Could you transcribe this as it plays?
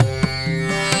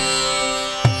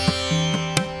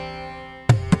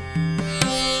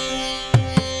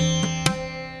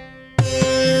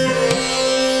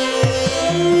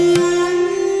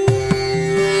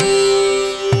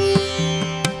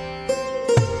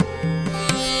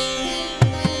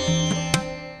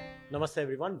Namaste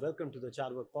everyone. Welcome to the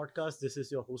Charvak podcast. This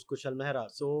is your host Kushal Mehra.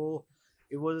 So,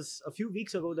 it was a few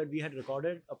weeks ago that we had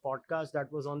recorded a podcast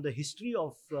that was on the history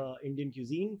of Indian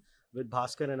cuisine with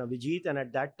Bhaskar and Abhijit. And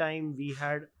at that time, we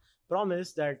had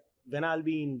promised that when I'll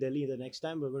be in Delhi the next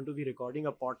time, we're going to be recording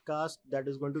a podcast that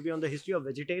is going to be on the history of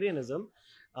vegetarianism.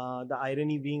 The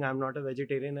irony being, I'm not a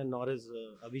vegetarian and nor is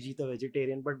Abhijit a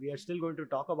vegetarian, but we are still going to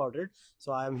talk about it.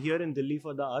 So, I'm here in Delhi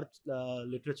for the Earth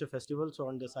Literature Festival. So,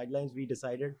 on the sidelines, we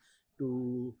decided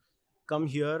to come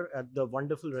here at the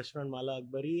wonderful restaurant Mala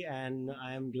Akbari, and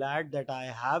I am glad that I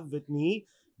have with me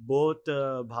both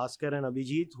Bhaskar and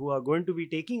Abhijit, who are going to be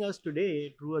taking us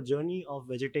today through a journey of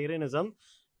vegetarianism.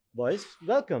 Boys,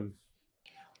 welcome.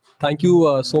 Thank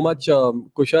you so much,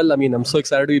 Kushal. I mean, I'm so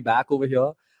excited to be back over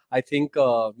here. I think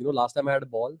last time I had a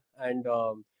ball, and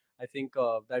I think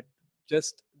that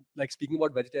just like speaking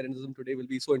about vegetarianism today will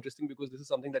be so interesting because this is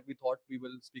something that we thought we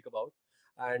will speak about,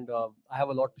 and I have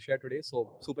a lot to share today.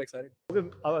 So super excited. Okay,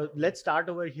 let's start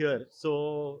over here.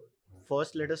 So,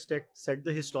 first, let us set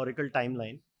the historical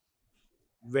timeline.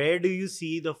 Where do you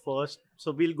see the first?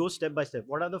 So, we'll go step by step.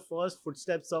 What are the first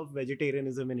footsteps of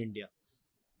vegetarianism in India?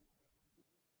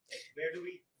 Where do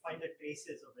we find the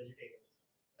traces of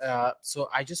vegetarianism? So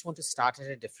I just want to start at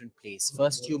a different place.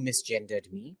 First, you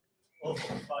misgendered me. Oh,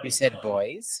 sorry. You said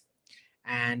boys,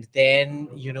 and then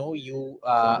you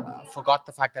forgot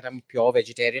the fact that I'm pure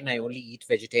vegetarian. I only eat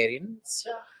vegetarians.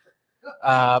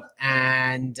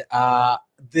 And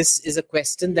this is a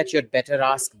question that you'd better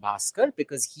ask Bhaskar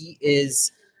because he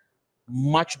is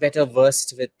much better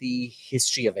versed with the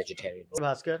history of vegetarianism.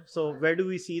 Bhaskar, so where do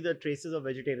we see the traces of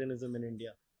vegetarianism in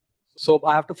India? So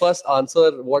I have to first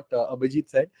answer what Abhijit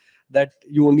said, that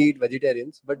you only eat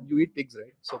vegetarians, but you eat pigs,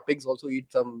 right? So pigs also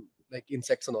eat some like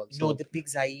insects and all. So, No, the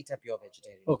pigs I eat are pure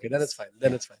vegetarian. okay, then it's fine.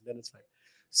 Then it's fine.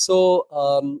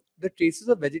 So the traces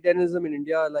of vegetarianism in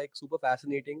India are like super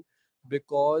fascinating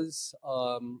because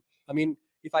I mean,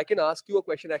 if I can ask you a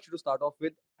question actually to start off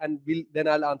with, and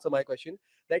I'll answer my question.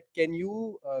 That can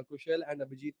you, Kushal and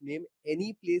Abhijit, name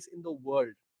any place in the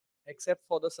world except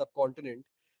for the subcontinent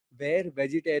where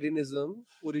vegetarianism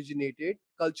originated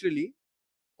culturally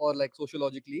or like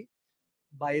sociologically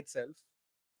by itself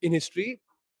in history?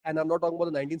 And I'm not talking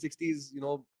about the 1960s,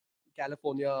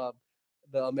 California,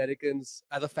 the Americans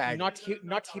as a fad. Not hippie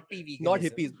veganism.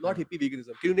 Not hippie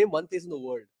veganism. Can you name one place in the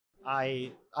world?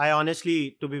 I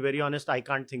honestly, to be very honest, I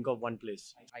can't think of one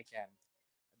place. I can.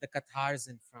 The Cathars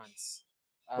in France.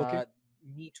 Okay.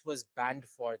 Meat was banned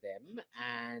for them,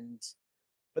 and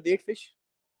But they ate fish.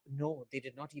 no, they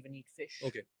did not even eat fish.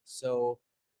 Okay. So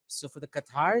for the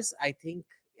Cathars, I think,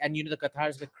 and the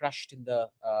Cathars were crushed in the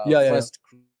Yeah. first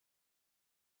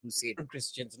crusade on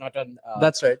Christians, not on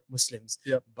That's right. Muslims.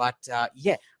 Yeah. But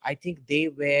I think they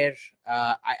were.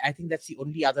 I think that's the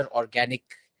only other organic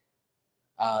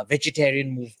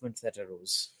vegetarian movement that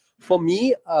arose. For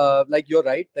me, like you're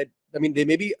right, that I mean there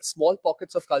may be small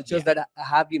pockets of cultures that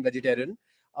have been vegetarian.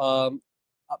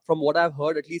 From what I've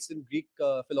heard, at least in Greek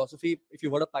philosophy, if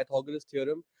you've heard of Pythagoras'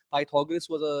 theorem, Pythagoras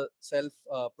was a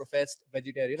self-professed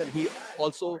vegetarian, and he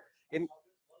also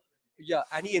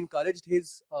he encouraged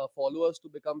his followers to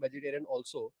become vegetarian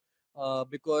also,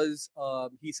 because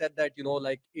he said that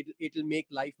like it'll make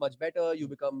life much better, you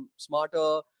become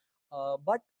smarter,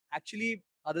 but actually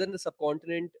other than the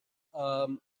subcontinent,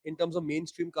 in terms of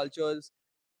mainstream cultures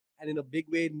and in a big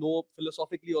way, no,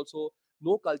 philosophically also,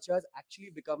 no culture has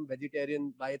actually become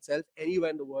vegetarian by itself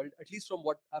anywhere in the world, at least from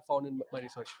what I found in my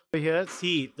research.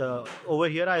 Over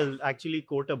here, I'll actually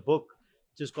quote a book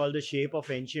which is called The Shape of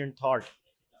Ancient Thought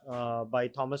by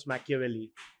Thomas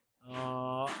Machiavelli.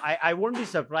 I won't be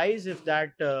surprised if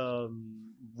that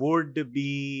would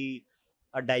be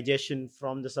a digestion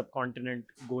from the subcontinent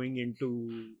going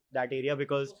into that area,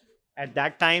 because at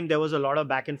that time there was a lot of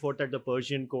back and forth at the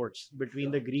Persian courts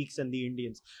between the Greeks and the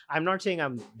Indians. I'm not saying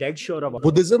I'm dead sure about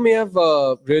Buddhism may have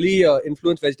really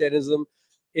influenced vegetarianism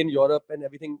in Europe and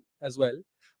everything as well.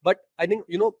 But I think,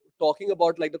 talking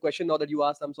about like the question now that you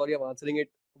asked, I'm sorry, I'm answering it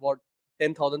about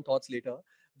 10,000 thoughts later.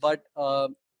 But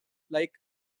like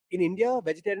in India,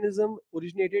 vegetarianism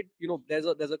originated, there's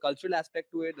a cultural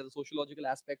aspect to it, there's a sociological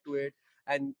aspect to it.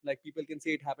 And like people can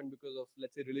say it happened because of,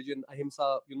 let's say, religion,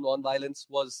 ahimsa, non-violence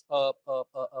was a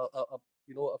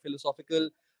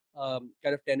philosophical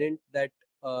kind of tenet that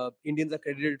Indians are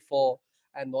credited for,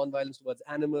 and non-violence towards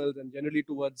animals and generally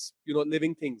towards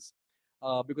living things,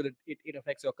 because it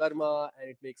affects your karma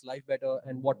and it makes life better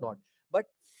and whatnot. But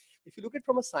if you look at it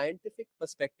from a scientific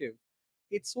perspective,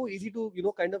 it's so easy to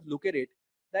kind of look at it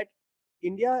that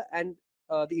India and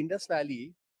the Indus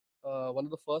Valley, one of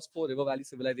the first 4 river valley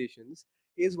civilizations,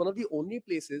 is one of the only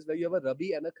places where you have a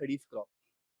Rabi and a Kharif crop.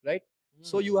 right?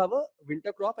 So you have a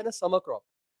winter crop and a summer crop,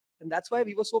 and that's why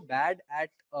we were so bad at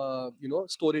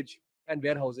storage and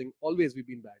warehousing. Always we've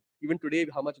been bad. Even today,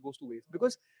 how much goes to waste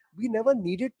because we never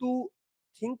needed to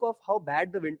think of how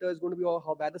bad the winter is going to be or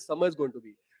how bad the summer is going to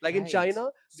be. Like in Right.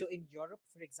 China, So in Europe,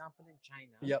 for example, in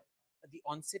China, yeah, the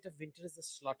onset of winter is the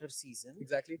slaughter season.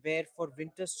 exactly. Where for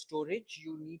winter storage,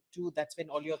 you need to. That's when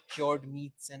all your cured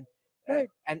meats and Right.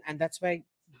 and that's why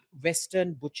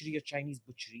Western butchery or Chinese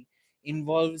butchery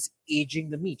involves aging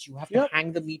the meat. You have to Yeah.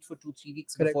 hang the meat for 2-3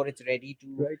 weeks Correct. before it's ready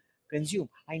to Right. consume.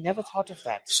 I never thought of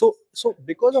that. So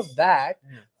because of that,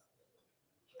 Yeah.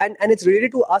 and it's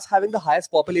related to us having the highest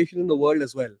population in the world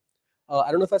as well. I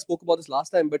don't know if I spoke about this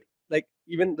last time, but like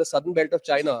even the southern belt of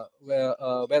China,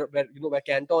 where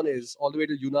Canton is, all the way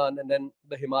to Yunnan, and then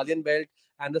the Himalayan belt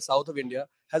and the south of India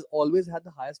has always had the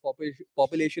highest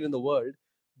population in the world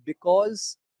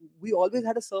because we always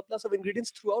had a surplus of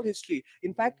ingredients throughout history.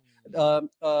 In fact, there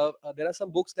are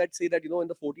some books that say that in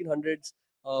the 1400s,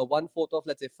 1/4 of,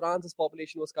 let's say, France's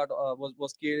population was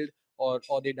was killed,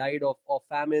 or they died of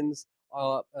famines.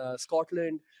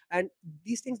 Scotland, and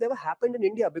these things never happened in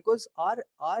India because our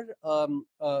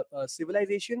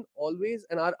civilization always,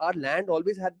 and our land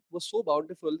always was so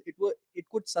bountiful. It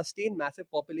could sustain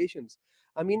massive populations.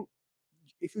 I mean,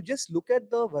 if you just look at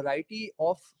the variety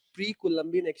of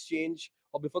pre-Columbian exchange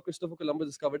or before Christopher Columbus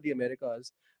discovered the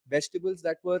Americas, vegetables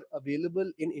that were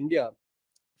available in India,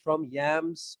 from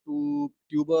yams to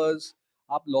tubers,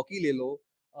 up Loki Lelo,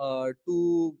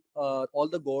 to all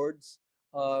the gourds.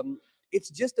 Um, it's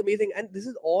just amazing. And this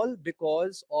is all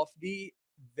because of the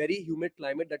very humid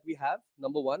climate that we have.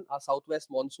 Number one, our southwest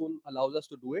monsoon allows us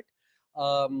to do it.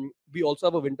 We also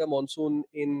have a winter monsoon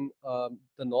in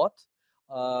the north.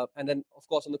 And then, of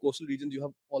course, in the coastal regions, you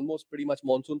have almost pretty much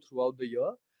monsoon throughout the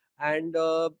year. And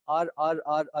our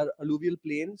alluvial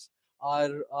plains,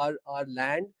 our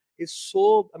land is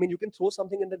so, I mean, you can throw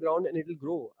something in the ground and it'll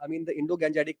grow. I mean, the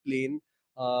Indo-Gangetic Plain,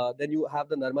 then you have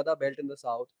the Narmada belt in the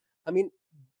south. I mean,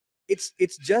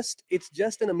 it's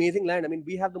just an amazing land. I mean,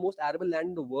 we have the most arable land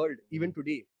in the world even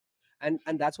today. And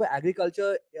that's why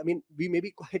agriculture, I mean, we may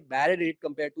be quite bad at it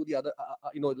compared to the other,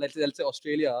 let's say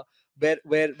Australia,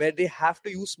 where they have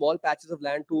to use small patches of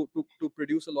land to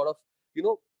produce a lot of you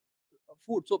know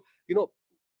food. So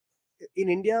in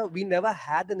India, we never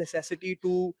had the necessity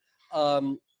to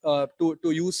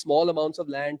use small amounts of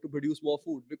land to produce more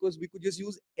food because we could just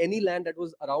use any land that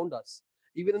was around us,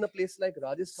 even in a place like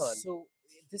Rajasthan. So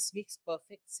this makes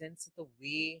perfect sense of the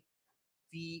way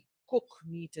we cook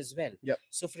meat as well. Yeah.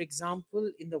 So, for example,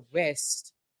 in the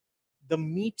West, the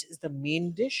meat is the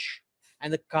main dish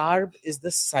and the carb is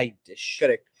the side dish.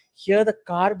 Correct. Here, the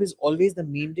carb is always the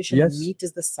main dish and Yes. the meat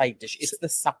is the side dish. It's the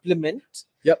supplement.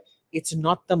 Yep. It's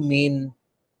not the main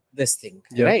this thing,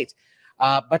 Yeah. right?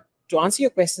 But to answer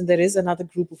your question, there is another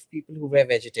group of people who were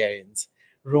vegetarians,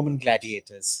 Roman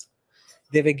gladiators.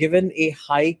 They were given a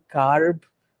high carb,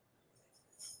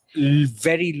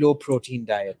 very low protein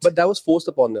diet. But that was forced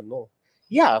upon them, no?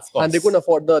 Yeah, of course. And they couldn't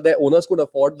afford their owners couldn't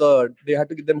afford they had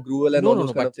to give them gruel and all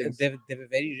those kind of things. They were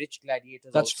very rich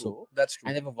gladiators That's also. true. That's true.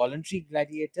 And there were voluntary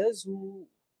gladiators who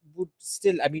would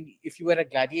still, I mean, if you were a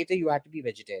gladiator, you had to be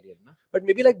vegetarian. No? But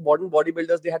maybe like modern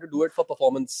bodybuilders, they had to do it for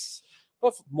performance.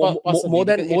 Possibly, more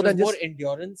than because it was more just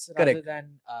endurance rather correct.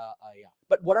 than yeah.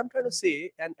 But what I'm trying to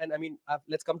say, and I mean,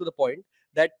 let's come to the point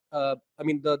that I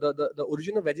mean, the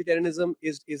origin of vegetarianism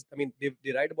is I mean,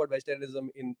 they write about vegetarianism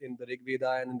in the Rig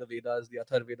Veda and in the Vedas, the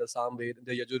Athar Veda, Sam Veda,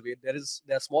 the Yajur Veda.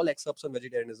 There are small excerpts on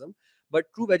vegetarianism,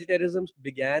 but true vegetarianism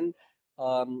began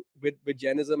with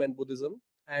Jainism and Buddhism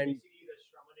and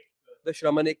the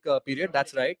Shramanic period.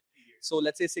 That's right. So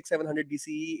let's say 600-700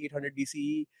 BCE, 800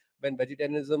 BCE, when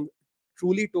vegetarianism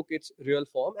truly took its real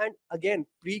form. And again,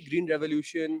 pre-Green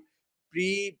Revolution,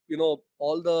 pre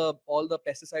all the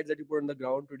pesticides that you put in the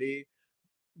ground today,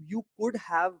 you could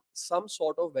have some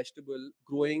sort of vegetable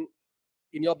growing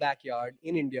in your backyard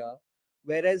in India,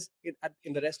 whereas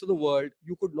in the rest of the world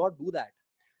you could not do that.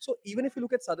 So even if you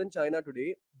look at southern China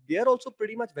today, they are also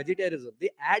pretty much vegetarianism. They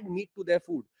add meat to their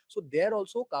food, so there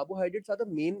also carbohydrates are the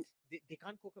main. They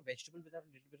can't cook a vegetable without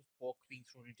a little bit of pork being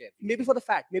thrown into it. Maybe for the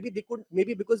fat, maybe they could,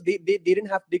 maybe because they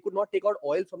could not take out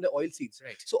oil from the oil seeds.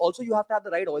 Right. So also you have to have the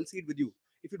right oil seed with you.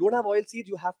 If you don't have oil seeds,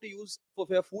 you have to use, for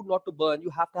your food not to burn, you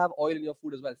have to have oil in your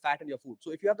food as well, fat in your food.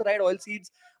 So if you have the right oil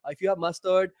seeds, if you have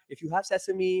mustard, if you have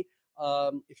sesame,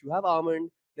 if you have almond,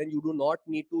 then you do not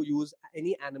need to use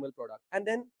any animal product. And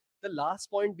then the last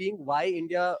point being why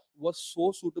India was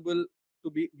so suitable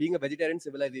to being a vegetarian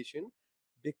civilization,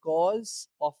 because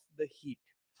of the heat.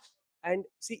 And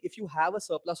see, if you have a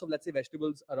surplus of, let's say,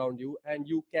 vegetables around you, and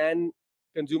you can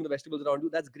consume the vegetables around you,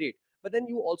 that's great. But then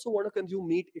you also want to consume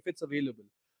meat if it's available.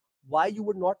 Why you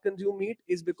would not consume meat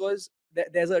is because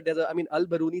there's a I mean, Al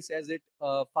Baruni says it,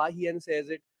 Fa Hien says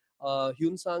it,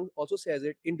 Hyun Sang also says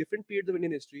it in different periods of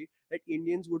Indian history, that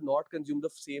Indians would not consume the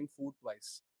same food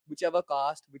twice. Whichever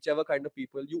caste, whichever kind of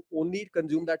people, you only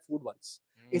consume that food once.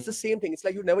 It's the same thing. It's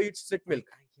like you never eat split milk.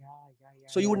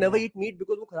 So you would never eat meat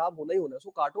because वो खराब होना ही होना.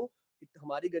 So काटो.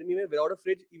 हमारी गर्मी में without a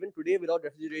fridge, even today without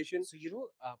refrigeration. So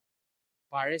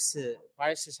Paris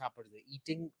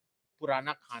eating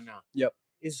purana khana Yep.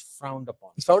 is frowned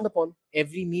upon. It's frowned upon.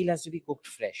 Every meal has to be cooked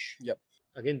fresh. Yep.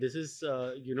 Again, this is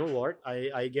you know what,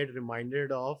 I get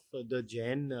reminded of the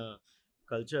Jain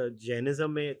culture.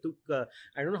 Jainism mein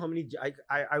I don't know how many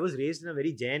I was raised in a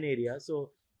very Jain area,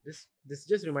 so this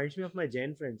just reminds me of my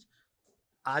Jain friends.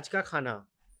 आज का खाना,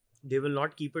 they will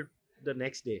not keep it the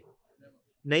next day.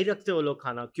 नहीं रखते वो लोग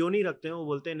खाना. क्यों नहीं रखते हैं? वो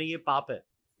बोलते हैं नहीं, ये पाप है,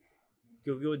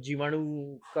 क्योंकि वो जीवाणु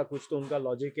का कुछ तो उनका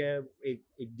लॉजिक है. एक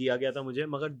दिया गया था मुझे,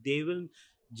 मगर दे विल,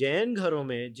 जैन घरों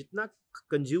में जितना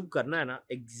कंज्यूम करना है ना,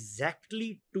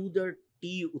 एग्जैक्टली टू द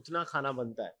टी उतना खाना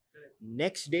बनता है.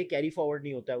 नेक्स्ट डे कैरी फॉरवर्ड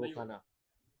नहीं होता है वो खाना,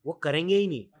 वो करेंगे ही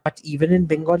नहीं. But even in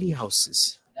Bengali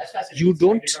houses, you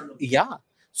don't. Yeah.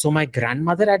 So my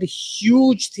grandmother had a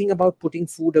huge thing about putting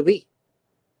food away.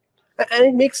 And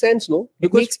it makes sense, no?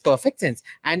 It makes perfect sense.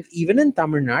 And even in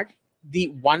Tamil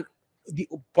Nadu,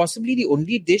 possibly the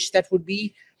only dish that would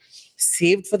be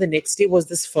saved for the next day was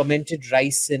this fermented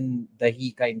rice and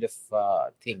dahi kind of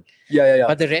thing. Yeah.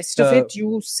 But the rest of it,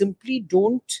 you simply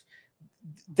don't.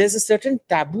 There's a certain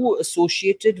taboo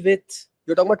associated with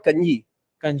You're talking about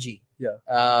kanji. Yeah.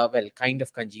 Well, kind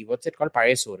of kanji. What's it called?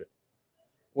 Paresor.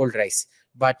 Old rice.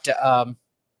 But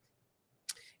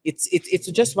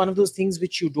it's just one of those things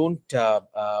which you don't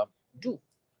do.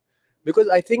 Because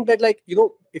I think that, like, you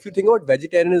know, if you think about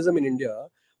vegetarianism in India,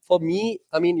 for me,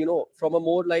 I mean, you know, from a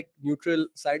more like neutral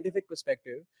scientific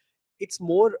perspective, it's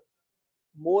more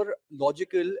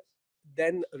logical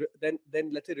than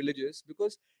let's say religious.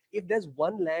 Because if there's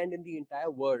one land in the entire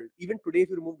world, even today,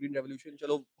 if you remove green revolution,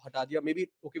 chalo hata diya, maybe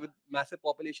okay, with massive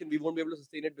population we won't be able to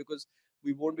sustain it because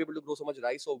we won't be able to grow so much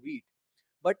rice or wheat.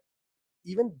 But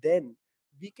even then,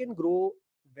 we can grow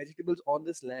vegetables on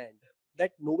this land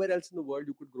that nowhere else in the world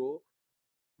you could grow.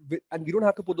 And we don't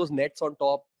have to put those nets on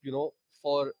top, you know,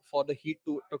 for the heat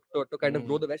to kind of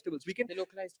grow the vegetables. We can The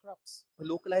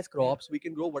localized crops. we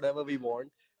can grow whatever we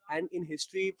want. And in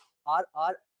history, our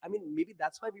I mean, maybe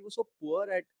that's why we were so poor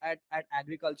at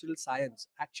agricultural science,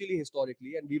 actually,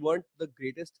 historically, and we weren't the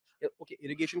greatest. Okay,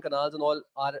 irrigation canals and all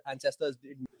our ancestors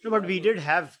did. No, but we did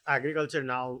have agriculture.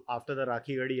 Now after the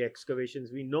Rakhi Gadi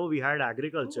excavations, we know we had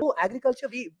agriculture. No, agriculture,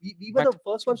 we were But the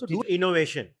first ones to do it.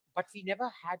 Innovation. But we never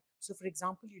had. So, for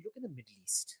example, you look in the Middle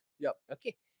East. Yep.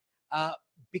 Okay.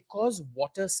 Because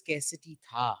water scarcity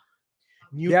tha, had to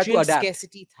nutrient adapt.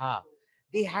 scarcity tha,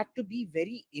 they had to be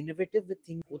very innovative with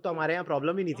things. वो तो हमारे यहाँ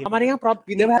problem ही नहीं थी. हमारे यहाँ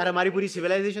We never had. यार हमारी पूरी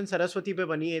सिविलाइजेशन सरस्वती पे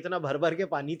बनी है, इतना भर भर के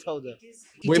पानी था उधर. It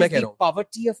वही is मैं कह the रहा हूँ.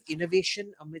 poverty of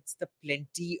innovation amidst the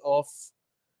plenty of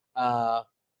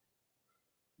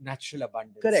natural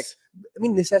abundance. Correct. I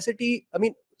mean, necessity. I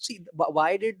mean, see,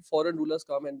 why did foreign rulers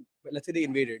come and let's say they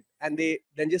invaded and they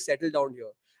then just settled down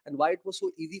here? And why it was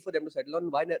so easy for them to settle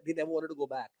down? Why they never wanted to go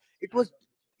back? It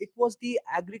was the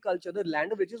agriculture, the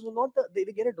land of riches was not they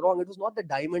get it wrong. It was not the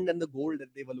diamond and the gold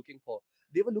that they were looking for.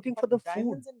 They were looking for the food.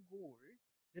 Diamonds and gold.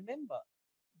 Remember,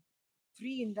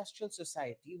 pre-industrial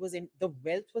society the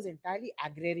wealth was entirely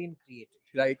agrarian created.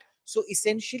 Right. So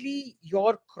essentially,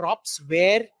 your crops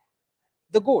were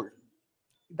the gold.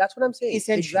 That's what I'm saying.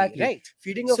 Essentially, Exactly. right?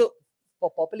 Feeding of So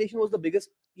population was the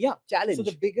biggest challenge. So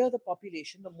the bigger the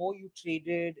population, the more you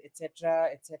traded, etc.,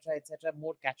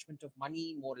 more catchment of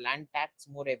money, more land tax,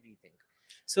 more everything.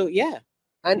 So yeah,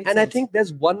 and makes I sense. think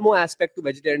there's one more aspect to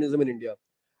vegetarianism in India,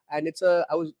 and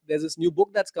there's this new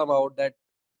book that's come out that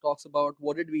talks about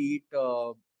what did we eat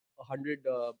a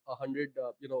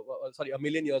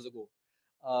million years ago,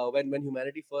 when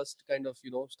humanity first kind of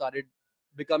started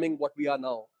becoming what we are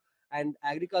now. And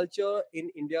agriculture in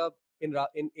India in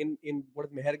what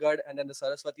is Mehergarh and then the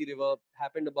Saraswati River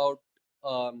happened about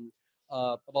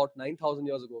 9,000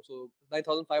 years ago. So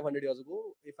 9,500 years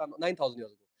ago, 9,000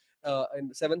 years ago,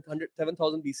 in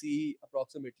 7,000 BCE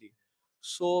approximately.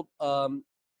 So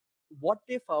what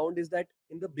they found is that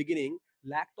in the beginning,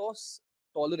 lactose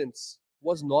tolerance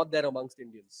was not there amongst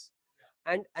Indians.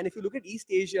 And if you look at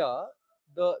East Asia,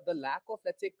 the lack of,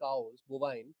 let's say, cows,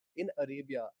 bovine, in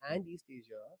Arabia and East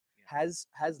Asia has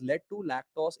led to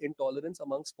lactose intolerance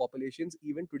amongst populations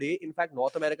even today. In fact,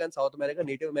 North America and South America,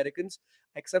 Native Americans,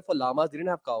 except for llamas, didn't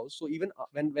have cows. So even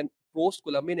when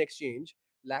post-Columbian exchange,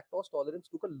 lactose tolerance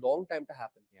took a long time to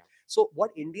happen. Yeah. So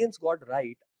what Indians got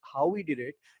right, how we did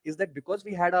it, is that because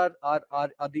we had our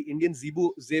the Indian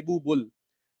zebu bull,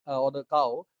 or the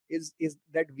cow, is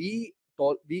that we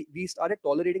started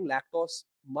tolerating lactose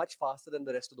much faster than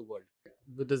the rest of the world.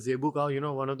 With the zebu cow,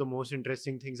 one of the most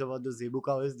interesting things about the zebu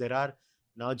cow is there are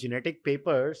now genetic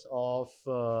papers of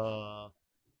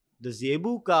the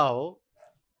zebu cow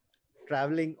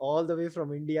traveling all the way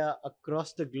from India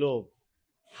across the globe.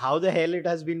 How the hell it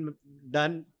has been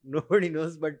done, nobody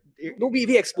knows. But No,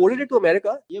 we exported it to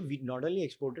America. yeah, we not only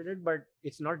exported it, but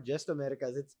it's not just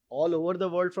Americas; it's all over the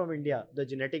world from India. The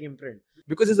genetic imprint,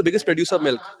 because it's the biggest producer of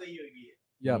milk.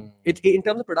 Yeah, Mm. it's in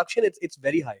terms of production, it's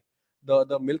very high.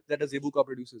 The milk that a zebu cow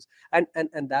produces, and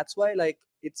that's why like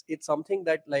it's something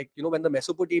that, like, when the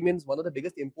Mesopotamians, one of the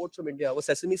biggest imports from India was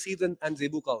sesame seeds and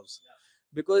zebu cows,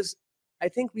 because I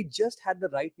think we just had the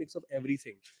right mix of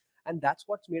everything, and that's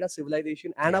what's made our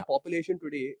civilization and our population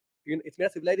today. It's made our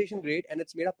civilization great, and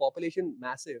it's made our population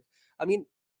massive. I mean,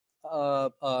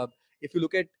 if you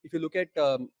look at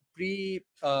pre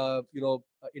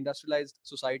industrialized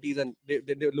societies, and they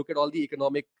look at all the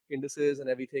economic indices and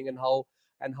everything, and how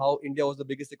India was the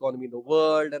biggest economy in the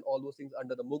world and all those things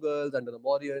under the Mughals, under the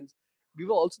Mauryans. We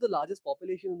were also the largest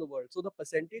population in the world. So the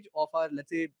percentage of our,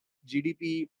 let's say,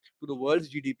 GDP to the world's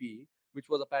GDP, which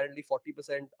was apparently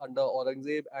 40% under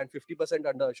Aurangzeb and 50%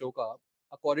 under Ashoka,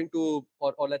 according to,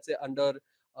 or let's say under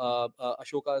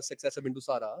Ashoka's successor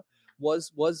Bindusara,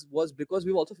 was because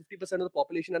we were also 50% of the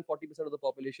population and 40% of the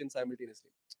population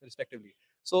simultaneously, respectively.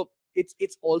 So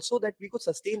it's also that we could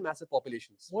sustain massive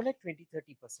populations. More like 20-30%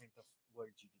 of world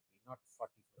GDP, not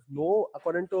 40. No,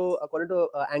 according to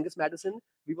Angus Madison,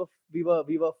 we were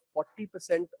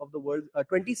 40% of the world,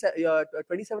 27%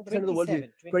 of the world,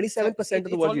 27%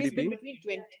 of the world always GDP.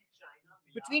 been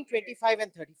between 25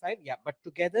 and 35, yeah, but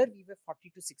together we were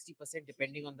 40 to 60%,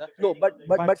 depending on the. No, but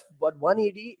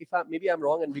 180. Maybe I'm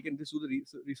wrong, and we can just do the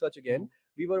research again.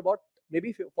 We were about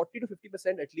maybe 40 to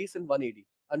 50% at least in 180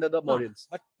 under the Mauryans.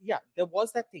 But yeah, there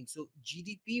was that thing. So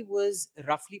GDP was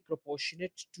roughly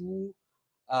proportionate to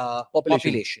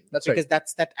population. That's because right.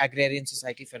 that's that agrarian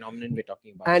society phenomenon we're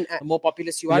talking about. And the more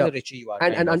populous you are, yeah. the richer you are.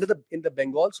 And under in the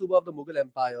Bengal Suba of the Mughal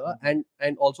Empire,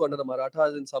 and also under the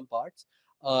Marathas in some parts,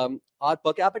 our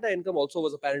per capita income also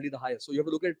was apparently the highest. So you have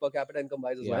to look at it per capita income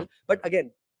wise as well. But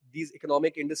again, these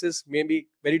economic indices may be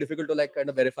very difficult to kind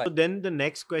of verify. So then the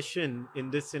next question in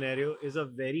this scenario is a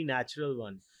very natural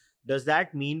one. Does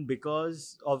that mean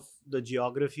because of the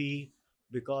geography,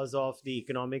 because of the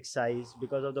economic size,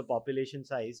 because of the population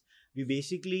size, we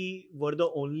basically were the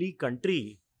only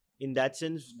country in that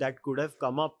sense that could have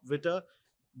come up with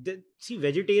see,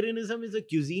 vegetarianism is a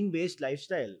cuisine-based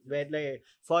lifestyle where, like,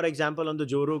 for example, on the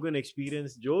Joe Rogan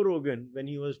Experience, Joe Rogan, when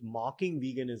he was mocking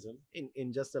veganism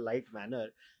in just a light manner,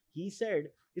 he said,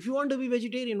 if you want to be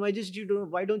vegetarian, why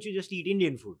don't you just eat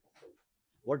Indian food?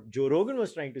 What Joe Rogan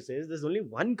was trying to say is there's only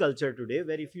one culture today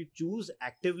where if you choose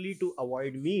actively to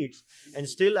avoid meats and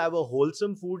still have a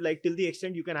wholesome food, like till the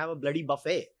extent you can have a bloody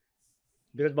buffet,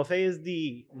 because buffet is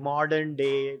the modern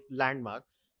day landmark,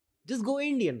 just go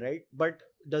Indian, right? But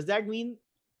does that mean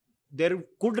there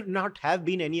could not have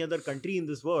been any other country in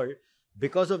this world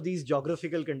because of these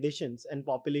geographical conditions and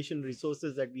population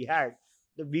resources that we had?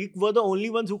 We were the only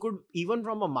ones who could, even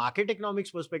from a market economics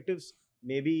perspective,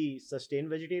 maybe sustain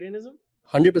vegetarianism?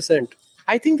 100%.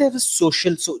 I think there was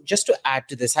social. So just to add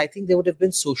to this, I think there would have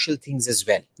been social things as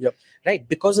well. Yep. Right?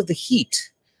 Because of the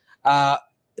heat,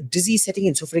 disease setting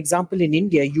in. So for example, in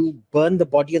India, you burn the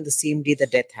body on the same day the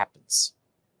death happens.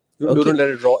 You don't let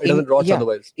it rot. It doesn't rot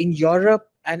otherwise. In Europe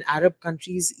and Arab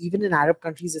countries, even in Arab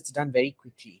countries, it's done very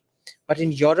quickly. But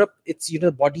in Europe, it's,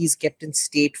 the body is kept in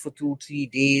state for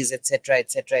 2-3 days, etc.,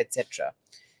 etc., etc.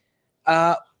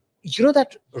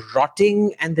 That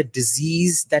rotting and the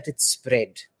disease that it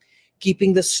spread,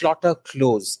 keeping the slaughter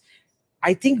close.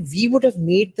 I think we would have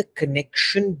made the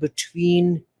connection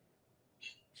between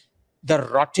the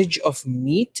rottage of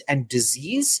meat and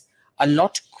disease a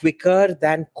lot quicker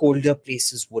than colder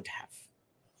places would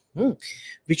have.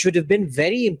 Which would have been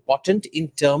very important in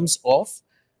terms of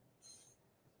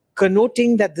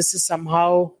connoting that this is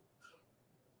somehow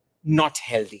not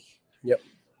healthy. Yep.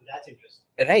 That's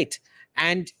interesting. Right.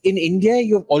 And in India,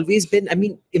 you've always been,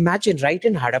 imagine right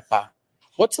in Harappa,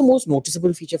 what's the most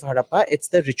noticeable feature of Harappa? It's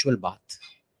the ritual bath,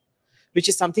 which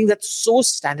is something that's so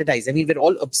standardized. We're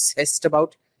all obsessed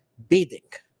about bathing.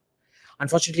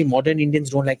 Unfortunately, modern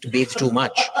Indians don't like to bathe too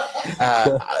much.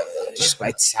 It's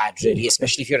quite sad, really,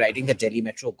 especially if you're riding the Delhi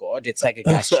Metro. God, it's like a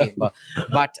gas chamber.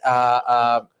 But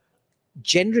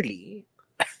generally,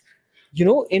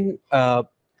 in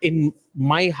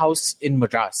my house in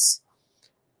Madras,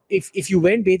 if you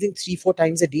went bathing 3-4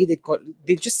 times a day,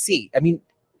 they'd just say, I mean,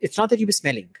 it's not that you were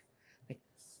smelling. Like,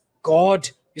 God,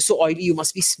 you're so oily, you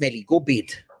must be smelly. Go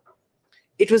bathe.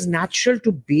 It was natural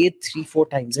to bathe 3-4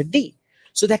 times a day.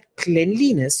 So that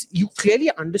cleanliness, you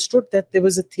clearly understood that there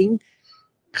was a thing,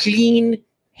 clean,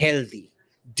 healthy,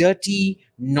 dirty,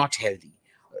 not healthy,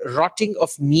 rotting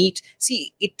of meat.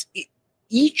 See,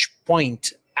 each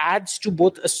point adds to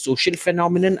both a social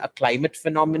phenomenon, a climate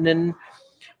phenomenon,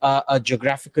 a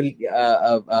geographical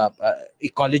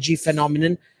ecology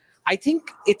phenomenon. I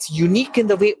think it's unique in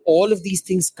the way all of these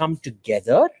things come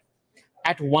together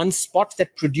at one spot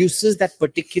that produces that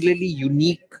particularly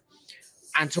unique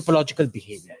anthropological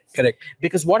behavior. Correct.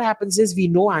 Because what happens is, we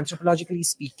know, anthropologically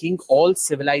speaking, all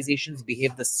civilizations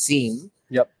behave the same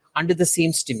under the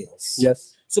same stimulus.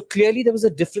 Yes. So clearly there was a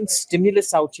different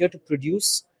stimulus out here to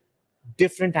produce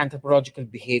different anthropological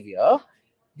behavior,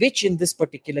 which in this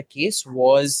particular case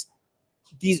was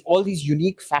all these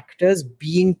unique factors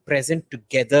being present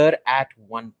together at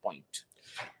one point.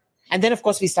 And then, of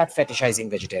course, we start fetishizing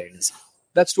vegetarianism.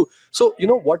 That's true. So,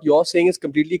 what you're saying is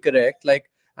completely correct. Like,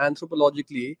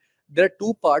 anthropologically, there are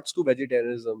two parts to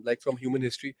vegetarianism, like from human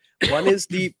history. One is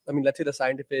let's say the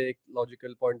scientific,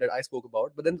 logical point that I spoke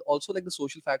about, but then also like the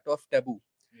social factor of taboo.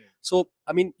 Yeah. So,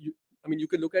 you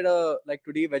can look at like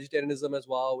today vegetarianism as,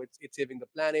 wow, it's saving the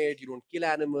planet, you don't kill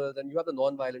animals, and you have the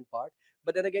non-violent part.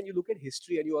 But then again, you look at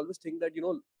history and you always think that,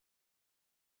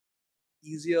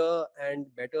 easier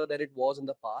and better than it was in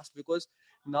the past, because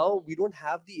now we don't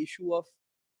have the issue of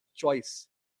choice,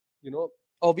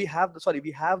 or we have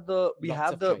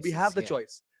the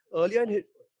choice. Earlier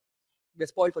we're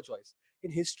spoiled for choice.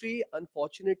 In history,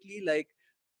 unfortunately, like,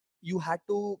 you had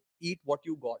to eat what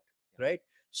you got, right?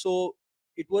 So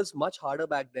it was much harder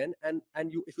back then, and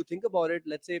if you think about it,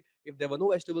 let's say if there were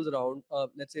no vegetables around,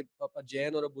 let's say a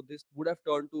Jain or a Buddhist would have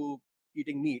turned to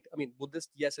eating meat. I mean, Buddhist,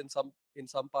 yes, in some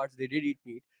parts they did eat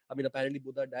meat. I mean, apparently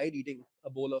Buddha died eating a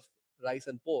bowl of rice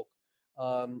and pork.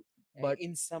 But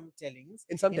in some tellings,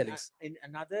 in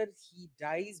another, he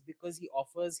dies because he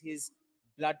offers his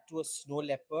blood to a snow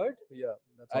leopard. Yeah,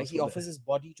 that's He offers his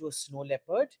body to a snow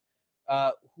leopard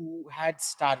who had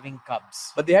starving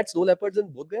cubs. But they had snow leopards in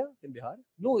Bodh Gaya, in Bihar?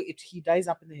 No, he dies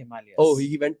up in the Himalayas. Oh,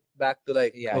 he went back to,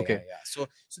 like, yeah. So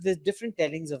there's different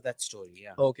tellings of that story.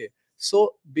 Yeah. Okay.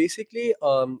 So basically,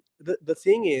 the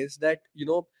thing is that,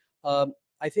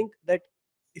 I think that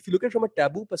if you look at it from a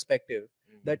taboo perspective,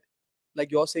 that,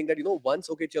 like you're saying that, once,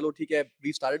 okay, chalo, theek hai,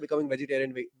 we started becoming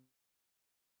vegetarian,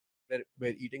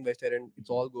 we're eating vegetarian, it's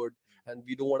all good, and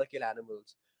we don't want to kill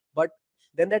animals. But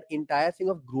then that entire thing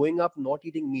of growing up not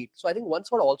eating meat. So I think once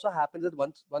what also happens is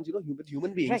once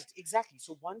human beings. Right, exactly.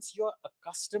 So once you're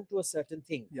accustomed to a certain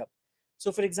thing. Yep.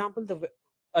 So for example,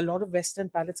 a lot of Western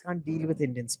palates can't deal with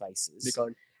Indian spices. They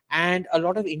can't. And a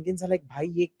lot of Indians are like, bhai,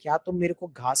 ye kya tum mere ko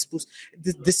ghas poos.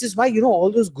 This is why,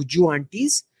 all those Guju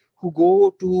aunties who go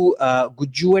to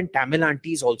Guju and Tamil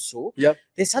aunties also. Yeah.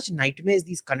 There's such nightmares,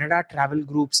 these Kannada travel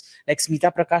groups. Like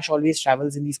Smita Prakash always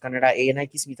travels in these Kannada. ANI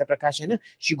ki Smita Prakash, hai na?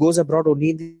 She goes abroad only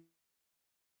in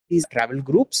these travel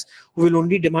groups who will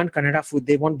only demand Kannada food.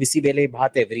 They want bisi bele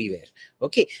bhat everywhere.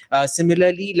 Okay.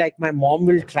 Similarly, like my mom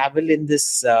will travel in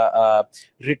this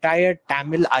retired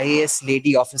Tamil IAS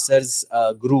lady officers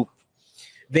group,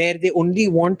 where they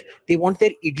want their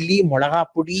idli, modaga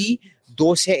pudi,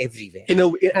 dosa everywhere. In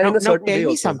a certain tell way me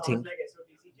also. something.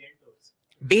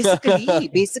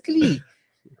 Basically,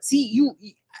 see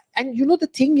and the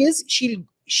thing is,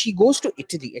 she goes to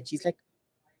Italy and she's like,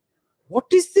 what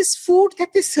is this food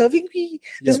that they're serving me?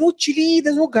 There's no chili,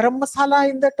 there's no garam masala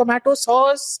in the tomato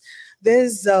sauce.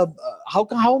 There's how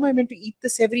am I meant to eat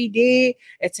this every day,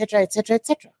 etc., etc.,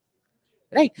 etc.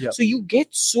 Right? Yep. So you get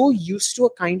so used to a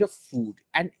kind of food.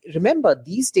 And remember,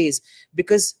 these days,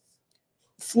 because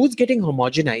food's getting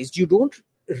homogenized, you don't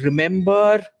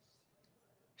remember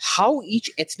how each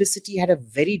ethnicity had a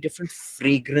very different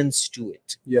fragrance to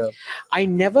it. Yeah. I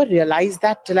never realized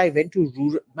that till I went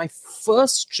to my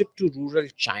first trip to rural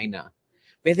China,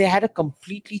 where they had a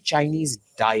completely Chinese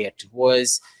diet.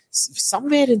 Was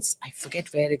somewhere in, I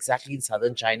forget where exactly in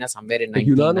southern China, somewhere in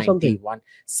 1991,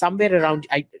 somewhere around,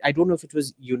 I don't know if it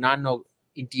was Yunnan or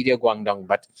interior Guangdong,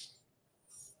 but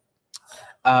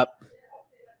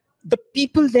the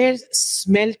people there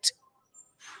smelt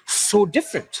so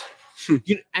different.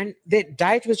 And their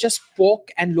diet was just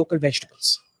pork and local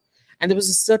vegetables. And there was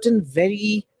a certain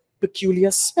very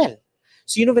peculiar smell.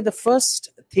 So, when the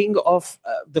first thing of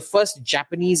the first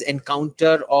Japanese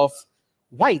encounter of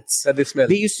whites,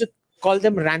 they used to call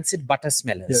them rancid butter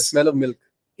smellers. Yeah, smell of milk.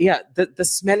 Yeah, the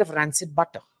smell of rancid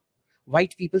butter.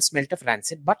 White people smelt of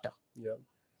rancid butter. Yeah.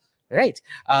 Right.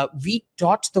 We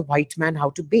taught the white man how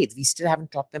to bathe. We still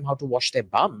haven't taught them how to wash their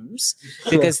bums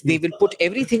because they will put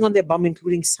everything on their bum,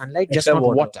 including sunlight, just Except not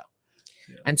water. water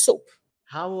and soap.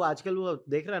 हाँ, वो आजकल वो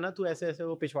देख रहा है ना तू, ऐसे ऐसे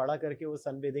वो पिछवाड़ा करके वो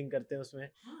सन बेदिंग करते हैं उसमें.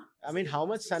 I mean, how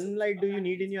much sunlight do you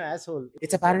need in your asshole?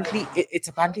 It's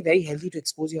apparently very healthy to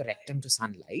expose your rectum to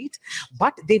sunlight,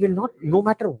 but they will not, no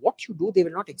matter what you do, they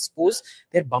will not expose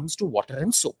their bums to water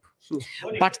and soap.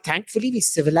 But thankfully, we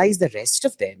civilize the rest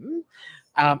of them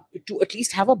to at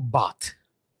least have a bath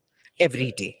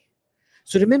every day.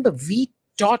 So remember, we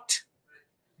taught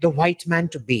the white man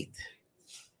to bathe.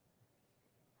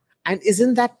 And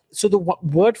isn't that so? The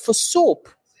word for soap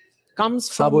comes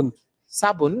from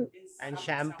sabun. And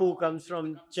shampoo comes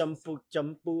from champu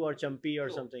or champi or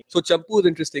something. So champu is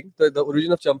interesting. The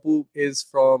origin of champu is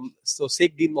from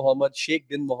Sheikh Din Mohammed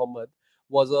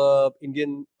was a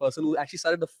Indian person who actually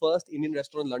started the first Indian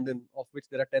restaurant in London, of which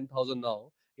there are 10,000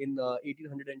 now, in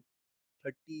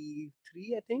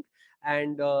 1833, I think.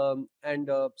 And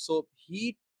so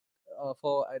he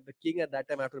for the king at that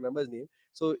time, I have to remember his name.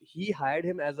 So he hired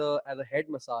him as a head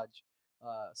massage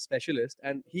specialist,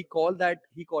 and he called it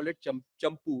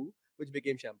champu, which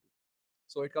became shampoo.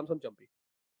 So it comes from champi,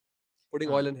 putting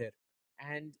oil in hair.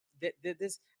 And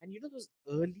there's, and you know, those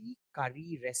early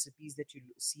curry recipes that you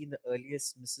see in the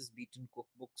earliest Mrs. Beeton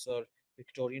cookbooks or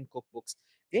Victorian cookbooks,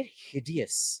 they're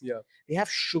hideous. Yeah. They have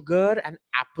sugar and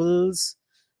apples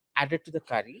added to the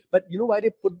curry. But you know why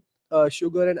they put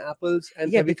sugar and apples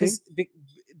and everything?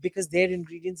 Because their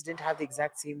ingredients didn't have the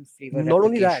exact same flavor. Not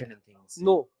only that, replication and things.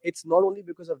 no, it's not only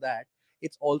because of that.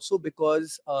 It's also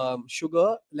because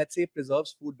sugar, let's say,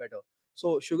 preserves food better.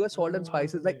 So sugar, salt, and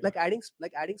spices, like adding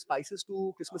spices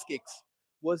to Christmas cakes,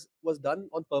 was done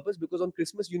on purpose, because on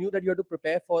Christmas you knew that you had to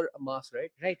prepare for a mass,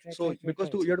 right? Right. So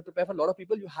because you have to prepare for a lot of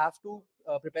people, you have to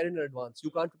prepare in advance. You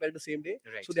can't prepare it the same day.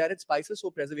 Right. So they added spices, so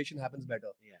preservation happens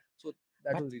better. Yeah. So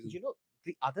that But was the reason. you know,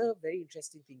 the other very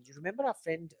interesting thing, you remember our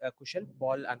friend Kushal,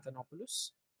 Paul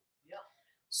Antonopoulos? Yeah.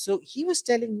 So he was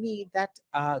telling me that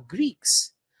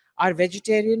Greeks are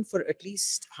vegetarian for at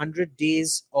least 100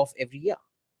 days of every year.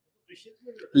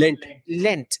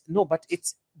 Lent. No, but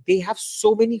they have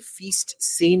so many feast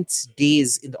saints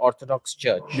days in the Orthodox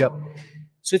Church. Yep.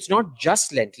 So it's not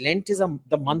just Lent. Lent is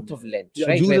the month of Lent, Yeah,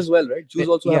 right? Jews as well, right? Jews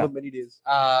also yeah. have many days.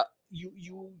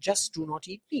 You just do not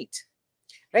eat meat,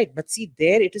 right? But see,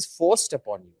 there it is forced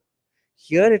upon you.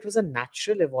 Here it was a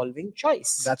natural evolving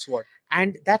choice. That's what.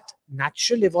 And that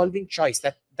natural evolving choice,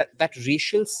 that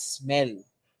racial smell,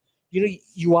 you know,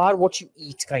 you are what you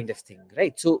eat kind of thing,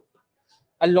 right? So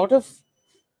a lot of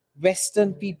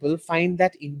Western people find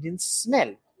that Indians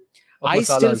smell. I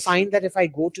still find that if I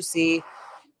go to, say,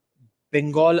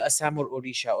 Bengal, Assam, or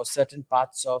Odisha, or certain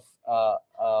parts of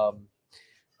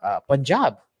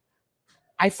Punjab,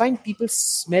 I find people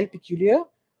smell peculiar,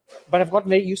 but I've gotten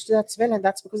very used to that smell, and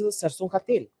that's because of the sarson ka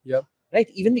tel. Yep. Right?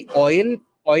 Even the oil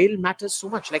matters so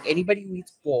much. Like anybody who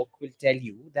eats pork will tell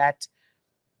you that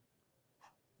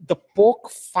the pork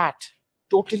fat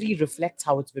totally reflects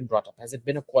how it's been brought up. Has it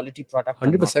been a quality product?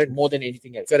 100%. More than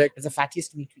anything else. Correct. It's the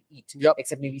fattiest meat we eat. Yep.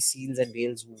 Except maybe seals and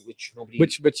whales, which nobody...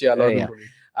 Yeah, a lot of people eat.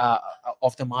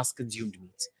 Of the mass consumed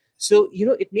meats. So, you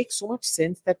know, it makes so much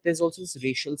sense that there's also this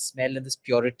racial smell and this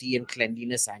purity and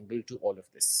cleanliness angle to all of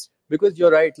this. Because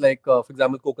you're right, like for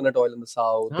example, coconut oil in the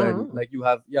south, and like you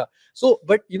have, yeah. So,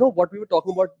 but you know what we were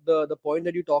talking about, the point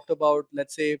that you talked about,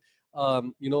 let's say,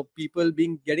 you know, people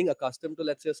getting accustomed to,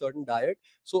 let's say, a certain diet.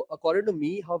 So, according to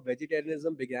me, how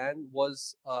vegetarianism began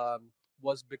was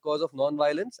because of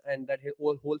non-violence and that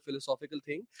whole philosophical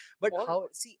thing. But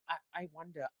I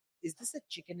wonder, is this a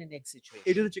chicken and egg situation?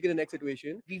 It is a chicken and egg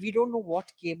situation. We don't know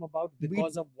what came about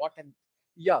because of what, and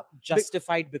yeah,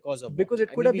 justified because of because what.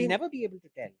 It could have been, we'll never be able to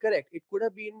tell. Correct. It could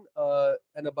have been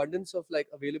an abundance of like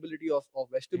availability of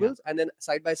vegetables, and then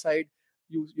side by side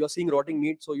you're seeing rotting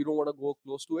meat, so you don't want to go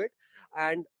close to it.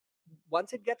 And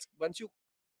once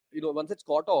it's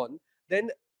caught on, then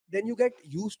you get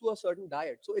used to a certain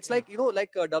diet. So it's like, you know,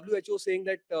 like WHO saying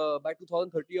that by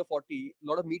 2030 or 40, a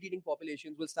lot of meat eating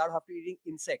populations will start after eating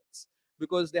insects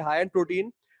because they're high in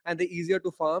protein and they're easier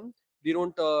to farm. They're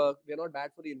not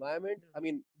bad for the environment. I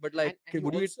mean, but like, and you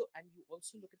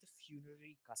also look at the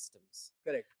funerary customs.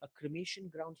 Correct. A cremation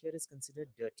ground here is considered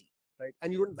dirty, right?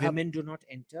 And women do not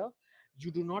enter. You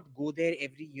do not go there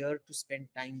every year to spend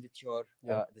time with your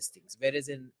these things. Whereas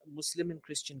in Muslim and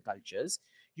Christian cultures,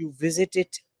 you visit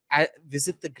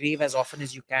the grave as often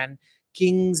as you can.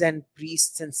 Kings and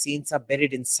priests and saints are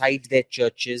buried inside their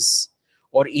churches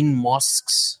or in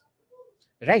mosques.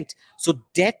 Right? So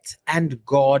death and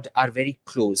God are very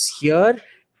close. Here,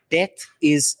 death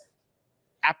is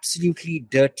absolutely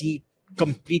dirty,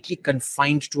 completely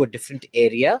confined to a different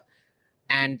area,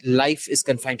 and life is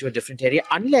confined to a different area,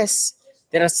 unless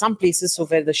there are some places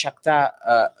where the Shakta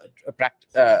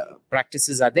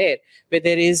practices are there, where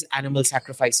there is animal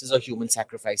sacrifices or human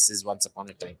sacrifices once upon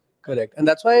a time. Correct. And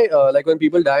that's why, like when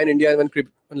people die in India,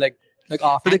 like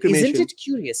after the And isn't cremation. it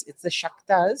curious? It's the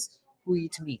Shaktas who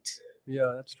eat meat.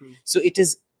 Yeah, that's true. So it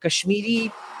is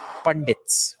Kashmiri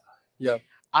Pandits Yeah.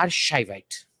 are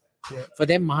Shaivite. Yeah. For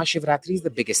them, Mahashivratri is the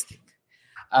biggest thing.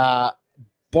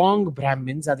 Bong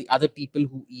Brahmins are the other people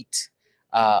who eat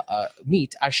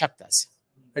meat, are Shaktas.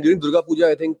 And during Durga Puja,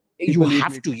 I think You people eat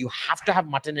have meat. to. You have to have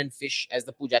mutton and fish as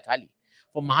the puja thali.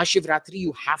 For Mahashivratri,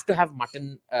 you have to have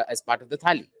mutton as part of the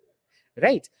thali.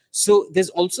 Right? So there's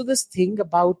also this thing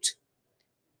about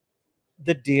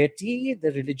the deity,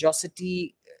 the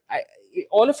religiosity,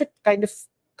 all of it kind of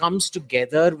comes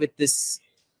together with this.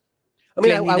 I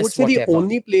mean, I would cleanliness, say the whatever.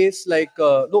 only place like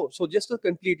no. So just to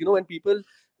complete, when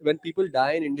people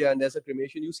die in India and there's a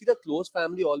cremation, you see the close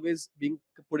family always being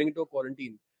putting into a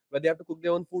quarantine where they have to cook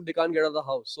their own food. They can't get out of the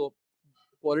house. So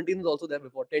quarantine is also there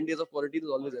before. 10 days of quarantine is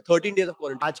always there. 13 days of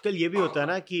quarantine. आजकल ये भी होता है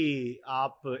ना कि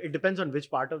आप it depends on which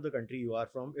part of the country you are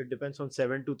from. It depends on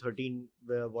 7 to 13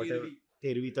 whatever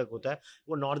 13वीं तक होता है.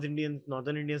 वो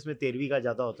नॉर्दर्न इंडियंस में 13वीं का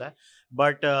ज्यादा होता है.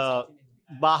 बट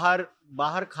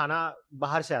बाहर खाना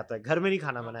बाहर से आता है, घर में नहीं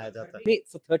खाना बनाया जाता है.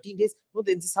 For 13 days, no,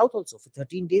 in the south also, for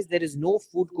 13 days, there is no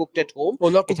food cooked at home. Oh,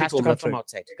 not It cooked has at to home, come that's from right.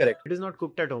 outside. Correct. It is not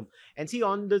cooked at home. And see,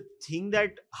 on the thing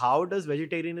that how does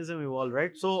vegetarianism evolve,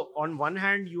 right? So on one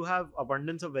hand, you have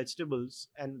abundance of vegetables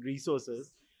and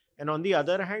resources, and on the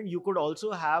other hand, you could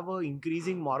also have an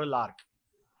increasing moral arc.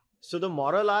 So the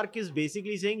moral arc is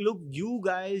basically saying, look, you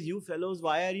guys, you fellows,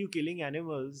 why are you killing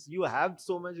animals? You have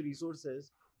so much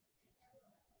resources.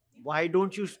 Why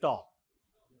don't you stop?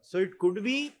 So it could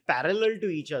be parallel to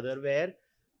each other, where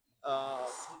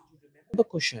Remember,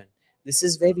 Kushan, this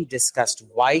is where we discussed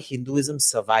why Hinduism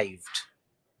survived,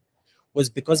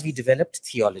 was because we developed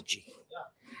theology.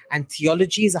 And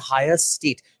theology is a higher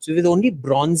state. So we're the only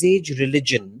Bronze Age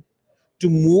religion to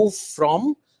move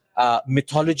from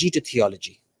mythology to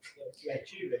theology,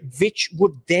 which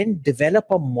would then develop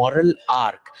a moral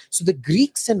arc. So the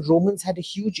Greeks and Romans had a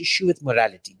huge issue with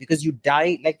morality because you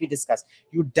die, like we discussed,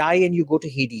 you die and you go to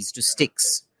Hades, to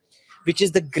Styx, which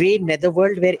is the grey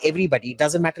netherworld where everybody, it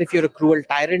doesn't matter if you're a cruel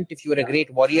tyrant, if you're a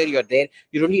great warrior, you're there.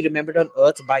 You're only remembered on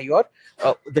earth by your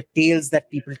the tales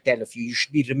that people tell of you. You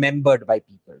should be remembered by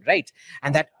people, right?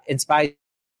 And that inspires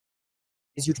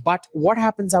you. But what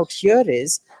happens out here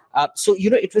is,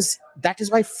 that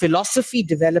is why philosophy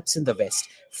develops in the West.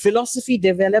 Philosophy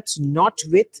develops not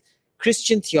with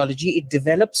Christian theology, it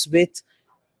develops with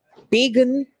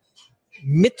pagan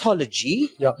mythology,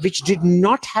 which did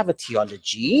not have a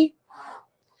theology,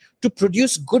 to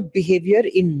produce good behavior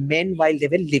in men while they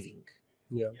were living.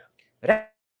 Yeah.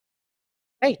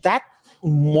 Right. That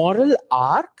moral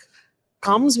arc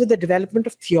comes with the development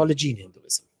of theology in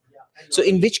Hinduism. So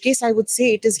in which case I would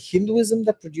say it is Hinduism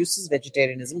that produces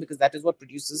vegetarianism, because that is what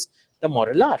produces the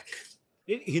moral arc.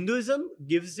 Hinduism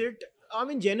gives it, I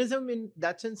mean, Jainism in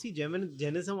that sense, see,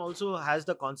 Jainism also has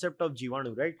the concept of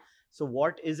Jivanu, right? So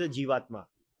what is a Jivatma?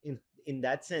 In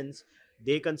that sense,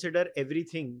 they consider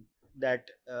everything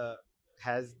that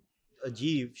has a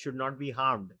Jeev should not be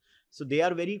harmed. So they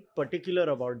are very particular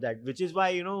about that, which is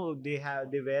why,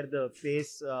 they wear the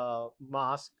face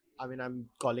mask. I mean, I'm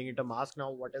calling it a mask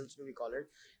now. What else do we call it?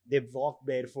 They walk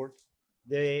barefoot.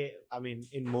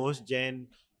 In most Jain,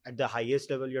 at the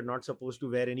highest level, you're not supposed to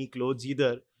wear any clothes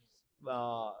either.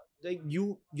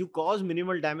 You cause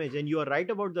minimal damage, and you are right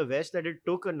about the West that it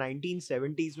took a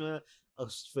 1970s a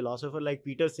philosopher like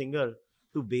Peter Singer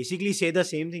to basically say the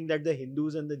same thing that the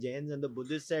Hindus and the Jains and the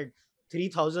Buddhists said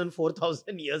 3,000,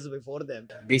 4,000 years before them.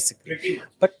 Basically.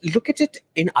 But look at it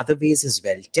in other ways as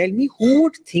well. Tell me, who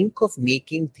would think of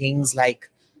making things like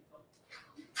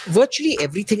virtually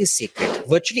everything is sacred.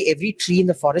 Virtually every tree in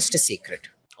the forest is sacred.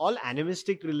 All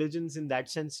animistic religions in that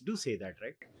sense do say that,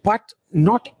 right? But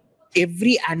not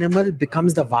every animal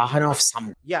becomes the vahana of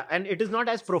someone. Yeah, and it is not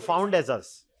as profound as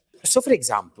us. So, for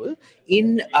example,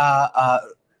 in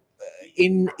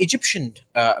Egyptian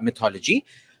mythology,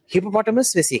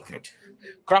 hippopotamus were sacred.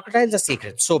 Crocodiles are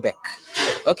sacred. Sobek.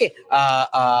 Okay.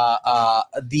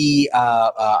 The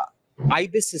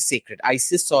ibis is sacred.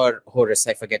 Isis or Horus,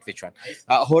 I forget which one.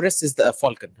 Horus is the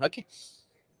falcon. Okay.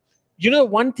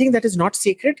 One thing that is not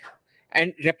sacred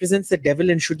and represents the devil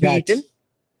and should be eaten?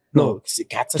 No,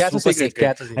 cats are super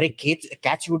sacred.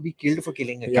 Cats would be killed for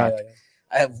killing a cat.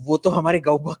 वो तो हमारे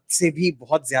गौ भक्त से भी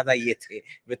बहुत ज्यादा ये थे.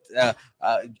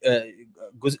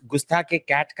 गुस्ता के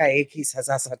कैट का एक ही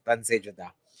सजा 7 तन से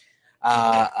जुदा.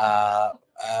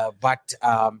 But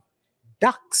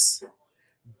ducks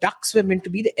were meant to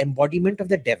be the embodiment of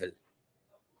the devil.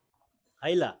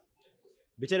 हाइला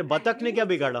बेचारे बतख ने क्या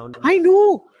बिगाड़ा उन्होंने? I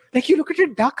know. Like you look at a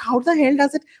duck, how the hell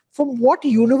does it? From what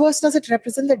universe does it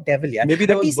represent the devil? Yeah, Maybe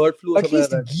there was bird flu or at something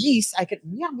least like that. geese. I can.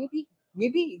 Yeah,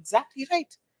 maybe exactly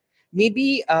right.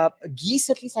 Maybe geese.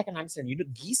 At least I can understand.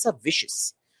 Geese are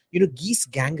vicious. Geese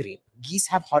gang rape. Geese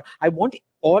have I want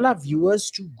all our viewers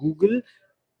to Google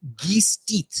geese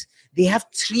teeth. They have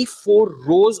 3-4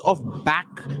 rows of back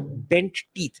bent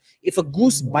teeth. If a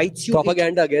goose bites you,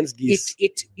 Propaganda against geese.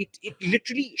 it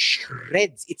literally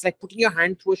shreds. It's like putting your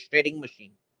hand through a shredding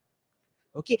machine.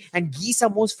 Okay, and geese are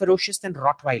more ferocious than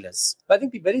Rottweilers. I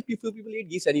think very few people eat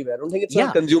geese anywhere. I don't think it's Yeah,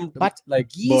 a consumed But like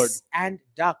geese bird. and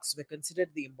ducks were considered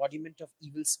the embodiment of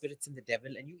evil spirits and the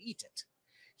devil, and you eat it.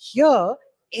 Here,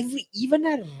 even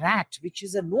a rat, which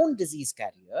is a known disease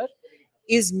carrier,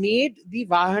 is made the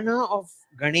Vahana of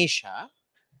Ganesha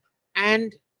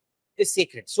and is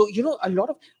sacred. So, a lot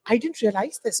of, I didn't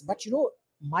realize this, but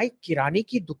my Kirani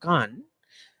ki dukan,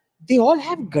 they all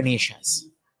have Ganeshas.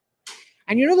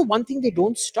 And the one thing they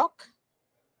don't stock?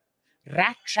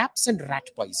 Rat traps and rat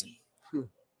poison.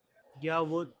 या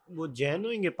वो जैन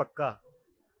होंगे पक्का?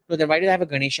 So then why do they have a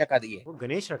Ganesha ka diye? वो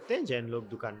गणेश रखते हैं जैन लोग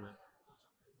दुकान में.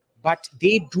 But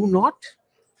they do not.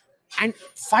 And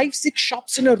 5-6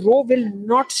 shops in a row will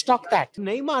not stock that.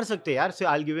 नहीं मार सकते यार. So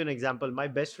I'll give you an example. My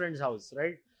best friend's house,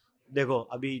 right? देखो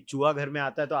अभी चूहा घर में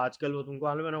आता है तो आजकल वो तुमको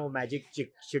मालूम है ना वो मैजिक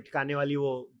चिटकाने वाली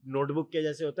वो नोटबुक के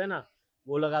जैसे होता है ना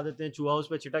वो लगा देते हैं चूहा उस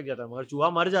पर चिटक जाता है मगर चूहा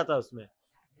मर जाता है उसमें.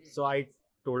 So I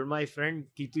told my friend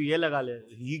कि तू ये लगा ले.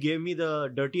 He gave me the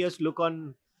dirtiest look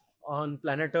on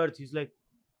planet Earth. He's like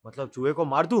मतलब चूहे को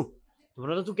मार दूं? तो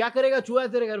बोला तू क्या करेगा? चूहा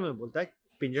है तेरे घर में. बोलता है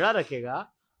पिंजरा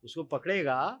रखेगा उसको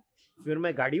पकड़ेगा फिर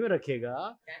मैं गाड़ी में रखेगा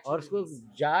और उसको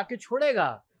जाके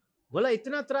छोड़ेगा. बोला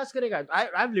इतना त्रास करेगा.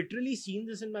 I've literally seen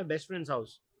this in my best friend's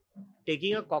house.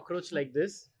 Taking a cockroach like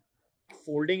this,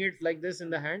 folding it like this in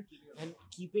the hand and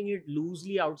keeping it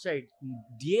loosely outside.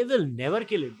 They will never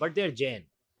kill it, but they're Jain.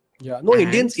 Yeah, no, And-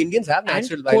 Indians have and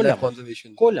natural wildlife kolam.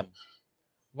 conservation. Kolam.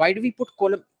 Why do we put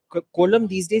kolam? Kolam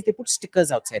these days, they put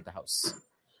stickers outside the house.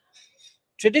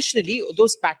 Traditionally,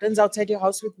 those patterns outside your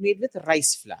house were made with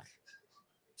rice flour.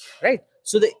 Right?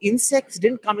 So the insects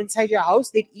didn't come inside your house.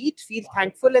 They'd eat, feel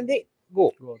thankful, and they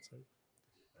go. Go outside.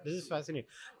 This is fascinating.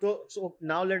 So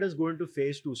now let us go into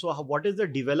phase 2. So what is the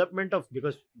development of,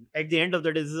 because at the end of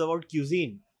the day, this is about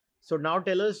cuisine. So now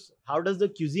tell us, how does the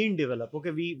cuisine develop?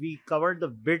 Okay, we covered the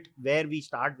bit where we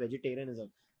start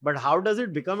vegetarianism, but how does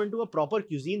it become into a proper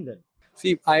cuisine then?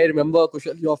 See, I remember,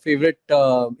 Kushal, your favorite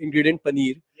ingredient,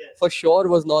 paneer, for sure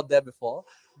was not there before.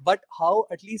 But how,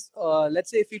 at least, let's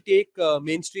say if we take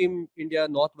mainstream India,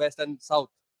 northwest and south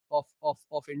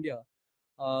of India,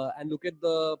 and look at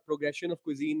the progression of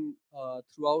cuisine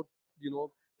throughout,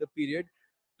 the period.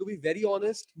 To be very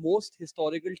honest, most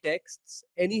historical texts,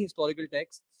 any historical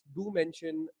texts, do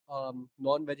mention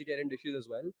non-vegetarian dishes as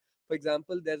well. For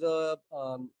example, there's a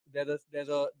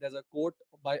quote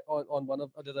on one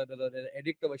of there's an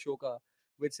edict of Ashoka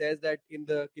which says that in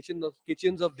the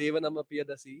kitchens of Devanama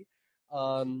Piyadasi,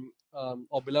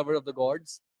 or beloved of the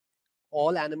gods,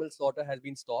 all animal slaughter has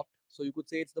been stopped. So you could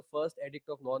say it's the first edict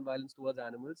of non-violence towards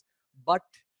animals. But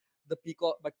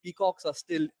peacocks are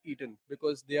still eaten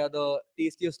because they are the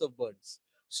tastiest of birds.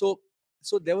 So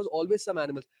there was always some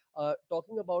animals.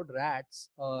 Talking about rats,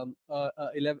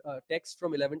 text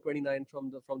from 1129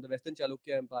 from the Western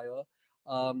Chalukya Empire.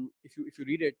 If you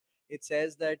read it, it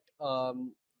says that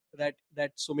that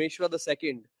Someshwara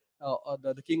II,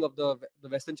 the king of the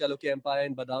Western Chalukya Empire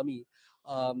in Badami,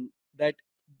 that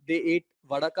they ate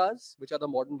vadakas, which are the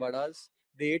modern vadas.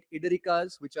 They ate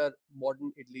idarikas, which are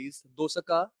modern idlis.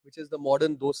 Dosaka, which is the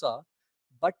modern dosa.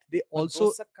 But they also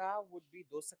Dosakaya would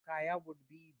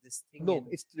be this thing. no,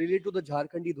 it's related to the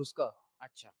Jharkhandi dhuska.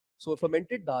 Acha. So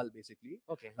fermented dal basically.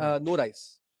 Okay. No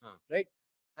rice, Huh. right?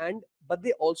 But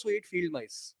they also ate field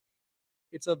mice.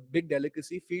 It's a big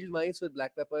delicacy. Field mice with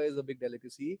black pepper is a big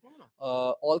delicacy.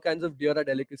 All kinds of deer are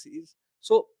delicacies.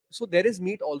 So there is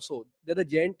meat also. There's a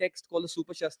Jain text called the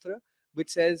Super Shastra,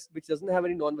 which doesn't have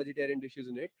any non-vegetarian dishes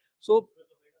in it. So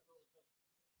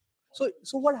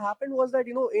what happened was that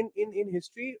in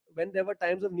history, when there were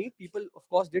times of need, people of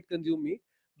course did consume meat,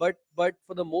 but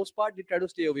for the most part they try to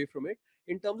stay away from it.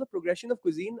 In terms of progression of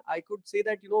cuisine, I could say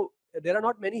that there are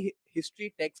not many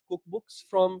history text cookbooks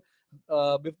from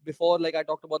before, like I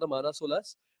talked about the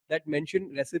Manasolas, that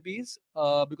mention recipes,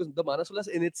 because the Manasolas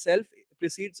in itself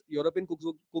precedes European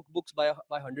cookbooks by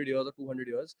 100 years or 200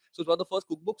 years. So it's one of the first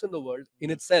cookbooks in the world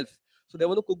in itself. So there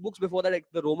were no cookbooks before that. Like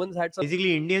the Romans had some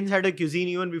Basically, Indians had a cuisine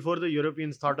even before the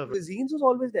Europeans thought of it. cuisines was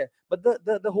always there, but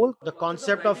the whole The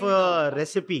concept of a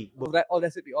recipe. or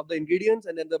recipe of the ingredients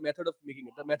and then the method of making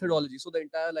it, the methodology. So the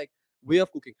entire like way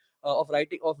of cooking, of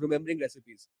writing, of remembering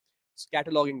recipes,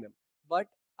 cataloging them. But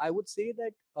I would say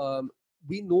that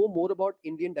we know more about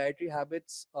Indian dietary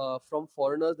habits from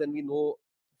foreigners than we know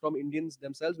from Indians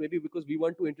themselves. Maybe because we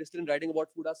weren't too interested in writing about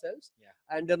food ourselves. Yeah.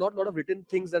 And there are not a lot of written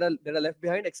things that are left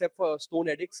behind except for stone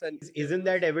edicts and. Isn't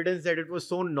that evidence that it was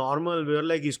so normal? We were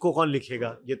like, इसको कौन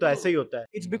लिखेगा? ये तो ऐसा ही होता है.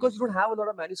 It's because you don't have a lot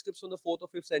of manuscripts from the 4th or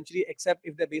 5th century, except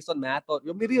if they're based on math, or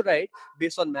maybe you're right,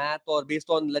 based on math or based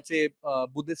on, let's say,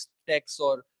 Buddhist texts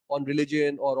or on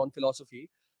religion or on philosophy.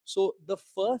 So the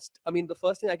first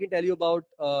thing I can tell you about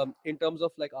in terms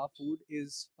of like our food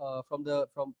is from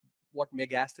what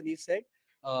Megasthenes said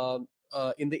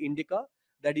in the Indica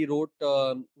that he wrote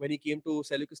when he came to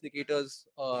Seleucus Nicator's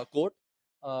court,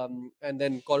 and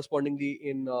then correspondingly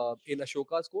in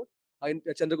Ashoka's court. In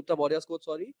Chandragupta Maurya's court,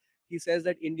 sorry, he says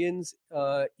that Indians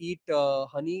eat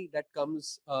honey that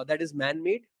is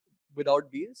man-made without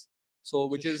bees. So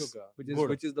which is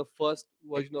the first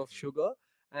version of sugar,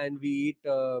 and we eat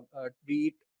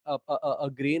a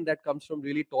grain that comes from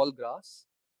really tall grass,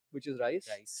 which is rice.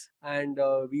 And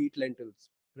we eat lentils,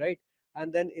 right?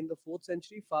 And then in the 4th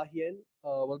century, Fa Hien,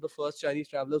 one of the first Chinese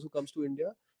travelers who comes to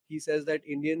India, he says that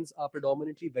Indians are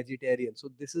predominantly vegetarian. So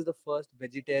this is the first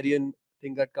vegetarian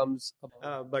thing that comes up.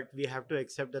 But we have to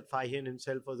accept that Fa Hien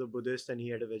himself was a Buddhist and he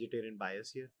had a vegetarian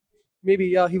bias here. Maybe,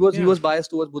 yeah, he was biased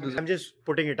towards Buddhism. I'm just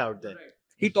putting it out there.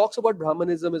 He talks about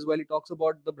Brahmanism as well. He talks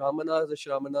about the Brahmanas, the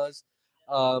Shramanas,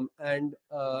 and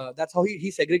that's how he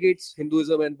segregates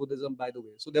Hinduism and Buddhism, by the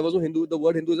way. So there was no Hindu. The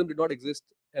word Hinduism did not exist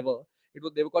ever.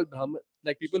 They were called Brahman.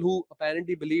 Like people who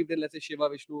apparently believed in, let's say, Shiva,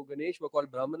 Vishnu, Ganesh were called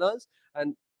Brahmanas,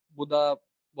 and Buddha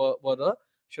were the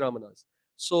Shramanas.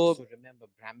 So remember,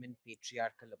 Brahmin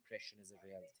patriarchal oppression is a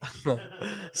real thing.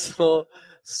 So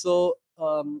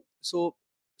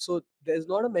there's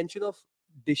not a mention of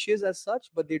dishes as such,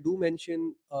 but they do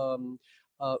mention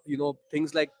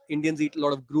things like Indians eat a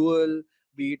lot of gruel,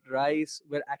 we eat rice,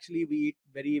 where actually we eat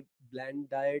very bland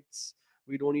diets.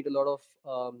 We don't eat a lot of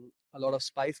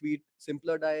spice. We eat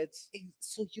simpler diets.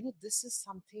 So this is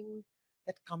something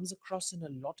that comes across in a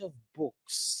lot of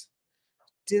books.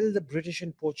 Till the British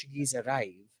and Portuguese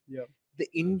arrive, the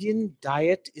Indian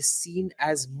diet is seen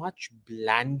as much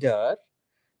blander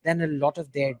than a lot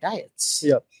of their diets.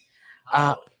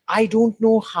 I don't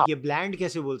know how. ये bland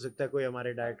कैसे बोल सकता है कोई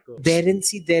हमारे diet को?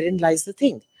 Therein lies the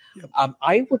thing.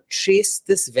 I would trace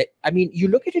this. You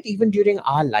look at it even during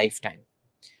our lifetime.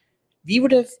 We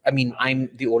would have. I'm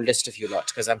the oldest of you lot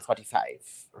because I'm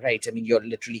 45, right? You're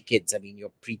literally kids.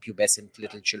 You're prepubescent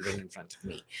little children in front of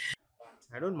me.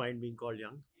 I don't mind being called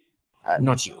young.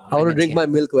 Not you. I want to drink my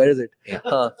milk. Where is it?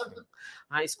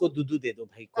 इसको दूध दे दो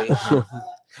भाई कोई.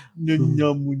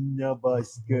 Nunna munna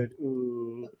basket.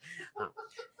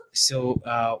 So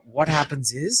what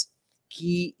happens is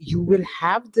you will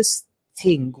have this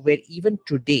thing where even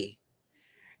today,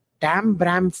 Tam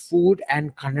Bram food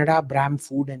and Kannada Bram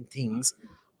food and things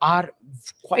are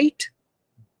quite.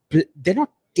 They're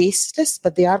not tasteless,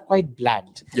 but they are quite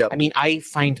bland. I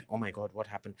find, oh my God, what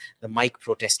happened? The mic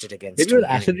protested against. Maybe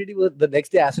acidity was the next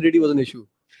day. Acidity was an issue.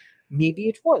 Maybe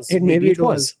it was. Maybe it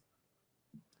was.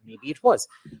 Maybe it was.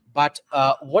 But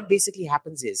what basically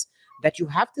happens is that you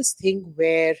have this thing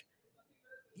where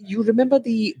you remember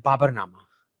the Babarnama.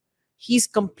 He's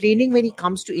complaining when he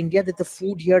comes to India that the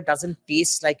food here doesn't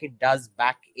taste like it does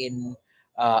back in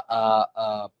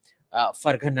Farghana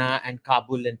and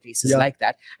Kabul and places like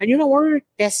that. And I wanted to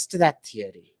test that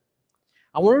theory.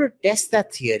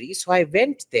 So I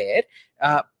went there.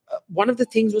 One of the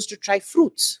things was to try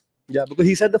fruits. Yeah, because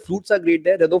he said the fruits are great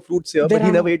there. There are no fruits here, but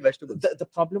he never ate vegetables. The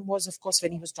problem was, of course,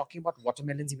 when he was talking about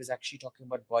watermelons, he was actually talking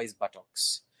about boys'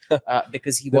 buttocks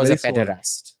because he was a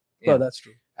pederast. Yeah. Oh, that's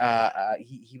true.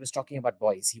 He was talking about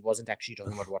boys. He wasn't actually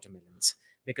talking about watermelons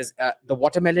because the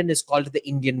watermelon is called the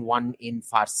Indian one in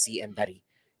Farsi and Dari.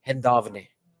 Hendavne.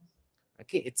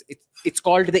 Okay, it's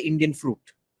called the Indian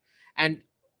fruit. And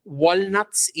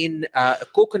walnuts in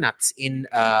coconuts in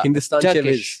Hindustan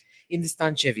Turkish.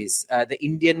 Hindustan cheviz, the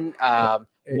Indian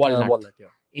walnut,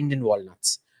 Indian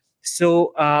walnuts.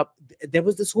 So there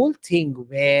was this whole thing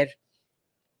where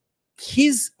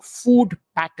his food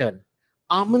pattern,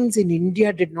 almonds in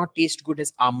India did not taste good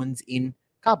as almonds in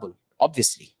Kabul,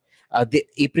 obviously. The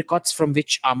apricots from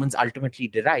which almonds ultimately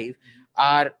derive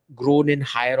are grown in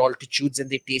higher altitudes and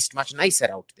they taste much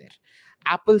nicer out there.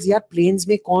 Apples, plains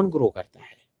mein kaun grow karta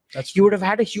hai? You would have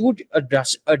had a huge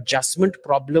adjustment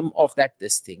problem of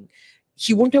this thing.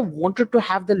 he wouldn't have wanted to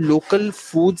have the local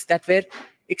foods that were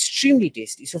extremely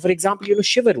tasty. So, for example,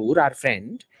 Shivarur, our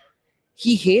friend,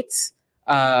 he hates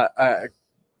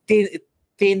te-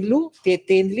 tenli,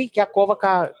 kya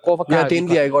Yeah,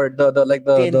 tenli, I got it. The like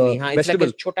the tenli, हाँ, it's like vegetable.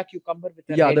 a chota cucumber with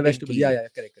a Yeah, red the vegetable. leaf. Yeah,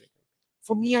 correct.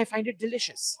 For me, I find it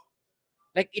delicious.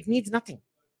 Like, it needs nothing.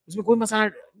 उसमें कोई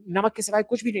मसाला, नमक के सिवाय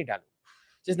कुछ भी नहीं डालो.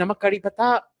 Just namak, kari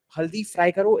pata, haldi,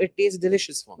 fry karo. It tastes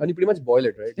delicious for me. And you pretty much boil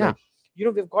it, right? Yeah.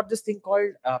 Like, We've got this thing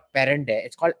called perende.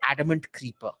 It's called adamant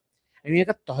creeper. And we make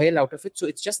a toil out of it. So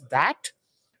it's just that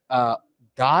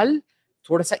dal,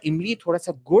 thoda sa imli, thoda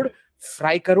sa good,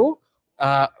 fry karo.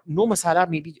 No masala,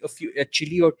 maybe a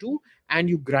chili or two, and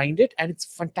you grind it, and it's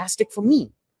fantastic for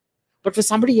me. But for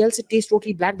somebody else, it tastes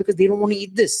totally bland because they don't want to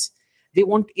eat this. They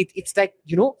want it. It's like,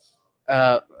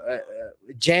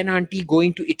 Jain auntie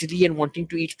going to Italy and wanting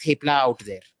to eat thepla out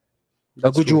there.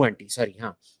 Guju auntie, sorry.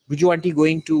 Guju auntie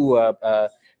going to,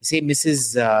 say,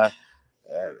 Mrs.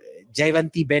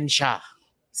 Jaivanti Ben Shah.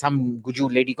 Some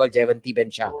Guju lady called Jaivanti Ben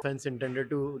Shah. Offense intended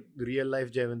to real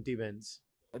life Jayanti Bens.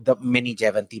 The many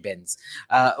Jaivanti Bens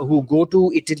who go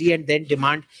to Italy and then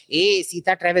demand, "Hey,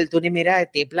 Sita travel, तूने मेरा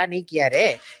तेपला नहीं किया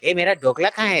रे? Hey, मेरा ढोकला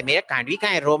कहाँ है? मेरा कांडवी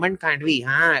कहाँ है? Roman कांडवी,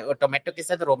 हाँ, और टोमेटो के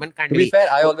साथ Roman to कांडवी." be fair,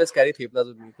 I always carry theplas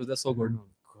with me because they're so good. Oh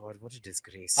God, what a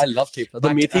disgrace! I love thepla. The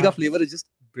But, methi ka flavor is just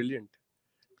brilliant.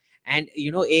 And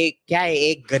एक क्या है,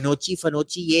 एक गनोची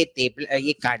फनोची, ये तेपला,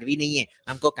 ये कांडवी नहीं है,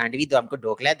 हमको कांडवी दो, हमको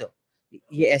ढोकला दो,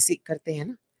 ये ऐसे करते हैं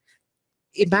ना.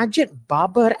 Imagine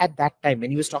Babar at that time,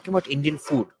 when he was talking about Indian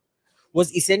food,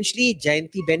 was essentially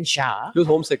Jayanti Ben Shah. He was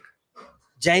homesick.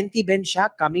 Jayanti Ben Shah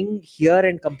coming here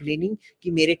and complaining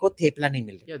कि मेरे को थेपला नहीं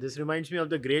मिल रहा. Yeah, this reminds me of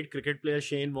the great cricket player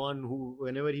Shane Warne, who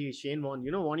whenever Shane Warne,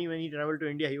 Warne, when he traveled to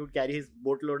India, he would carry his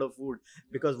boatload of food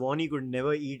because Warne could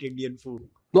never eat Indian food.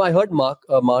 No, I heard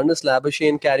Marnus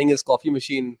Labuschagne carrying his coffee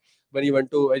machine when he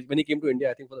came to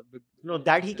India. I think for the No,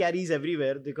 that he carries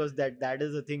everywhere because that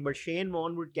is the thing. But Shane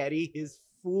Warne would carry his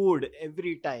food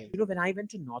every time. When I went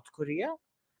to North Korea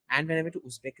and when I went to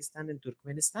Uzbekistan and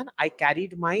Turkmenistan, I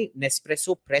carried my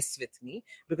Nespresso press with me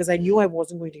because I knew I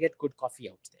wasn't going to get good coffee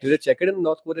out there. Did they check it in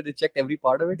North Korea? They checked every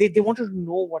part of it? They wanted to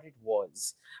know what it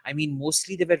was. I mean,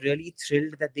 mostly they were really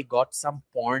thrilled that they got some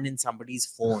porn in somebody's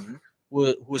phone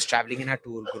who was traveling in our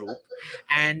tour group.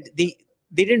 And they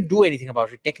didn't do anything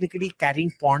about it. Technically,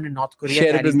 carrying porn in North Korea Share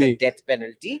it carries with the me. death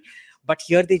penalty. But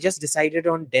here they just decided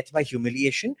on death by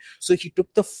humiliation. So he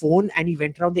took the phone and he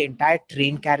went around the entire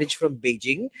train carriage from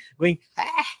Beijing going,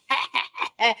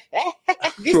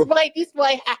 this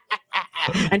boy,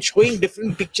 and showing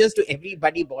different pictures to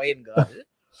everybody, boy and girl.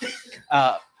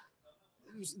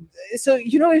 So,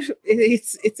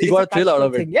 it's He got a thrill out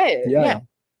of it. thing. Yeah.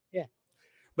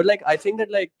 But like, I think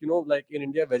that like in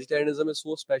India, vegetarianism is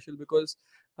so special because,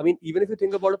 I mean, even if you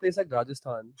think about a place like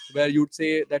Rajasthan, where you'd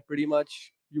say that pretty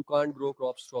much you can't grow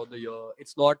crops throughout the year.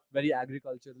 It's not very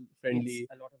agricultural friendly.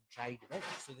 It's a lot of dried veg.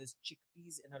 So there's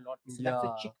chickpeas and a lot. So Yeah. that's a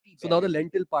chickpea. So now the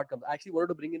lentil part comes. I actually wanted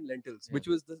to bring in lentils, Yeah.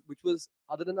 which was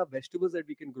other than our vegetables that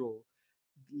we can grow,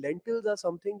 lentils are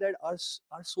something that are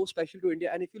so special to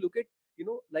India. And if you look at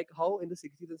like how in the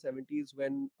 60s and 70s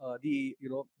when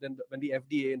when the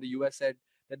FDA in the US said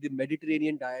that the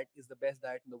Mediterranean diet is the best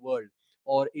diet in the world,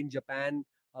 or in Japan,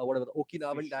 whatever, the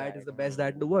Okinawan Fish diet is diet. the best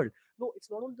diet in the world. No, it's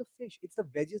not only the fish; it's the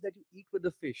veggies that you eat with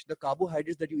the fish, the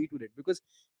carbohydrates that you eat with it, because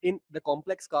in the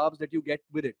complex carbs that you get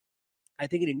with it. I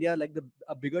think in India, like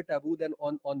a bigger taboo than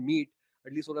on meat,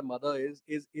 at least what my mother is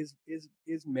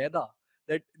maida.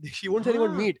 That she won't say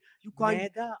anyone हाँ, meat. You can't.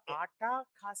 मैदा आटा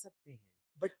खा सकते हैं.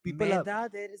 But people are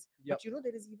maida, there is, Yeah. but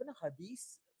there is even a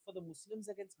hadith for the Muslims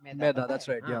against maida. maida. पता That's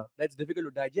है? right. हाँ. Yeah, that's difficult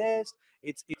to digest.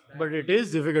 It's But it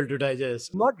is difficult to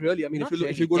digest. not really. I mean, Not if you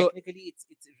really. go to Technically, it's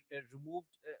removed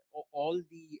all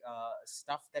the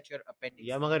stuff that your appendix.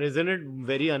 Yeah, magar, isn't it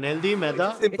very unhealthy,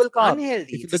 maida? simple It's carb.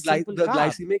 unhealthy. If It's the, a simple the carb.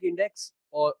 glycemic index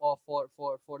or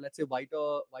for let's say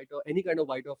whiter any kind of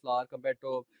whiter flour compared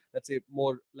to let's say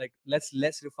more like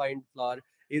less refined flour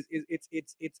is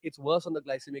it's worse on the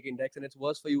glycemic index, and it's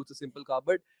worse for you. It's a simple carb.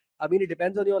 But I mean, it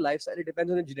depends on your lifestyle. It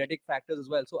depends on the genetic factors as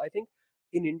well. So I think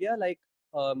in India, like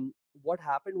what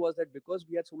happened was that because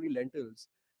we had so many lentils,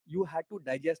 you had to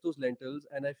digest those lentils,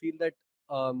 and I feel that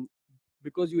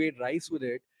because you ate rice with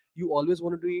it, you always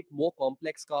wanted to eat more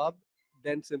complex carb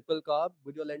than simple carb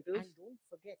with your lentils. And don't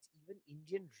forget, even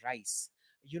Indian rice.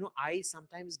 I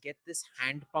sometimes get this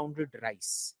hand pounded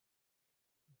rice.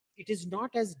 It is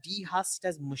not as dehusked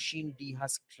as machine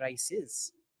dehusked rice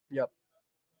is. Yep.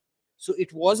 So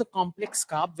it was a complex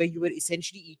carb where you were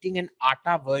essentially eating an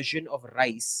atta version of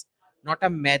rice, not a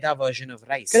maida version of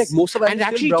rice. Correct. Most of it And is it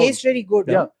still actually brown. tastes very good.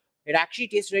 Yeah. It actually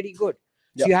tastes very good.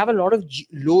 So you have a lot of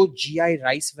low GI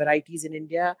rice varieties in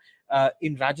India.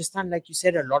 In Rajasthan, like you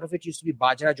said, a lot of it used to be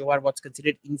bajra, jowar, what's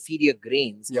considered inferior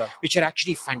grains, which are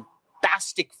actually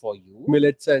fantastic for you.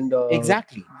 Millets and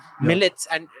exactly millets,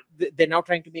 and they're now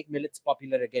trying to make millets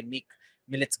popular again, make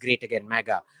millets great again,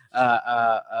 MAGA.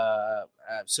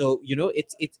 So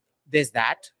it's there's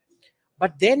that.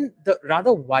 But then the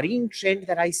rather worrying trend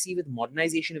that I see with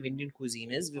modernization of Indian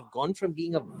cuisine is we've gone from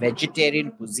being a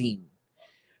vegetarian cuisine,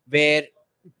 where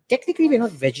technically we're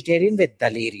not vegetarian, we're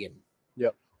Dalarian. Yeah.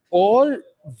 All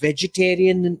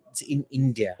vegetarians in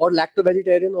India, or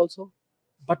lacto-vegetarian also.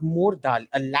 but more dal.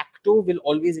 A lacto will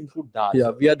always include dal.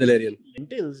 Yeah, we are Dalarian.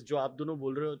 Lentils, जो आप दोनों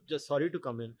बोल रहे हो, just sorry to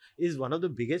come in, is one of the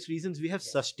biggest reasons we have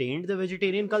sustained the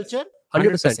vegetarian culture.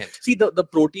 100%. See, the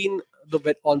protein,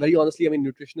 very honestly, I mean,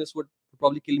 nutritionists would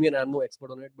probably kill me, and I'm no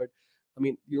expert on it, but I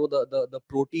mean, the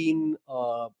protein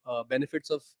benefits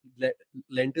of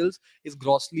lentils is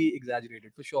grossly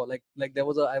exaggerated for sure. Like I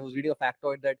was reading a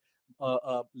factoid that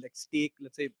like steak,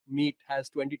 let's say meat has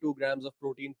 22 grams of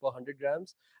protein per 100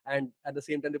 grams, and at the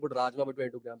same time they put rajma with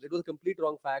 22 grams. It was a complete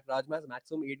wrong fact. Rajma has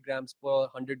maximum 8 grams per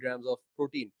 100 grams of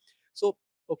protein. So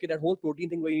okay, that whole protein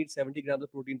thing where you need 70 grams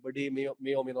of protein per day may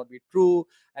or may not be true,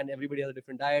 and everybody has a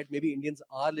different diet. Maybe Indians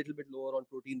are a little bit lower on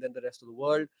protein than the rest of the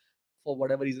world. For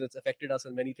whatever reason, it's affected us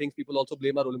in many things. People also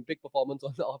blame our Olympic performance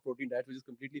on our protein diet, which is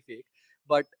completely fake.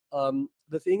 But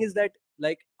the thing is that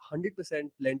like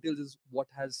 100% lentils is what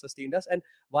has sustained us. And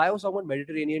why I was talking about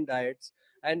Mediterranean diets,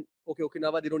 and okay,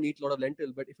 Okinawa, they don't eat a lot of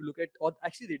lentil, but if you look at, or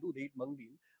actually they do, they eat mung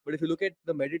bean. But if you look at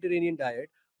the Mediterranean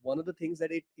diet, one of the things that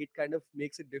it kind of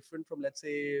makes it different from, let's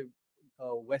say,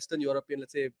 Western European,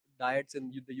 let's say, diets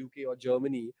in the UK or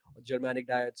Germany, or Germanic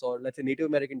diets, or let's say Native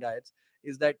American diets,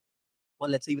 is that, or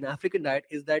let's say even African diet,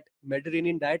 is that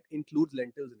Mediterranean diet includes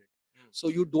lentils in it. So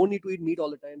you don't need to eat meat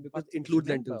all the time because it includes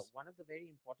lentils. One of the very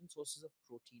important sources of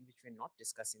protein, which we're not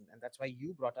discussing, and that's why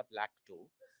you brought up lacto,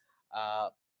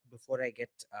 before I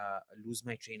lose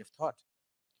my train of thought,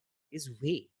 is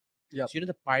whey. Yeah. So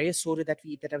the payasore that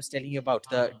we eat, that I was telling you about,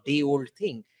 the day-old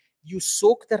thing, you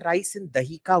soak the rice in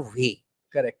dahi ka whey.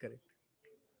 Correct.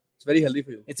 It's very healthy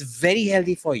for you. It's very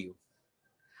healthy for you.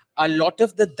 A lot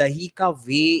of the dahi ka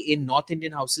whey in North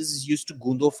Indian houses is used to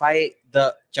gundofy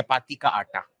the chapati ka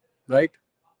atta. Right?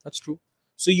 That's true.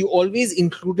 So you always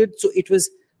included, so it was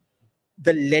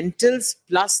the lentils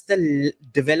plus the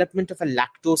development of a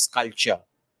lactose culture,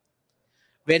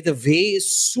 where the whey is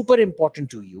super important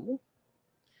to you,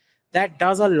 that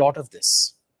does a lot of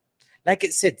this. Like I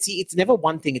said, see, it's never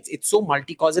one thing. It's so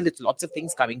multi-causal. It's lots of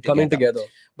things coming together.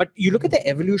 But you look at the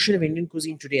evolution of Indian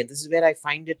cuisine today, and this is where I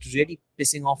find it really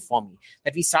pissing off for me,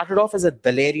 that we started off as a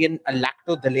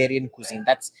lacto-Dalarian cuisine.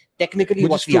 That's technically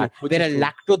what we are. We're a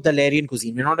lacto-Dalarian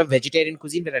cuisine. We're not a vegetarian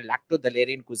cuisine. We're a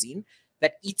lacto-Dalarian cuisine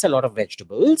that eats a lot of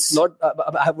vegetables. Not,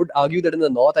 I would argue that in the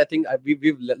north, I think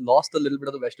we've lost a little bit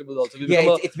of the vegetables also.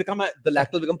 It's become the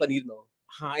lactose become paneer now.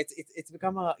 It's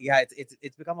become a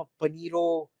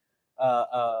paniro.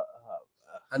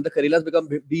 And the Karelas become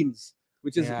beans,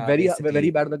 which is very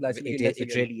bad on the glycemic index.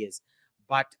 It really is.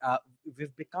 But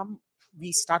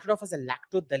we started off as a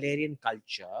lacto-Dalarian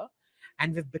culture,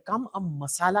 and we've become a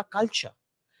masala culture.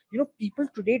 People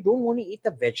today don't want to eat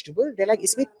the vegetable. They're like,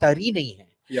 इसमें तरी नहीं है.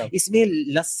 Yeah. इसमें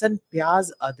लहसुन,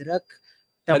 प्याज, अदरक,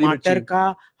 टमाटर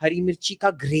का, हरी मिर्ची का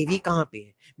ग्रेवी कहाँ पे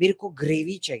है? मेरे को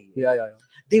ग्रेवी चाहिए. Yeah.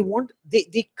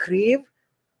 They crave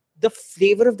the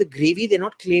flavor of the gravy.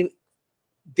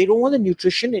 They don't want the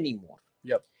nutrition anymore.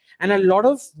 Yep. And a lot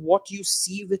of what you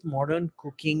see with modern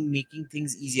cooking, making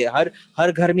things easier.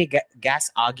 हर घर में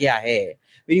gas आ गया है,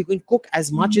 where you can cook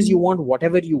as much as you want,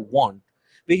 whatever you want,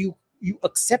 where you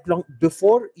accept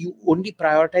before you only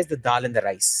prioritize the dal and the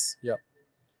rice. Yeah.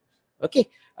 Okay.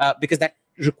 Because that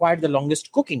required the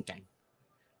longest cooking time.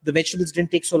 The vegetables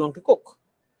didn't take so long to cook.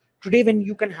 Today, when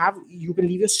you can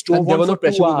leave your stove on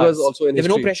for 2 hours. There were no pressure cookers also in history.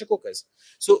 There were no pressure cookers.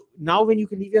 So now when you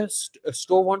can leave your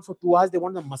stove on for 2 hours, they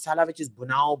want the masala which is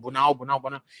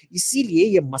bunao. इसीलिए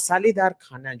ये मसालेदार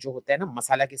खाना जो होता है ना,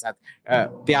 मसाला के साथ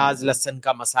प्याज लहसुन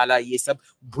का मसाला, ये सब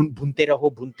भूनते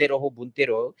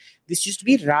रहो. This used to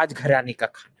be राजघराने का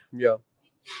खाना. Yeah.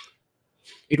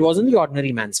 It wasn't the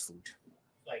ordinary man's food.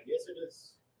 I guess it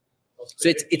is. So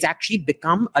it's actually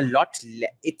become a lot.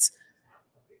 It's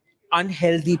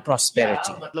unhealthy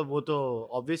prosperity.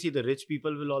 Obviously the rich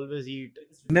people will always eat.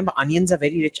 Remember, onions are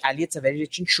very rich, alliates are very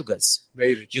rich in sugars.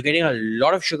 Very rich. You're getting a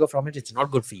lot of sugar from it. It's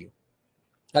not good for you.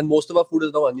 And most of our food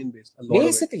is now onion based.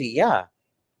 Basically, yeah.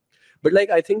 But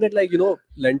I think that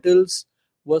lentils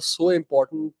was so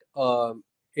important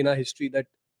in our history that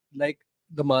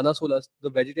the mana solas, the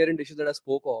vegetarian dishes that I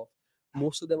spoke of,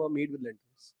 most of them are made with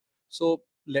lentils. So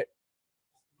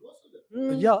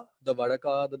Yeah, the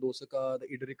vadaka, the dosaka, the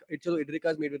idrika.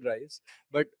 Idrika is made with rice,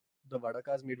 but the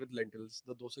vadaka is made with lentils.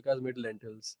 The dosaka is made with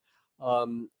lentils.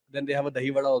 Then they have a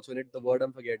dahi vada also in it. The word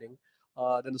I'm forgetting.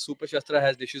 Then the super shastra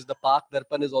has dishes. The pak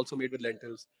darpan is also made with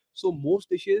lentils. So most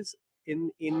dishes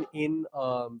in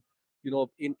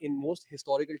most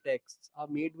historical texts are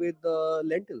made with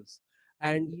lentils.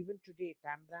 And even today,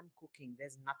 Tamram cooking,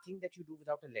 there's nothing that you do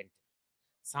without a lentil.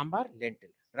 Sambar, lentil.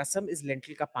 Rasam is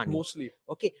lentil ka pani. Mostly.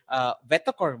 Okay.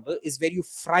 Vetakorma is where you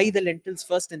fry the lentils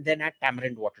first and then add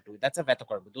tamarind water to it. That's a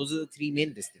vetakorma. Those are the three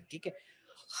main dishes. Okay.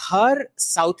 Her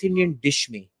south Indian dish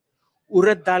में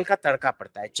उड़द दाल का तड़का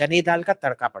पड़ता है, चने दाल का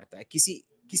तड़का पड़ता है,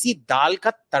 किसी दाल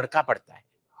का तड़का पड़ता है.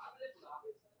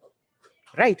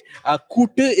 Right.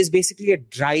 Kut is basically a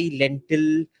dry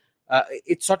lentil.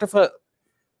 It's sort of a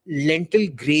lentil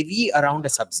gravy around a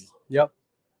sabzi. Yeah.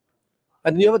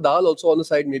 And you have a dal also on the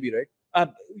side, maybe, right?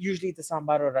 Usually the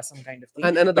sambar or rasam kind of thing.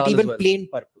 And a but dal even as well. plain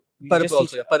parpu. Parpu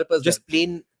also, yeah. Parpu is just there.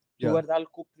 plain Yeah. tuar dal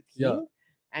cooked with hing, Yeah.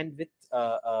 and with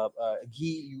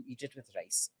ghee, you eat it with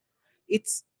rice.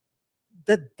 It's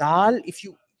the dal. If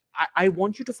you, I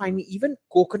want you to find me even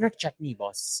coconut chutney,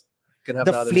 boss. Can have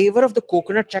The dal in it. flavor of the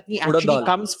coconut chutney Urad actually dal.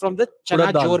 comes from the chana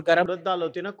Urad dal. jor garam. उड़द दाल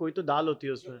होती है ना, कोई तो दाल होती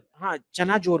है उसमें. हाँ,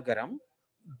 chana jor garam,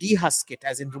 dehusk it,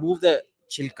 as in remove the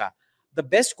chilka. The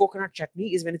best coconut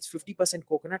chutney is when it's 50%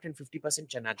 coconut and 50%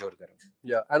 chana jor garam.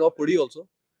 Yeah, and or pudi also.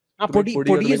 Podi you have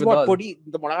to make is with what? dal. Podi,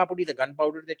 the moraga podi, the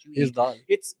gunpowder that you Is eat. dal.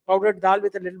 It's powdered dal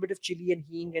with a little bit of chili and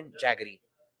hing and jaggery.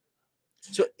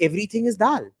 So everything is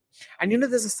dal. And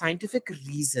there's a scientific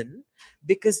reason,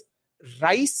 because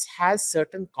rice has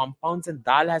certain compounds and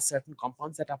dal has certain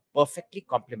compounds that are perfectly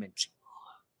complementary.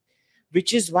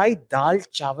 Which is why dal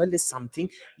chawal is something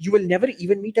you will never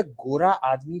even meet a Gora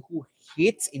Admi who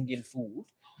hates Indian food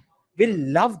will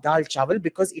love dal chawal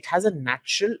because it has a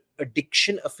natural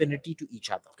addiction affinity to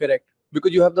each other. Correct.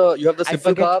 Because you have the I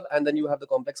simple forget- carb and then you have the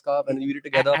complex carb and then you eat it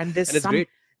together And there's and it's some, great.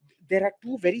 there are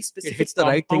two very specific hits the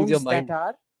right things in your compounds mind. that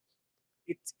are,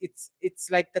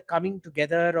 it's like the coming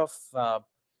together of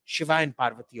Shiva and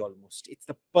Parvati almost. It's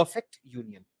the perfect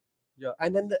union. Yeah,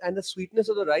 and then the sweetness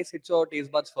of the rice hits your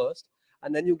taste buds first,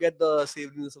 and then you get the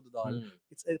savoriness of the dal.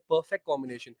 It's a perfect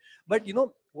combination. But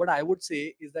what I would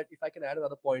say is that if I can add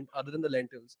another point other than the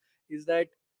lentils, is that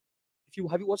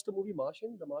have you watched the movie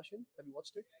Martian? The Martian? Have you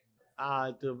watched it?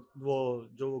 तो वो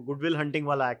जो Good Will Hunting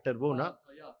वाला actor वो ना.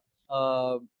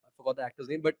 I forgot the actor's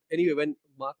name, but anyway, when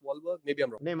Mark Wahlberg, maybe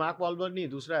I'm wrong. नहीं, mark वॉल्बर्ग नहीं,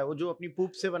 दूसरा है वो जो अपनी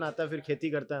पूप से बनाता है फिर खेती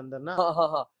करता है अंदर ना.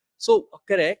 हाँ. So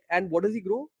correct. And what does he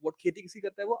grow? What खेती किसी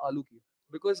करता है वो आलू की.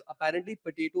 Because apparently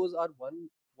potatoes are one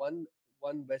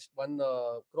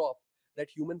crop that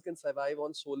humans can survive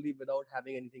on solely without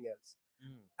having anything else.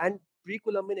 And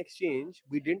pre-Columbian exchange,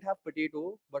 we didn't have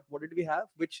potato, but what did we have?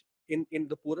 Which in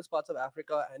the poorest parts of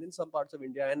Africa and in some parts of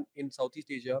India and in Southeast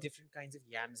Asia, Different kinds of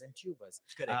yams and tubers.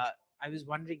 correct. I was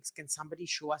wondering, can somebody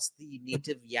show us the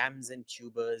native yams and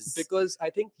tubers? Because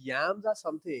I think yams are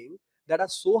something that are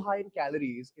so high in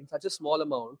calories in such a small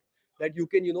amount that you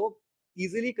can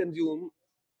easily consume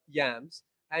yams,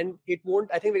 and it won't.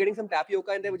 I think we're getting some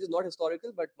tapioca in there, which is not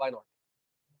historical, but why not?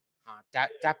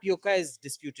 Tapioca is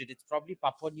disputed. It's probably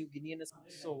Papua New Guinean.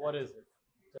 So what is it?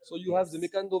 So you have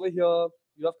zimikand over here,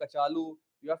 you have kachalu,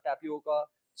 you have tapioca.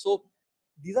 So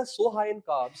these are so high in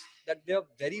carbs that they are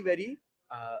very, very,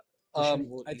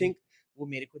 I think, वो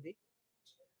मेरे को दे.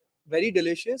 very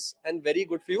delicious and very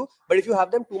good for you. But if you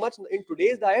have them too much in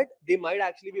today's diet, they might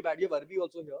actually be bad. You have arbi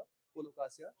also here,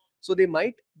 colocasia. So they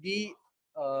might be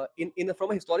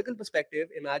from a historical perspective.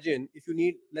 Imagine if you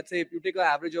need, let's say, if you take an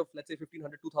average of, let's say,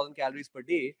 1500, 2000 calories per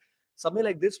day, something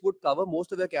like this would cover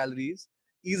most of your calories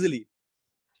easily.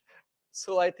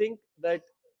 So I think that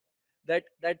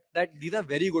these are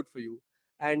very good for you.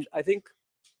 And I think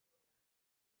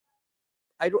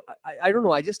I don't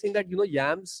know. I just think that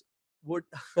yams would.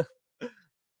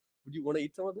 Would you want to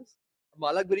eat some of this?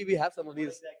 Malakbari, we have some of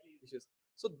these dishes.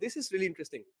 So this is really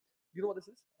interesting. You know what this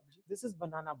is? This is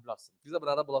banana blossom. These are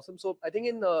banana blossoms. So I think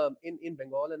in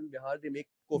Bengal and Bihar they make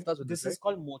koftas with This this. is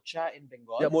called mocha in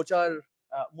Bengal. Yeah, mochar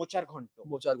Ghonto.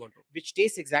 ghonto. Which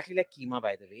tastes exactly like keema,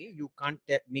 by the way. You can't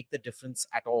make the difference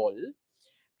at all.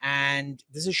 And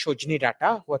this is shojne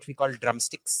data, what we call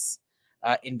drumsticks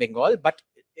in Bengal. But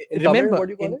In Tamil, remember, what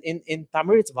do you call in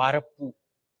Tamil, it's varappu.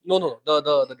 No,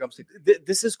 the drumstick,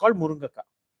 This is called murungaka,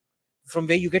 from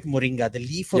where you get moringa. The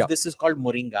leaf of Yeah. this is called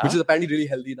moringa, which is apparently really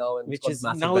healthy now, and which it's got is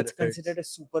massive now it's benefits. considered a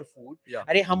superfood. Yeah.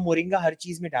 अरे हम moringa हर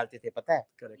चीज में डालते थे, पता है?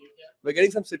 Correct. We're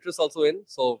getting some citrus also in,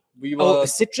 so we were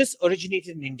Citrus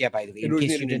originated in India, by the way, in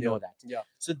case you didn't know that. Yeah,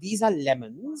 So these are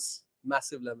lemons,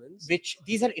 massive lemons.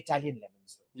 these are Italian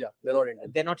lemons. Yeah, they're not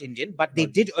Indian. They're not Indian, but they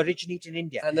did originate in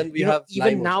India. And then we You know, have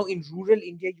even lime now also. in rural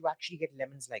India, you actually get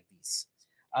lemons like these.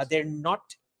 They're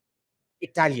not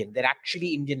Italian; they're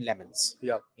actually Indian lemons.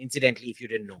 Yeah. Incidentally, if you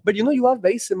didn't know. But you know, you have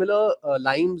very similar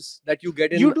limes that you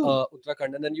get in You do.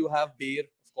 Uttarakhand, and then you have bear,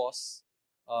 of course,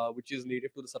 which is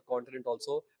native to the subcontinent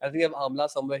also. And I think you have amla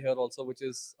somewhere here also, which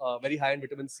is very high in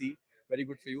vitamin C, very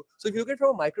good for you. So if you look at it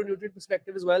from a micronutrient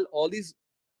perspective as well, all these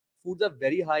foods are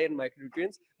very high in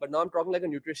micronutrients. But now I'm talking like a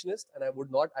nutritionist, and I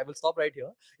will stop right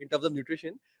here in terms of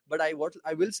nutrition. But what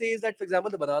I will say is that, for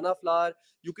example, the banana flour,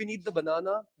 you can eat the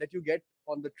banana that you get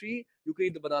on the tree, you can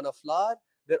eat the banana flour.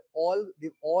 They've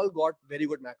all got very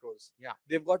good macros. Yeah.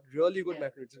 They've got really good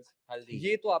macronutrients. Healthy.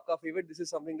 Ye to aapka favorite. This is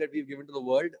something that we've given to the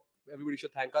world. Everybody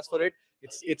should thank us for it.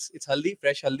 It's healthy,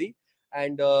 fresh healthy.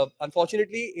 And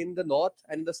unfortunately, in the north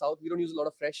and in the south, we don't use a lot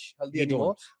of fresh healthy We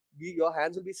anymore. don't. Your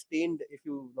hands will be stained if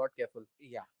you're not careful.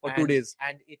 Yeah. For 2 days.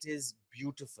 And it is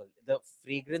beautiful. The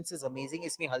fragrance is amazing.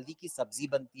 इसमें हल्दी की सब्जी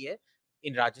बनती है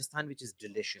in Rajasthan, which is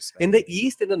delicious. In the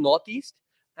east, in the northeast,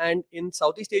 and in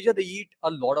Southeast Asia, they eat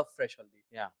a lot of fresh haldi.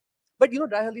 Yeah. But you know,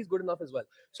 dry haldi is good enough as well.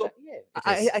 So yeah,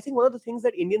 I think one of the things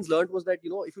that Indians learned was that, you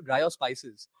know, if you dry your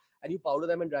spices and you powder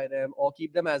them and dry them or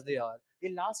keep them as they are, they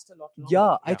last a lot longer.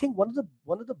 Yeah, I think one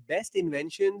of the best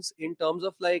inventions in terms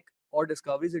of like, or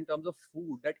discoveries in terms of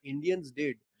food that Indians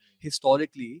did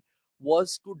historically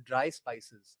was to dry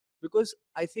spices. Because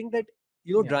I think that,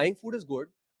 you know, Yeah. drying food is good.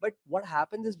 But what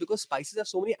happens is, because spices have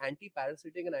so many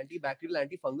anti-parasitic and antibacterial,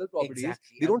 antifungal properties,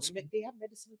 Exactly. they don't They have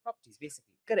medicinal properties,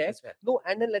 basically. correct. As well. No,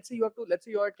 and then let's say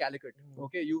you're at Calicut. Mm.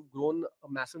 Okay, you've grown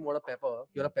a massive amount of pepper.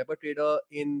 You're a pepper trader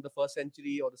in the 1st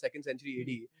century or the 2nd century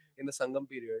AD in the Sangam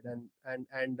period,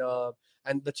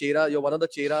 and the Chera, you're one of the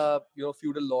Chera, you know,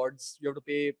 feudal lords. You have to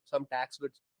pay some tax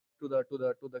to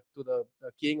the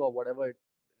king or whatever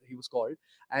he was called,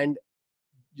 and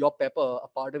your pepper, a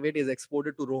part of it is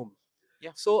exported to Rome.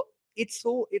 Yeah. So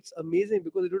it's amazing,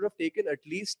 because it would have taken at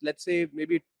least, let's say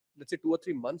 2 or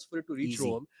 3 months for it to reach Easy.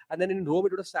 Rome, and then in Rome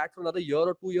it would have sat for another year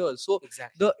or 2 years. So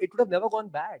Exactly. it would have never gone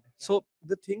bad. So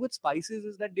the thing with spices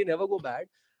is that they never go bad.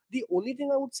 The only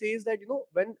thing I would say is that, you know,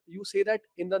 when you say that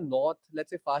in the north,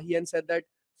 let's say Fahian said that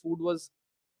food was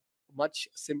much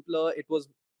simpler, it was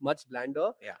much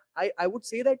blander. Yeah. I would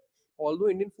say that although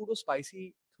Indian food was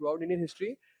spicy throughout Indian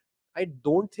history, I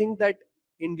don't think that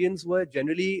Indians were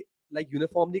generally like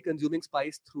uniformly consuming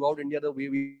spice throughout India the way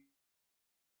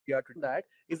we are today. That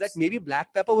is that maybe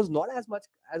black pepper was not as much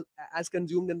as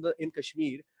consumed in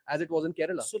Kashmir as it was in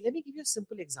Kerala. So let me give you a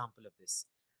simple example of this.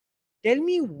 Tell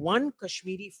me one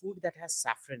Kashmiri food that has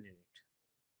saffron in it.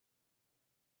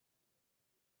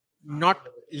 Not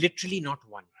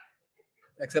one.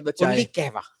 Except the chai. Only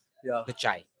kehwa, Yeah. the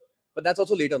chai. But that's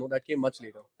also later, no? That came much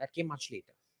later. That came much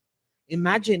later.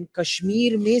 Imagine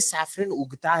Kashmir में saffron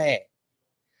उगता है,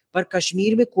 पर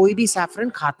कश्मीर में कोई भी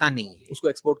saffron खाता नहीं है.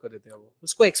 उसको export कर देते हैं वो.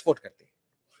 उसको export करते हैं.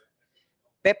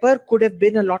 Pepper could have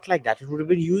been a lot like that. It would have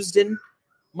been used in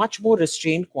much more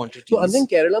restrained quantities. So and then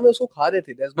Kerala में उसको खा रहे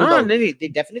थे. There's no doubt. No, they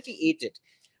definitely ate it,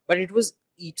 but it was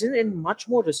eaten in much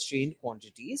more restrained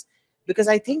quantities, because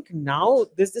I think now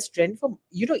there's this trend for,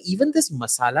 you know, even this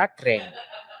masala trend.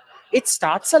 It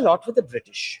starts a lot with the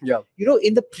British. Yeah. You know,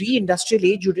 in the pre-industrial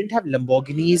age, you didn't have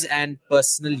Lamborghinis and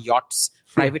personal yachts,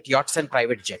 private yachts and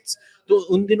private jets. तो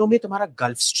उन दिनों में तुम्हारा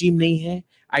Gulf Stream नहीं है.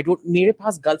 मेरे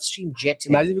पास Gulf Stream jet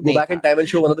है. Imagine if you go back in time and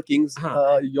show one of the king's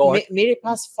yacht. मेरे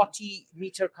पास 40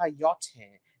 मीटर का yacht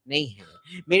है. नहीं है.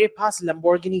 मेरे पास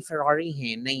Lamborghini Ferrari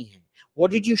है. नहीं है.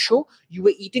 What did you show? You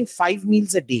were eating 5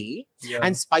 meals a day,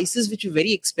 and spices which were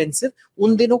very expensive.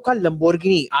 उन दिनों का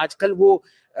Lamborghini, आजकल वो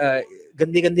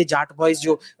गंदे गंदे जाट बॉयज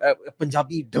जो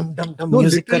पंजाबी डम डम डम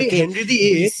म्यूजिक करके Henry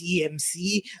VIII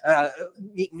MC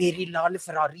मेरी लाल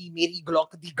फरारी, मेरी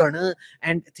Glock the gun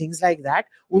and things like that.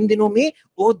 उन दिनों में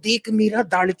ओ देख मेरा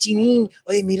दालचीनी,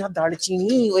 ओए मेरा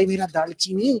दालचीनी, ओए मेरा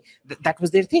दालचीनी, that was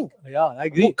their thing. Yeah, I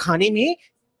agree. वो खाने में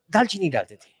दालचीनी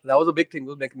डालते थे. That was a big thing. It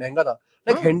was like महंगा था.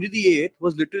 Like Henry VIII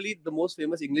was literally the most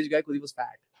famous English guy because he was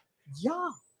fat. Yeah.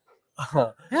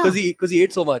 Because he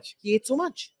ate so much. He ate so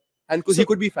much. And because he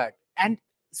could be fat. And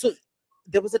so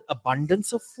there was an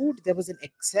abundance of food. There was an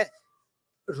excess.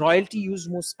 Royalty used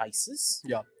more spices.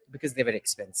 Yeah. Because they were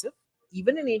expensive.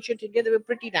 Even in ancient India, they were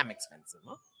pretty damn expensive.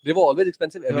 Huh? They were always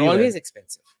expensive They were everywhere. always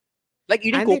expensive. Like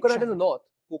eating And they coconut in tried. the north.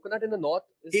 Coconut in the north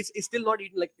is still not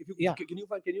eaten. Like if you Yeah. can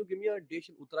you give me a dish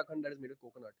in Uttarakhand that is made with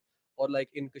coconut, or like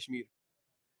in Kashmir?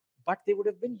 But they would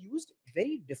have been used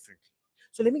very differently.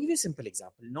 So let me give you a simple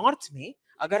example. North में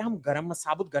अगर हम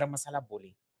साबुत गरम मसाला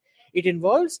बोलें, it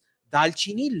involves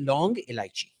dalchini, long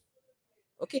elaichi,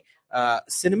 okay,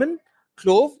 cinnamon,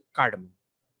 clove, cardamom.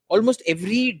 Almost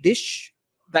every dish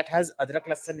that has adrak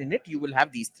lasan in it, you will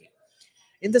have these three.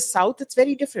 In the south, it's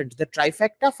very different. The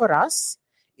trifecta for us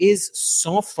is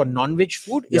sauf for non-veg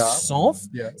food, is sauf,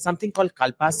 something called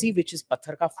kalpasi, which is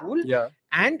patthar ka phool,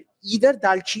 and either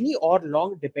dalchini or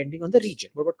long, depending on the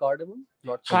region. What about cardamom?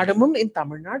 Not so much. Cardamom in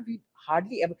Tamil Nadu, we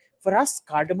hardly ever. For us,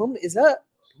 cardamom is a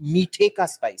meethe ka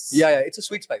spice. Yeah, it's a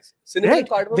sweet spice. Cinnamon and Right.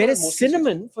 cardamom. Whereas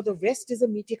cinnamon for the West is a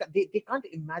meethe ka. They can't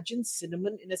imagine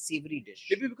cinnamon in a savory dish.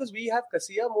 Maybe because we have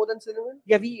cassia more than cinnamon.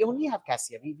 Yeah, we only have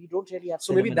cassia. We don't really have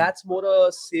So cinnamon. maybe that's more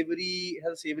a savory,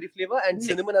 has a savory flavor, and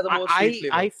cinnamon has a more sweet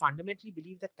flavor. I fundamentally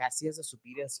believe that cassia is a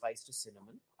superior spice to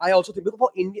cinnamon. I also think, because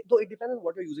for India, though it depends on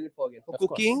what you're using it for again. For Of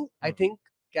cooking, course. I think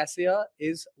cassia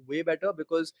is way better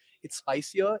because it's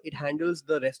spicier. It handles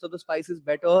the rest of the spices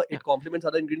better. It complements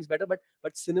other ingredients better.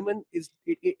 But cinnamon is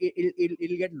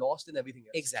it'll get lost in everything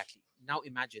else. Exactly. Now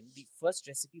imagine the first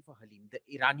recipe for halim, the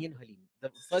Iranian halim.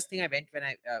 The first thing I went when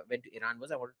I went to Iran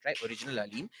was I wanted to try original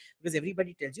halim, because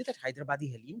everybody tells you that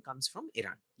Hyderabadi halim comes from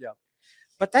Iran. Yeah.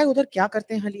 पता है उधर क्या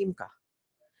करते हैं हलीम का?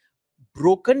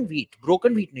 Broken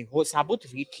wheat नहीं हो,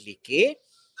 साबुत wheat लेके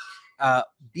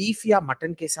beef या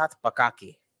mutton के साथ पका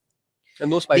के, and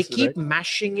no they spices, keep right?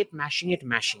 mashing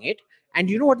it, and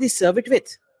you know what they serve it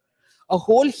with? A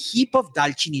whole heap of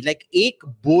dalchini, like एक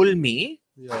bowl में.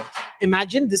 Yeah.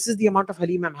 Imagine this is the amount of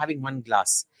halim I'm having, 1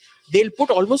 glass. They'll put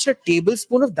almost a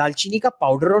tablespoon of dalchini ka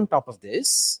powder on top of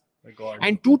this, My God.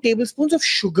 and 2 tablespoons of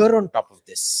sugar on top of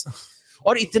this.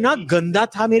 और इतना गंदा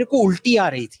था, मेरे को उल्टी आ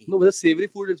रही थी. No, but the savory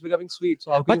food is becoming sweet.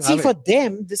 So how can But you see, have for it?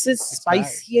 them, this is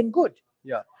spicy and good.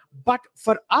 Yeah. But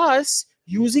for us,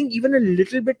 using even a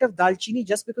little bit of dalchini,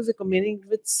 just because they're combining it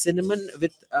with cinnamon,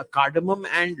 with cardamom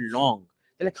and long,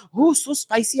 they're like, oh, so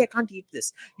spicy, I can't eat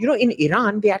this. You know, in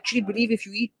Iran, they actually believe if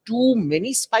you eat too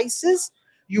many spices,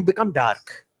 you become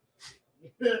dark.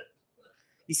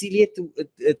 इसीलिए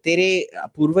तेरे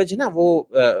पूर्वज ना वो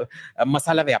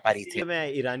मसाला व्यापारी थे.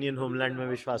 मैं Iranian homeland में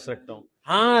विश्वास रखता हूँ.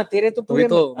 हाँ, तेरे तो पूरे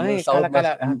काला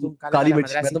काली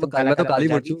मिर्च. मैं तो काली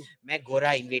मिर्च हूँ. मैं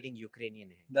गोरा इन्वेडिंग यूक्रेनियन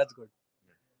है. That's good.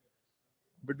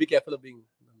 But be careful of being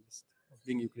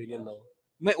Ukrainian now.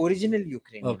 मैं original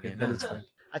Ukrainian. Okay, that is fine.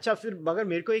 अच्छा, फिर मगर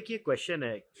मेरे को एक ये क्वेश्चन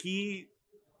है कि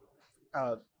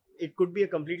it could be a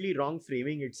completely wrong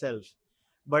framing itself,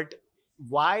 but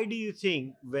why do you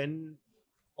think when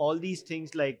all these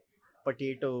things like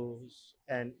potatoes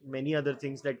and many other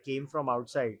things that came from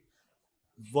outside,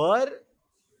 were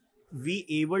we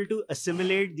able to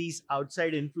assimilate these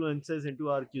outside influences into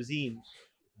our cuisine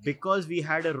because we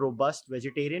had a robust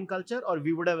vegetarian culture, or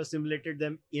we would have assimilated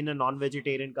them in a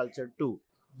non-vegetarian culture too?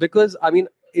 Because I mean,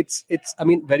 it's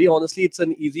very honestly, it's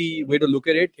an easy way to look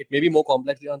at it. It may be more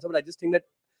complex the answer, but I just think that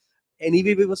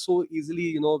anyway we were so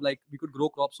easily, like we could grow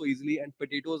crops so easily, and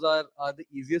potatoes are the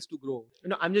easiest to grow.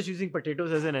 No, I'm just using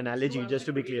potatoes as an analogy, just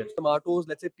to be clear. Tomatoes,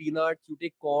 let's say peanuts, you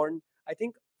take corn. I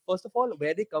think first of all,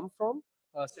 where they come from.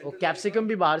 Capsicum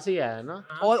भी बाहर से ही आया है ना?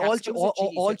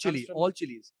 All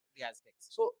chilies. The Aztecs.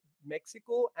 So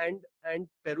Mexico and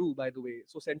Peru, by the way.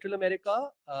 So Central America,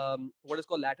 what is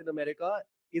called Latin America,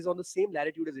 is on the same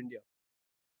latitude as India.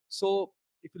 So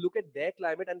if you look at their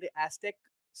climate, and the Aztec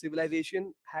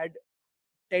civilization had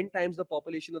 10 times the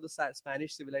population of the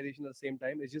Spanish civilization at the same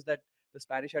time. It's just that the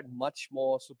Spanish had much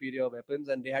more superior weapons,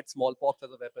 and they had smallpox as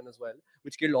a weapon as well,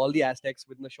 which killed all the Aztecs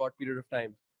within a short period of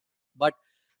time. But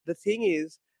the thing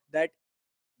is that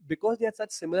because they had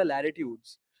such similar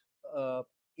latitudes,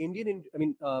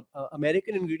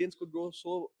 American ingredients could grow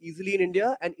so easily in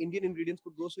India, and Indian ingredients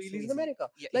could grow so easily in America.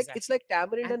 Yeah, like exactly. It's like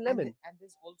tamarind and lemon. And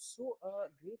there's also a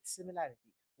great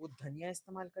similarity. वो धनिया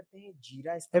इस्तेमाल करते हैं,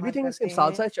 जीरा इस्तेमाल Everything is करते in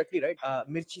salsa is chutney, right?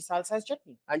 मिर्ची salsa is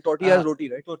chutney, And tortilla is roti,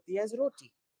 right? tortilla is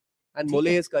roti, And ठीक mole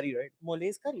है. is curry, right? mole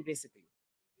is curry basically,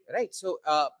 right? So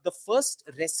the first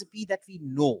recipe that we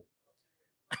know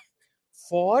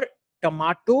for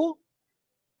tomato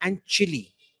and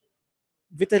chili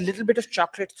with a little bit of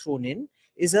chocolate thrown in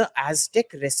is a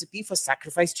Aztec recipe for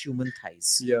sacrificed human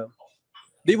thighs. Yeah.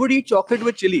 They would eat chocolate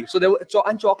with chili. So there were,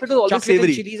 and chocolate was always Chocolate savory.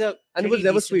 and chilies are And it was pretty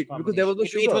never decent sweet because there was no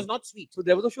combination. It sugar. was not sweet. So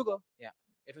there was no sugar.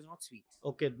 It was not sweet.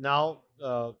 Okay, now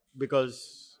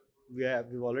because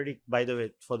we've already, by the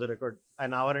way, for the record,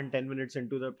 an hour and 10 minutes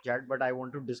into the chat, but I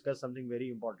want to discuss something very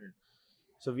important.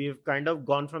 So we've kind of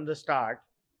gone from the start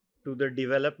to the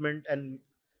development, and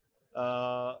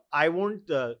I won't.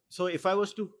 So if I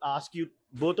was to ask you,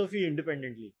 both of you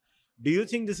independently, do you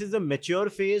think this is the mature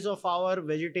phase of our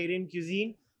vegetarian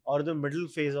cuisine or the middle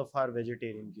phase of our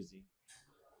vegetarian cuisine?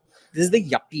 This is the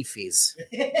yuppie phase.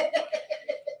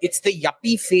 It's the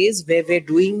yuppie phase where we're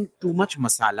doing too much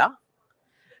masala.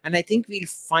 And I think we'll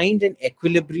find an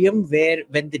equilibrium where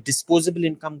when the disposable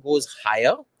income goes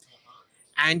higher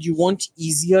and you want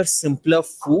easier, simpler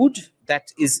food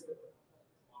that is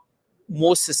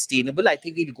more sustainable, I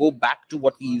think we'll go back to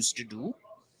what we used to do,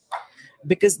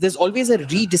 because there's always a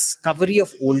rediscovery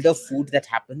of older food that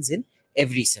happens in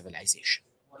every civilization.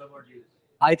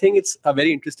 I think it's a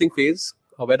very interesting phase.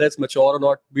 Whether it's mature or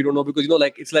not, we don't know, because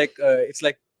it's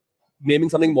like naming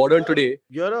something modern today.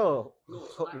 You're a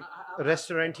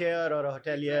restaurateur or a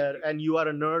hotelier, and you are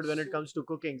a nerd when it comes to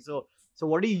cooking. So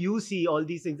what do you see all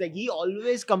these things? Like, he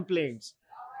always complains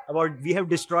about we have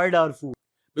destroyed our food.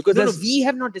 Because No, there's we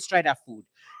have not destroyed our food.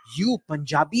 You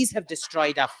Punjabis have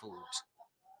destroyed our food.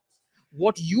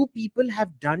 What you people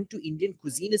have done to Indian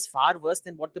cuisine is far worse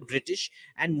than what the British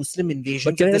and Muslim invasions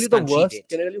But can I of tell this you the country worst? did.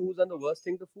 Can I tell you who's done the worst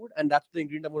thing to food? And that's the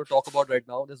ingredient I'm going to talk about right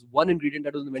now. There's one ingredient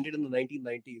that was invented in the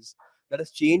 1990s that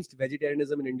has changed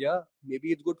vegetarianism in India.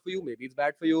 Maybe it's good for you, maybe it's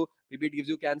bad for you, maybe it gives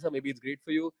you cancer, maybe it's great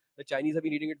for you. The Chinese have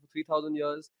been eating it for 3,000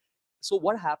 years. So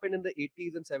what happened in the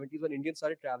 80s and 70s when Indians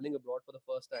started traveling abroad for the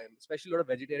first time, especially a lot of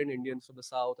vegetarian Indians from the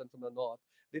south and from the north,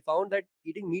 they found that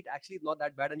eating meat actually is not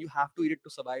that bad, and you have to eat it to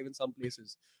survive in some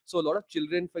places. So a lot of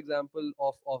children, for example,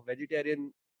 of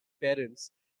vegetarian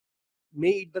parents may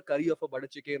eat the curry of a butter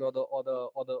chicken or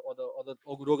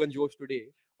Rogan Josh today,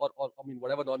 or I mean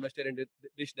whatever non-vegetarian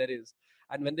dish there is,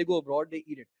 and when they go abroad they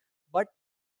eat it. But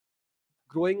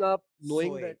growing up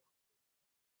knowing Soy. that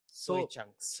Soy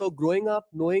chunks. so growing up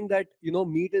knowing that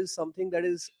meat is something that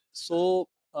is so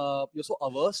you're so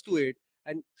averse to it,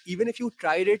 and even if you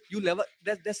tried it, you never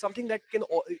there's something that can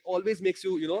always makes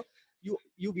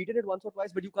you've eaten it once or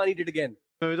twice but you can't eat it again.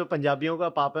 में तो पंजाबियों का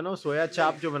पाप है ना, सोया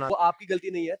चाप जो वो बनाते आपकी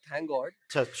गलती नहीं है, thank God.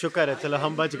 अच्छा शुक्र है, चलो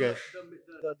हम बच गए.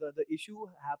 The issue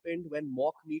happened when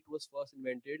mock meat was first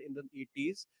invented in the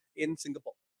 80s in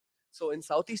Singapore. So in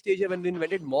Southeast Asia, when they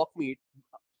invented mock meat,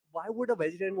 why would a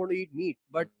vegetarian want to eat meat?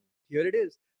 But here it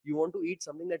is. You want to eat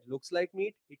something that looks like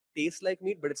meat, it tastes like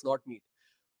meat, but it's not meat.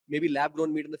 Maybe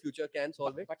lab-grown meat in the future can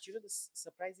solve it. But you know, the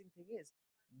surprising thing is,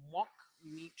 mock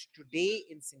meat today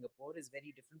in Singapore is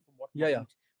very different from what Yeah, mock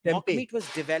meat. Mock Tempeh. meat was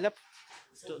developed.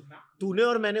 तूने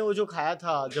और मैंने वो जो खाया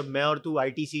था जब मैं और तू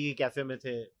आईटीसी के कैफे में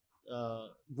थे,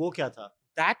 वो क्या था?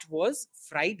 That was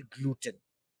fried gluten.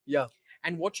 Yeah.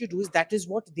 And what you do is, that is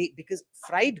what they, because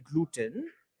fried gluten,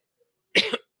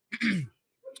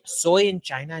 soy in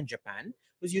China and Japan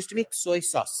was used to make soy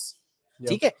sauce.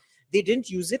 Yeah. Okay? They didn't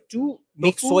use it to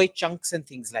make Tofu? soy chunks and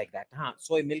things like that.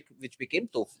 Soy milk, which became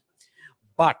tofu.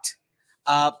 But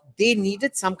they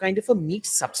needed some kind of a meat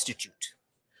substitute.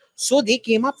 So they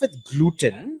came up with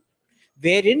gluten,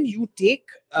 wherein you take,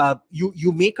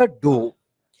 you make a dough,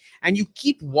 and you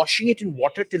keep washing it in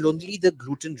water till only the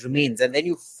gluten remains, and then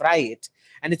you fry it,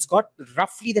 and it's got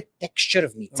roughly the texture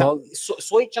of meat. Well,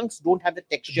 Soy chunks don't have the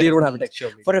texture. They of don't have a meat. texture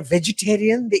of meat. For a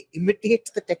vegetarian, they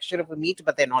imitate the texture of a meat,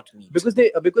 but they're not meat. Because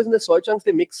in the soy chunks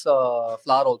they mix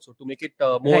flour also to make it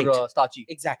more Right. starchy.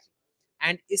 Exactly.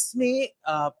 And isme,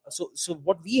 so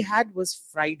what we had was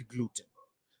fried gluten.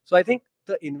 So I think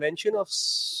the invention of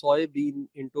soybean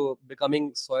into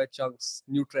becoming soy chunks,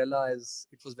 Nutrella,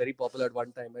 it was very popular at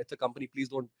one time. It's a company. Please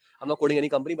don't. I'm not quoting any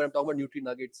company, but I'm talking about Nutri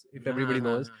Nuggets. If everybody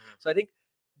knows. So I think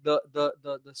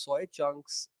the soy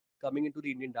chunks coming into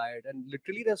the Indian diet, and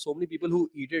literally there's so many people who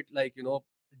eat it like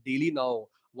daily now.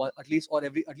 At least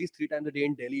 3 times a day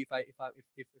in Delhi. If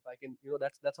I can,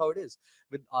 that's how it is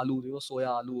with aloo.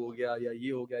 Soya aloo ho gaya, ya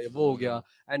ye ho gaya, ya wo ho gaya,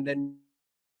 and then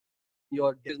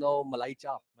your dish is now malai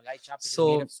chap. Malai chap is So-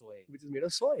 made of soy. Which is made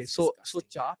of soy. It's So disgusting.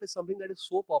 chap is something that is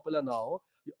so popular now.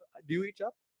 Do you eat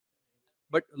chap?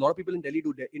 But a lot of people in Delhi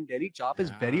do. In Delhi, chap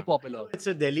is very Yeah. popular. It's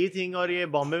a Delhi thing, और ये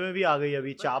बॉम्बे में भी आ गई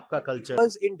अभी चाप का culture.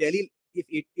 Because in Delhi,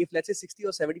 if let's say 60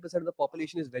 or 70% of the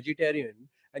population is vegetarian,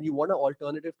 and you want an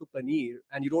alternative to paneer,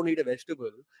 and you don't eat a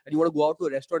vegetable, and you want to go out to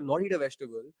a restaurant and not eat a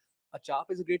vegetable, a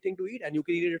chap is a great thing to eat, and you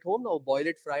can eat it at home now. Boil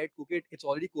it, fry it, cook it. It's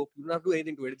already cooked. You don't have to do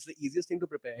anything to it. It's the easiest thing to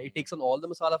prepare. It takes on all the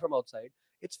masala from outside.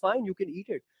 It's fine. You can eat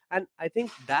it. And I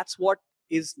think that's what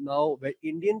is now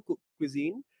Indian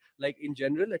cuisine, like in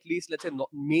general, at least, let's say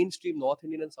mainstream North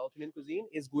Indian and South Indian cuisine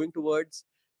is going towards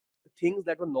things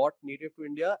that were not native to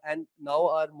India and now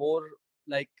are more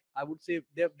like, I would say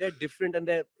they're different, and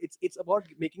it's about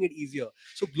making it easier.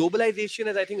 So globalization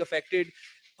has, I think, affected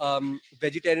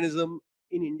vegetarianism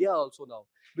in India also now,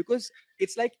 because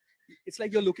it's like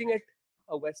you're looking at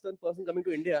a Western person coming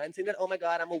to India and saying that, oh my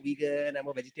God, I'm a vegan, I'm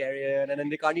a vegetarian, and then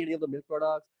they can't eat any of the milk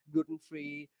products, gluten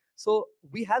free. So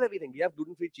we have everything. We have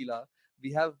gluten free chila,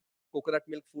 we have coconut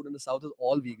milk food in the south is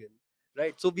all vegan,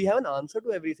 right? So we have an answer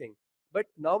to everything. But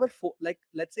now like,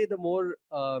 let's say the more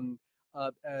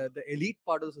the elite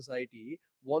part of the society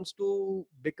wants to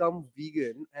become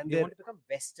vegan, and They they're want to become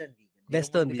Western vegan. They don't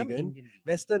Western want to become vegan, Indian vegan.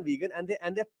 Western vegan,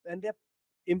 and they're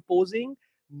imposing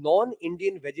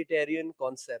non-Indian vegetarian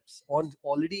concepts on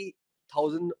already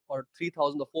 1,000 or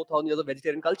 3,000 or 4,000 years of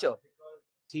vegetarian culture.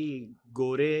 See,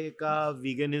 गोरे का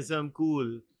veganism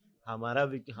cool,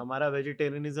 हमारा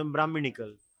vegetarianism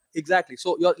brahminical. Exactly.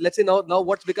 So let's say now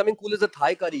what's becoming cool is the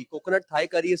Thai curry. Coconut Thai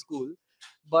curry is cool,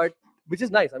 but which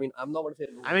is nice. I mean, I'm not going to say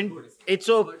no. I mean, it's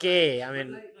okay. I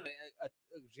mean, A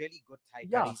really good Thai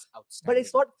Yeah, curry is but outstanding.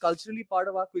 it's not culturally part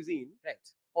of our cuisine,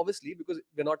 Right. obviously, because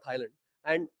we're not Thailand.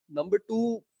 And number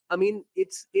two, I mean,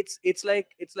 it's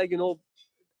like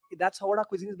that's how our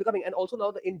cuisine is becoming. And also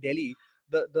now in Delhi,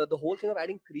 the whole thing of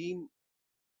adding cream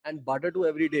and butter to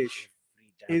every dish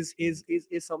is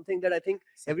something that I think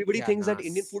everybody thinks that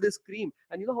Indian food is cream.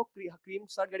 And you know how cream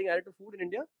start getting added to food in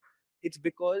India? It's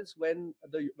because when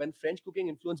French cooking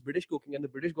influenced British cooking and the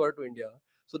British got it to India,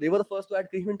 so they were the first to add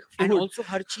cream into food. And also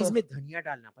हर चीज में धनिया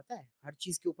डालना पता है हर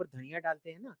चीज के ऊपर धनिया डालते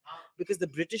हैं ना because the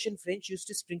British and French used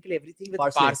to sprinkle everything with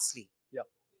parsley. Yeah.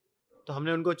 तो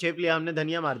हमने उनको चेप लिया, हमने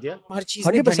धनिया मार दिया. हर चीज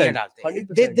में धनिया डालते हैं.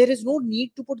 100%. There is no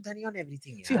need to put dhania on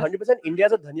everything. See, 100% India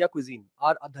is a dhania cuisine.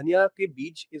 Our dhania ke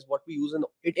beej is what we use in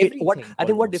Everything, what I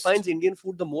think what almost. defines Indian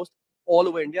food the most all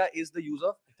over India is the use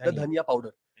of the dhania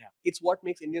powder. Yeah. It's what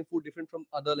makes Indian food different from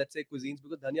other, let's say, cuisines,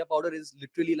 because dhania powder is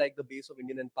literally like the base of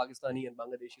Indian and Pakistani and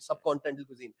Bangladeshi subcontinental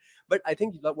cuisine. But I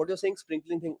think what you're saying,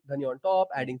 sprinkling dhania on top,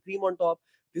 adding cream on top,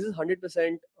 this is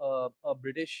 100% a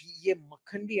British ये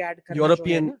मक्खन भी add करना European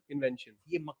जो है ना, invention.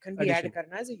 ये मक्खन भी Addition. ऐड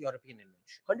करना is a European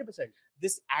invention. 100%.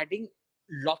 This adding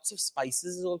lots of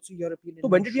spices is also European So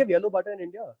when did we have yellow butter in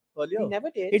India earlier? We never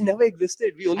did. It never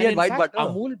existed. We only And had in white fact, butter.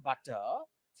 Amul butter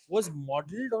was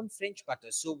modeled on French butter.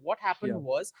 So what happened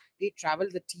was they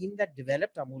traveled, the team that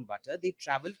developed Amul butter, they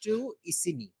traveled to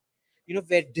Isigny, you know,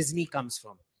 where Disney comes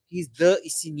from. He's the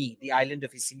Isigny, the island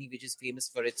of Isigny, which is famous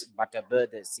for its butter, the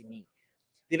Isigny.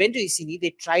 They went to Isigny, they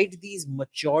tried these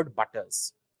matured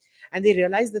butters. And they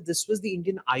realized that this was the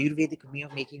Indian Ayurvedic way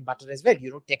of making butter as well.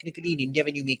 You know, technically in India,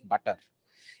 when you make butter,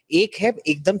 एक है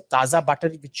एकदम ताजा butter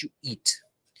which you eat.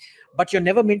 But you're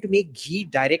never meant to make ghee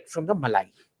direct from the malai.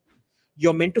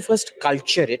 You're meant to first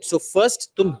culture it. So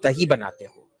first तुम दही बनाते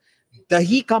हो.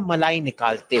 दही का मलाई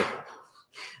निकालते हो.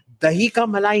 दही का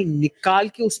मलाई निकाल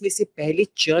के उसमें से पहले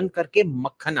churn करके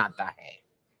मक्खन आता है.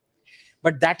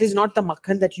 But that is not the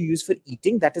makhan that you use for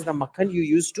eating. That is the makhan you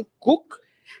use to cook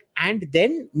and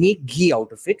then make ghee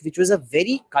out of it, which was a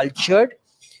very cultured.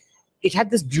 It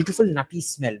had this beautiful nutty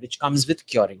smell which comes with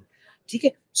curing.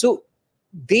 Okay? So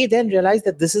they then realized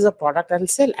that this is a product that will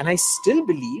sell. And I still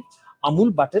believe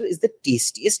Amul butter is the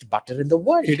tastiest butter in the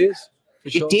world. It is.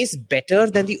 It tastes better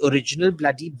than the original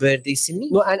bloody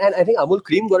Berdesini. No, and I think Amul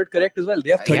cream got it correct as well.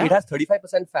 They have it has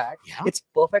 35% fat. Yeah. It's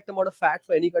perfect amount of fat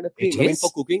for any kind of cream. It I mean, is.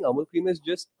 for cooking, Amul cream is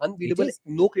just unbeatable.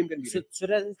 No cream can beat it. So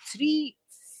there are three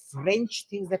French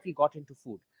things that we got into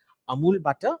food: Amul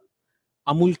butter,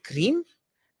 Amul cream,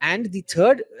 and the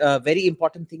third very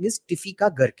important thing is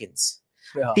Tifika gherkins.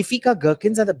 Yeah. Tifika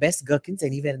gherkins are the best gherkins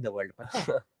anywhere in the world.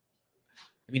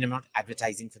 I mean, I'm not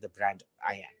advertising for the brand.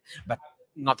 I am, but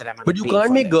not that I'm. But you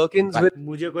can't make gherkins with.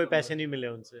 मुझे कोई पैसे नहीं मिले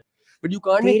उनसे. But you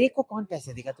can't. तेरे को कौन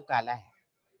पैसे देगा? तू काला है.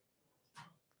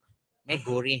 मैं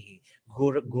गोरे हैं.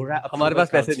 गोरा. हमारे पास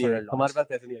पैसे नहीं है. हमारे पास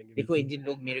पैसे नहीं आएंगे. देखो इंडियन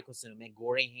लोग मेरे को सुनो. मैं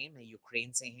गोरे हैं. मैं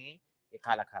यूक्रेन से हैं. ये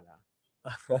काला काला.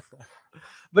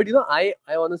 But you know, I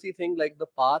honestly think like the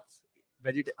path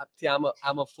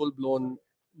I'm a full blown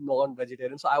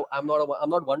non-vegetarian, so I'm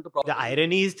not one to propagate. The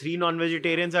irony is 3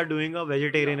 non-vegetarians are doing a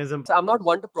vegetarianism. So I'm not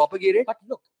one to propagate it. But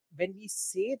look, when we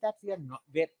say that we are not,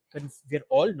 we're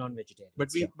all non-vegetarians.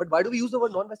 But why do we use the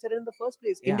word non-vegetarian in the first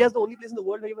place? Yeah. India is the only place in the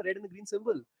world where you have a red and a green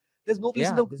symbol. There's no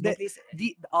place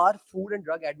our Food and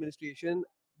Drug Administration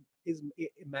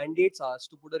mandates us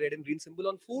to put a red and green symbol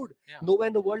on food. Yeah. Nowhere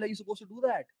in the world are you supposed to do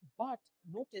that. But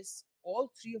notice,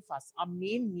 all three of us, our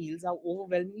main meals are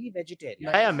overwhelmingly vegetarian.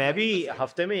 Yeah, मैं भी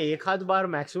हफ्ते में एक आध बार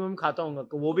maximum खाता हूँ,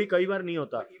 वो भी कई बार नहीं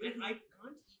होता.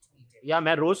 या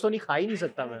मैं रोज तो नहीं खा ही नहीं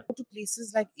सकता मैं. Go to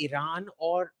places like Iran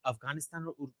or Afghanistan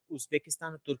or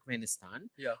Uzbekistan or Turkmenistan,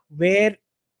 yeah, where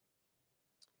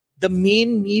the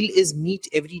main meal is meat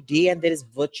every day and there is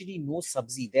virtually no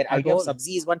sabzi. Their idea of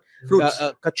sabzi is one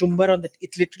kachumbar on the.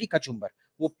 It's literally kachumbar.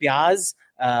 वो प्याज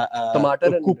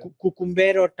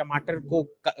cucumber और टमाटर को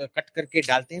cut करके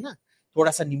डालते हैं ना,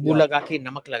 थोड़ा सा नींबू लगा के,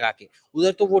 नमक लगा के.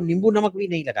 उधर तो वो नींबू नमक भी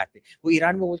नहीं लगाते. वो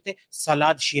ईरान में बोलते हैं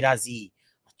सलाद शिराजी.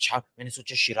 अच्छा, मैंने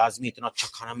सोचा शिराज में इतना अच्छा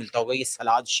खाना मिलता होगा, ये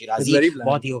सलाद शिराजी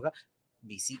बहुत ही होगा.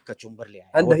 देसी कचुम्बर ले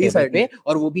आया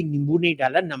और वो भी नींबू नहीं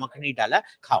डाला, नमक नहीं डाला.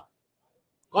 खाओ.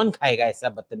 कौन खाएगा ऐसा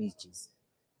बदतमीज चीज?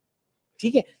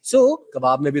 ठीक है. सो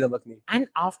कबाब में भी नमक नहीं. एंड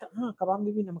आफ्टर, हाँ, कबाब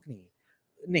में भी नमक नहीं.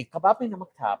 नहीं, कबाब में नमक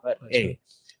था, पर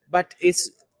but it's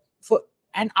for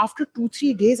And after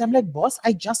 2-3 days, I'm like, boss,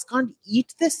 I just can't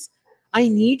eat this. I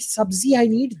need sabzi, I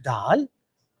need dal.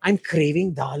 I'm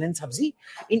craving dal and sabzi.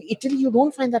 In Italy, you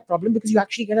don't find that problem because you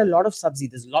actually get a lot of sabzi.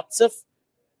 There's lots of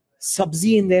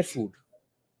sabzi in their food.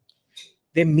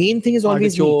 Their main thing is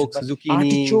always meat. Artichokes, But zucchini.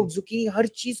 artichoke, zucchini, हर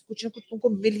चीज कुछ ना कुछ तुमको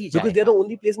मिल ही Because they're जाएगा. the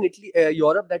only place in Italy,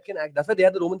 Europe that can act. That's why they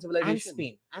are the Roman And civilization.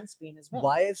 Spain as well.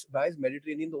 Why is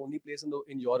Mediterranean the only place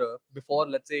in Europe before,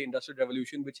 let's say, Industrial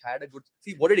Revolution, which had a good.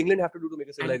 See, what did England have to do to make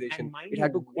a civilization? And mind It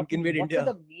had you, to invade what India.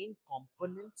 are the main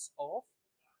components of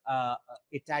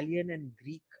Italian and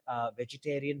Greek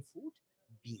vegetarian food?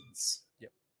 Beans. Yeah.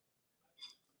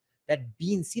 That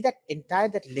bean, see that entire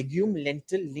that legume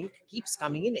lentil link keeps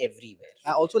coming in everywhere.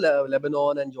 Also,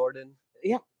 Lebanon and Jordan.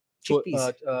 Yeah, So,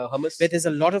 chickpeas. hummus. Where there's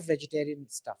a lot of vegetarian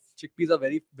stuff. Chickpeas are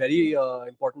very, very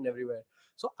important everywhere.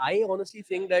 So I honestly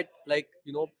think that, like,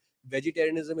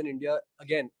 vegetarianism in India,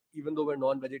 again, even though we're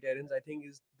non-vegetarians, I think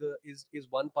is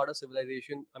one part of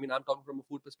civilization. I mean, I'm talking from a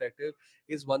food perspective,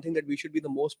 is one thing that we should be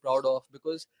the most proud of,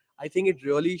 because I think it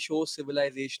really shows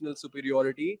civilizational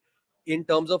superiority in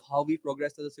terms of how we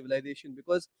progressed as a civilization.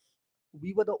 Because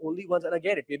we were the only ones, and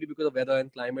again, it may be because of weather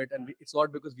and climate, and it's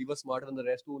not because we were smarter than the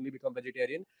rest to only become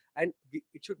vegetarian. And we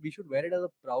should wear it as a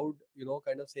proud,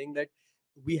 kind of saying that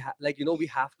we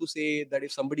have to say that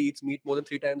if somebody eats meat more than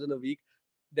 3 times in a week,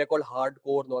 they're called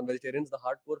hardcore non-vegetarians. The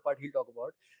hardcore part he'll talk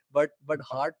about, but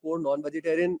hardcore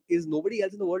non-vegetarian is nobody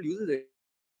else in the world uses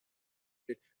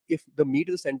it. If the meat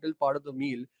is a central part of the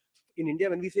meal, in India,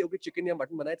 when we say, okay, chicken or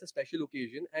mutton bana, it's a special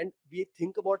occasion, and we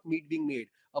think about meat being made.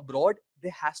 Abroad,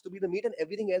 there has to be the meat, and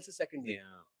everything else is secondary.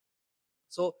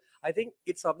 So I think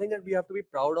it's something that we have to be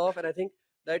proud of, and I think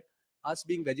that us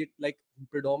being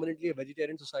predominantly a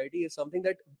vegetarian society is something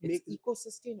that It's makes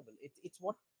eco-sustainable. It's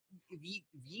what we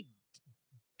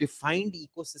defined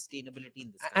eco-sustainability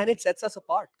in this country. and it sets us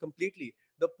apart completely.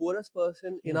 The poorest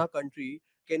person in Hmm. our country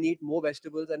can eat more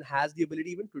vegetables and has the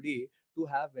ability even today to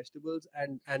have vegetables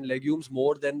and legumes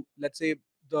more than, let's say,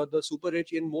 the super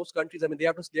rich in most countries. I mean, they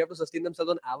have to sustain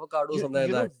themselves on avocados,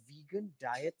 something like that. Vegan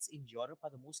diets in Europe are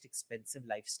the most expensive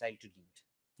lifestyle to lead.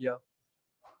 Yeah,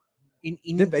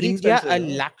 In they're very India, expensive.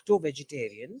 a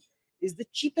lacto-vegetarian is the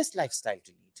cheapest lifestyle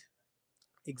to lead.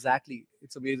 Exactly,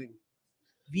 it's amazing.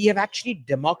 We have actually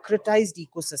democratized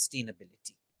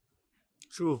eco-sustainability.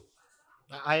 True.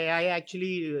 I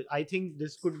actually I think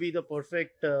this could be the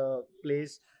perfect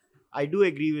place. I do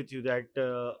agree with you that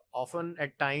often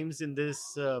at times in this,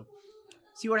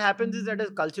 see what happens is at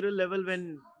a cultural level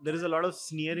when there is a lot of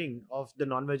sneering of the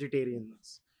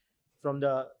non-vegetarians from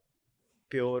the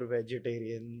pure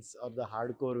vegetarians or the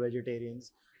hardcore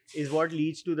vegetarians is what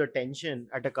leads to the tension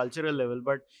at a cultural level.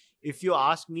 But if you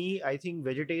ask me, I think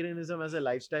vegetarianism as a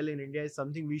lifestyle in India is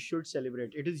something we should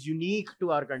celebrate. It is unique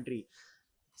to our country.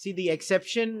 C the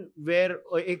exception where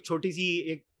एक छोटी सी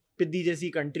एक पिद्दी जैसी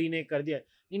country ने कर दिया.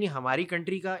 नहीं हमारी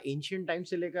country का एंशियंट टाइम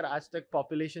से लेकर आज तक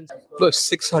population Plus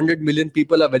 600 million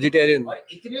people are vegetarian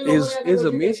is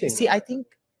amazing. See, I think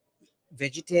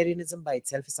vegetarianism by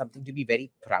itself is something to be very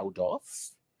proud of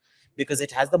because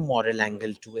it has the moral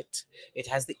angle to it. It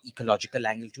has the ecological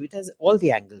angle to it. It has all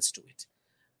the angles to it.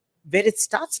 Where it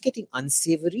starts getting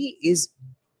unsavory is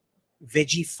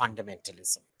veggie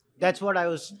fundamentalism. That's what I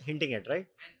was hinting at, right?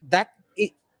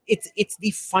 It's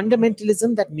the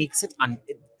fundamentalism that makes it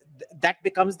that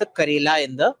becomes the Karela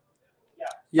in the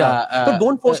so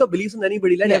don't force your beliefs on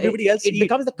anybody. Let everybody else it eat,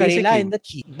 becomes the Karela basically. in the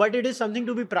key. But it is something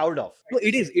to be proud of. No,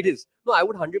 it is. No, I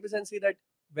would 100% say that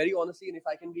very honestly, and if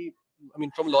I can be, I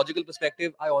mean, from a logical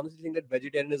perspective, I honestly think that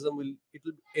vegetarianism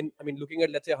looking at,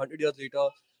 let's say, 100 years later,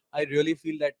 I really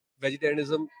feel that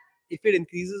vegetarianism, if it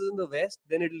increases in the West,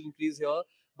 then it will increase here.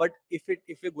 But if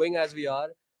we're going as we are,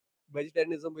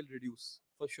 vegetarianism will reduce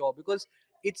for sure, because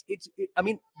I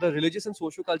mean, the religious and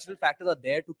socio-cultural factors are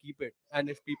there to keep it, and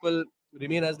if people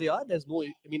remain as they are, there's no,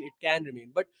 I mean, it can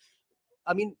remain. But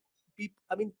I mean,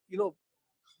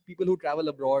 people who travel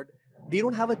abroad, they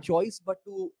don't have a choice but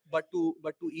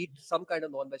to eat some kind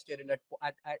of non-vegetarian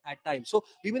at times. So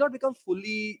we may not become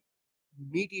fully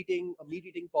a meat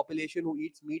eating population who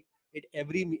eats meat at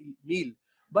every meal,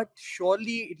 but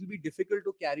surely it will be difficult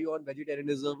to carry on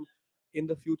vegetarianism in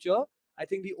the future. I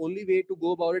think the only way to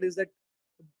go about it is that,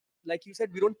 like you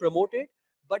said, we don't promote it,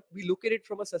 but we look at it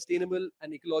from a sustainable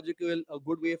and ecological, a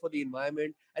good way for the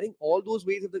environment. I think all those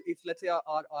ways, if let's say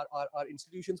our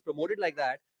institutions promote it like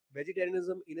that,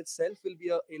 vegetarianism in itself will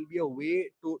be a way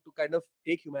to kind of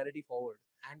take humanity forward.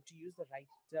 And to use the right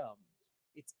term,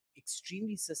 it's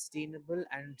extremely sustainable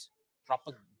and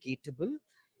propagatable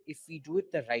if we do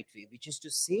it the right way, which is to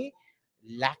say,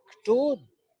 lacto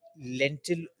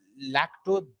lentil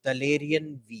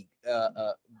lactodalarian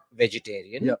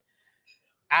vegetarian, Yeah.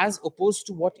 as opposed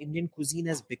to what Indian cuisine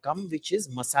has become, which is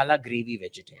masala gravy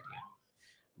vegetarian.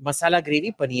 Masala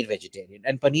gravy paneer vegetarian,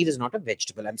 and paneer is not a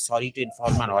vegetable. I'm sorry to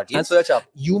inform our And audience. soya chap.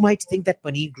 You might think that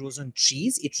paneer grows on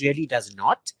trees. It really does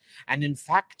not. And in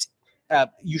fact,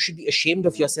 you should be ashamed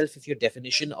of yourself if your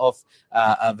definition of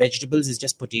vegetables is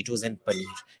just potatoes and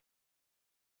paneer.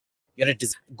 You're a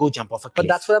go jump off a cliff. But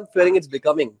that's what I'm fearing it's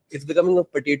becoming. It's becoming a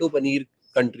potato paneer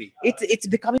country. It's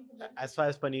becoming. As far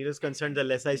as paneer is concerned, the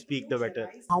less I speak, the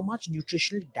better. How much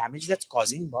nutritional damage that's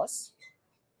causing, boss?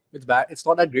 It's bad. It's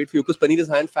not that great for you because paneer is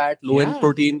high in fat, low in Yeah.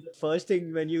 protein. First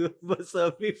thing when you were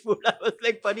serving me food, I was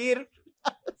like, paneer.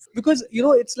 Because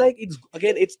it's like it's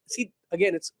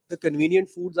the convenient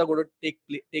foods are going to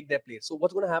take their place. So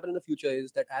what's going to happen in the future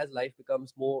is that as life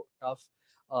becomes more tough,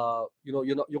 you're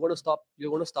going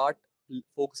to start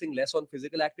focusing less on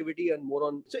physical activity and more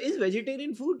on. So is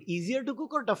vegetarian food easier to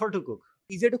cook or tougher to cook?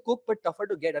 Easier to cook but tougher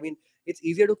to get. I mean, it's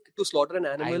easier to slaughter an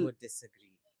animal. I would disagree.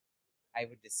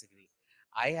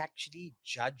 I actually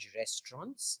judge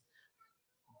restaurants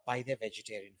by their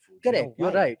vegetarian food. Correct. You know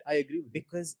You're why? right. I agree with you.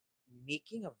 Because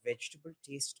making a vegetable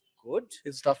taste good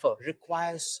It's tougher.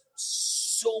 requires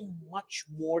so much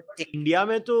more technique. India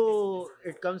mein to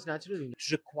it comes naturally.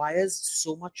 It requires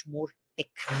so much more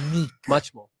technique.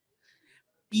 Much more.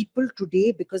 People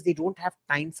today, because they don't have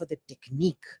time for the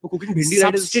technique, So cooking bhindi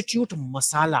right is substitute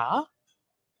masala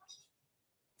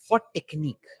for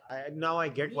technique. Now I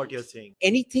get what you're saying.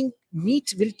 Anything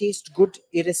meat will taste good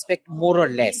irrespective, more or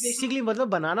less. Basically, मतलब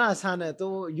बनाना आसान है,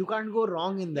 तो you can't go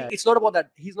wrong in that. It's not about that.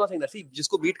 He's not saying that. See,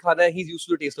 jisko meat khana hai, he's used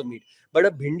to the taste of meat. But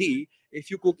a bhindi,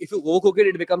 if you overcook it,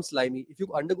 it becomes slimy. If you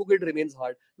undercook it, it remains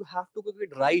hard. You have to cook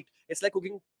it right. It's like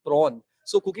cooking prawn.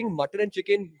 So cooking mutton and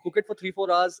chicken, cook it for 3-4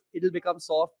 hours, it'll become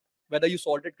soft. Whether you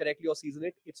salt it correctly or season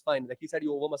it, it's fine. Like he said,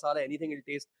 you over masala anything, it'll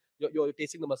taste. You're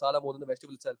tasting the masala more than the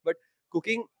vegetable itself. But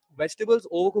cooking vegetables,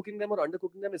 overcooking them or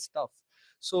undercooking them is tough.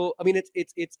 So I mean,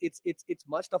 it's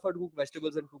much tougher to cook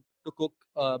vegetables than to cook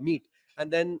meat.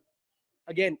 And then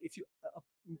again, if you a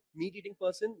meat eating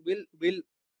person will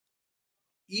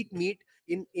eat meat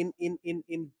in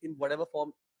whatever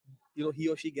form he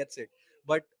or she gets it.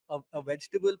 But a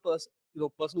vegetable person,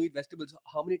 person who eat vegetables,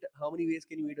 how many ways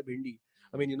can you eat a bhindi?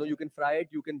 I mean, you can fry it,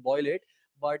 you can boil it,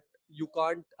 but you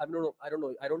can't. I don't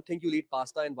know. I don't think you'll eat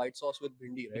pasta and white sauce with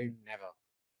bhindi, right? Never.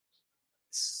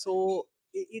 So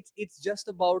it's just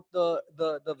about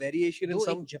the variation in Though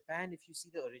some. in Japan, if you see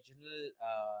the original,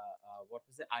 what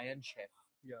was the Iron Chef?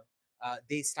 Yeah.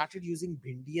 They started using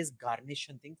bhindi as garnish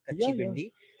and things. Kachi Yeah.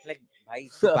 bhindi. Like, bhai,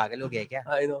 tu pagal ho gaya kya?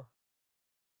 I know.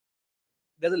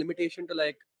 There's a limitation to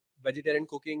like vegetarian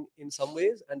cooking in some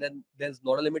ways, and then there's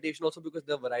not a limitation also because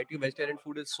the variety of vegetarian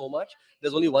food is so much.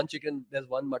 There's only one chicken, there's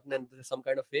one mutton, and there's some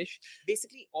kind of fish.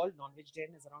 Basically, all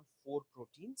non-vegetarian is around 4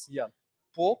 proteins: Yeah.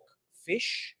 pork,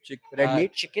 fish, Red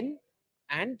meat, chicken,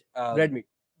 and red meat.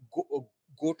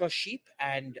 Goat or sheep,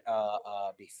 and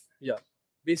beef. Yeah,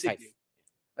 basically.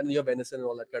 5. And you have venison and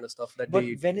all that kind of stuff that But they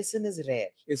eat. venison is rare.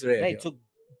 Is rare, right? yeah. So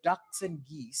ducks and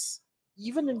geese,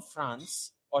 even in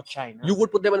France or China, You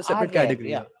would put them in a are separate rare,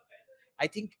 category. yeah. I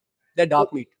think They're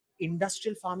dark meat,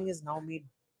 industrial farming has now made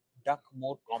duck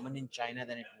more common in China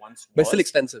than it once was. but still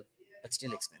expensive.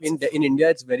 In India,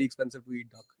 it's very expensive to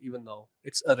eat duck even now.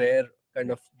 It's a rare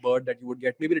kind of bird that you would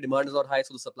get. Maybe the demand is not high,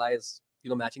 so the supply is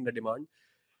matching the demand.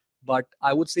 But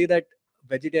I would say that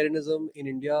vegetarianism in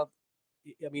India,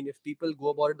 I mean, if people go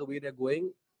about it the way they're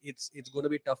going, it's going to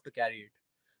be tough to carry it.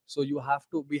 So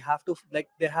we have to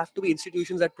there have to be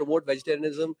institutions that promote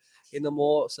vegetarianism in a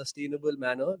more sustainable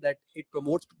manner. That we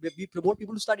promote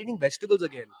people to start eating vegetables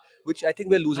again, which I think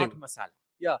we're losing. Not masala.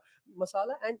 Yeah,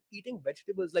 masala and eating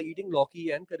vegetables like eating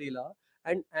lauki and karela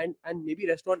and maybe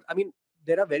restaurants. I mean,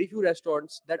 there are very few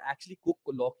restaurants that actually cook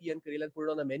lauki and karela and put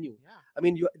it on the menu. Yeah. I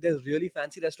mean, there's really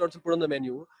fancy restaurants who put on the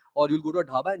menu, or you'll go to a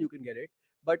dhaba and you can get it.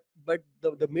 But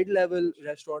the mid-level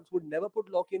restaurants would never put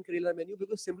lauki and karela on the menu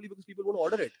because people won't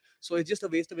order it. So it's just a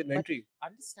waste of inventory. But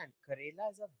understand,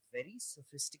 karela is a very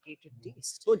sophisticated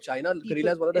taste. So in China,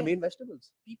 karela is one of the main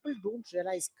vegetables. People don't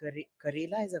realize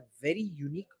karela is a very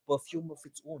unique perfume of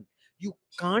its own. You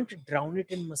can't drown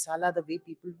it in masala the way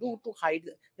people do to hide.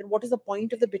 Then what is the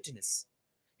point of the bitterness?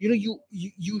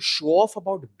 You show off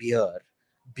about beer.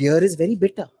 Beer is very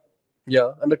bitter.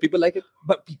 Yeah, and but people like it.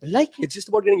 But people like it. It's just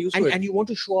about getting used to it. And you want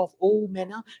to show off, oh,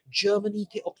 man, Germany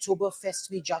के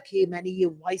Oktoberfest में जाके मैंने ये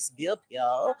white beer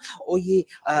पिया, और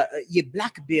ये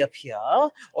black beer पिया,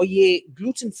 और ये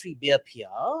gluten free beer पिया,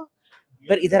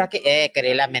 पर इधर आके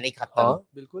करेला मैं नहीं खाता. हाँ,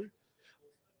 बिल्कुल.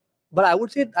 But I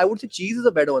would say cheese is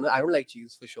a better one. I don't like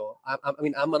cheese for sure. I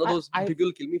mean, I'm one of those people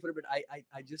who kill me for it, but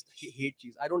I just hate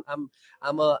cheese. I don't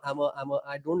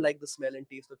like the smell and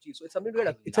taste of cheese. So it's something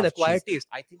weird. It's an acquired taste.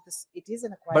 I think it is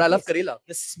an acquired But I love taste. Karela.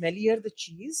 The smellier the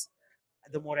cheese,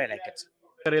 the more I like it.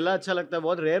 करेला अच्छा लगता है.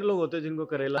 बहुत rare लोग होते हैं जिनको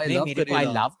करेला. I नहीं, love मेरे को Karela.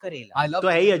 I love करेला. I love. तो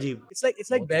है ही अजीब. It's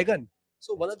like बैगन.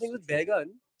 So one of the things with बैगन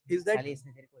is that साले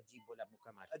इसने तेरे को अजीब बोला,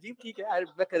 मुक्का मार. अजीब ठीक है.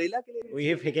 मैं करेला के लिए वो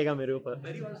ये फेंकेगा मेरे ऊपर.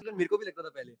 मेरे को भी लगता था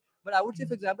पहले. But I would say,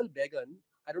 for example, बैगन.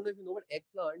 I don't know if you know, but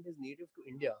eggplant is native to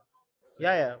India.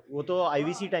 Yeah. वो तो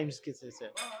IVC times के से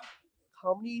है.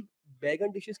 How many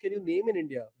बैगन dishes can you name in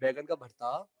India? बैगन का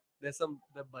भरता. There's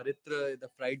the baritra, the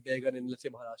fried बैगन in, let's say,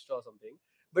 Maharashtra or something.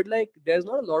 But like, there's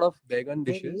not a lot of बैगन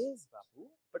dishes. There is, Babu.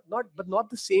 But not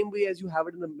the same way as you have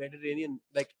it in the Mediterranean,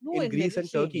 like in Greece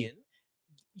and Turkey.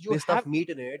 They stuff meat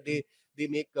in it. They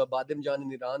make badam jaan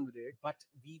in Iran with it. But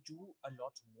we do a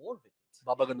lot more with it.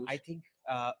 Baba ganoush. I think,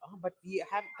 but we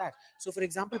have that. So, for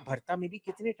example, bharta में भी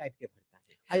कितने type के bharta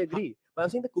हैं? I agree. But I'm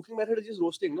saying the cooking method is just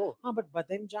roasting, no? But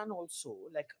badam jaan also,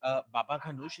 like baba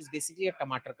ganoush is basically a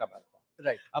tomato ka bharta.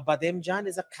 Right. A badam jaan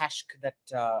is a kashk that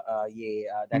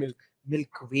that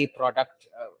milk whey product.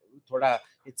 Thoda,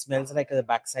 it smells like the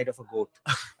backside of a goat.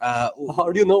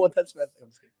 How do you know what that smells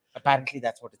like? Apparently,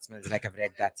 that's what it smells like. I've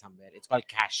read that somewhere. It's called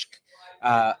kashk.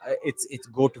 It's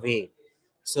goat whey.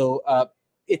 So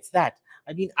it's that.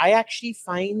 I mean, I actually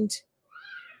find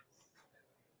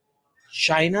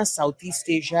China, Southeast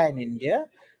Asia, and India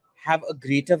have a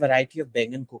greater variety of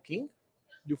Bengal cooking.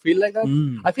 You feel like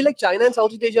that? I feel like China and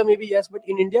Southeast Asia maybe yes, but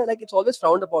in India, like it's always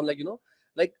frowned upon. Like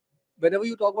like whenever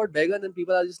you talk about Bengal, then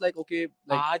people are just like, okay,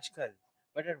 like Aajkal.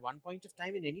 But at one point of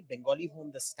time, in any Bengali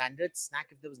home, the standard snack,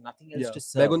 if there was nothing else to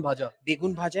serve,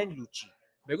 begun bhaja and luchi.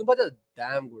 Begun bhaja is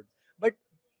damn good. But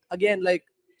again, like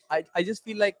I just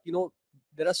feel like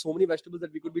there are so many vegetables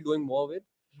that we could be doing more with.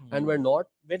 And we're not.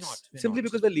 Simply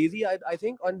because we're lazy, I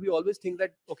think. And we always think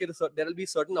that, okay, there will be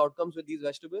certain outcomes with these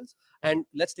vegetables. And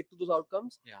let's stick to those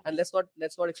outcomes. Yeah. And let's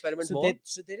not experiment more.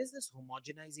 So there is this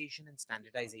homogenization and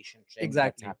standardization trend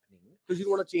exactly. that's happening. Because you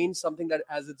don't want to change something that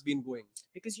as it's been going.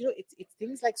 Because, it's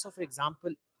things like, so for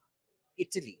example,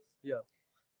 Italy. Yeah.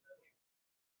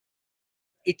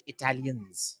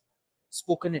 Italians,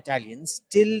 spoken Italians,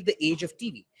 till the age of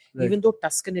TV. Right. Even though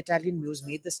Tuscan Italian was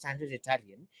made the standard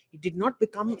Italian, it did not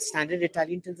become standard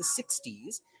Italian till the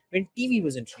 60s when TV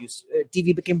was introduced.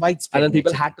 TV became widespread. And then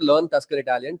people had to learn Tuscan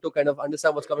Italian to kind of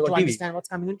understand what's coming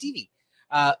on TV.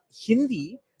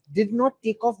 Hindi did not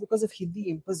take off because of Hindi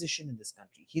imposition in this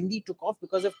country. Hindi took off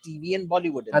because of TV and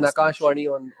Bollywood. And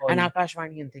Akashvani on and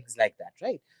Akashvani and things like that,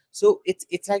 right? So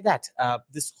it's like that.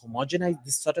 This homogenized,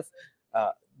 this sort of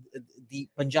the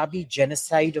Punjabi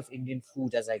genocide of Indian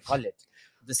food, as I call it.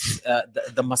 This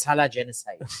the masala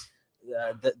genocide,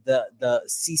 the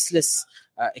ceaseless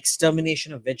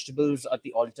extermination of vegetables at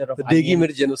the altar of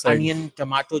onion,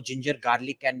 tomato, ginger,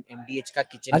 garlic, and MDH ka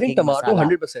kitchen. I think king tomato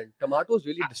masala. 100%. Tomatoes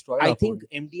really destroyed. I think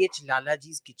MDH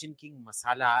Lalaji's kitchen king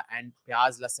masala and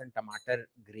pyaz, lasan, tomato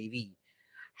gravy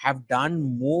have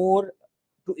done more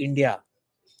to India,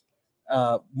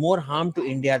 more harm to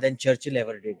India than Churchill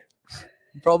ever did.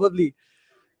 Probably,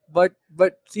 but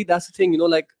see, that's the thing,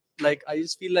 like I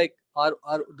just feel like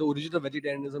the origin of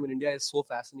vegetarianism in India is so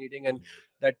fascinating, and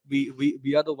that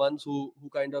we are the ones who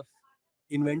kind of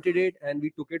invented it, and we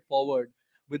took it forward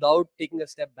without taking a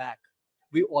step back.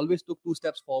 We always took 2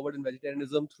 steps forward in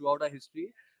vegetarianism throughout our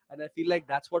history, and I feel like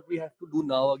that's what we have to do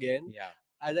now again. Yeah.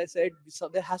 As I said,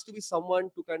 there has to be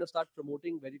someone to kind of start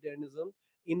promoting vegetarianism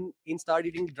in start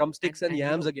eating drumsticks and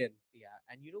yams again. Yeah,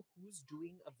 and who's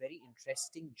doing a very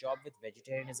interesting job with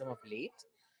vegetarianism of late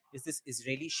is this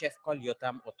Israeli chef called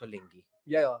Yotam Ottolenghi.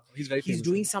 Yeah, he's very famous. He's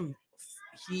doing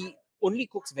he only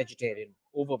cooks vegetarian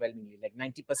overwhelmingly, like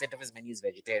 90% of his menu is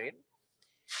vegetarian.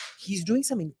 He's doing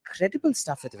some incredible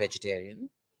stuff with vegetarian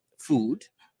food,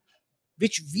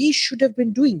 which we should have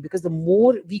been doing, because the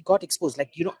more we got exposed,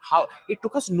 like, how it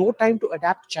took us no time to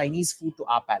adapt Chinese food to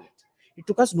our palate. It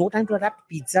took us no time to adapt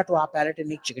pizza to our palate and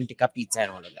make chicken tikka pizza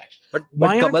and all of that. But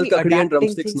Kamal Kakadi and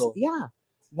drumsticks, no. Yeah.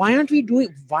 Why aren't we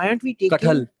taking...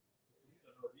 कटहल.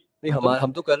 नहीं,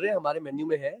 हम तो कर रहे हैं, हमारे menu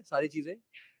में है सारी चीजें.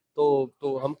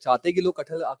 तो हम चाहते हैं कि लोग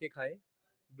कटहल आके खाएं.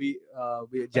 We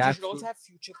you should also have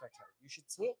future kachal.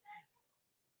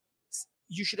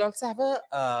 You should also have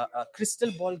a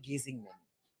crystal ball gazing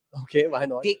menu. Okay, why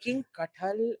not? Taking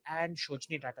kathal and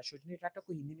shojne tata. Shojne tata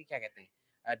को हिंदी में क्या कहते हैं?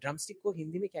 Drumstick को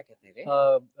हिंदी में क्या कहते हैं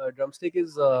रे? Drumstick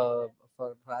is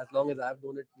for as long as I've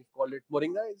known it, we've called it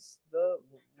moringa. Is the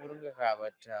moringa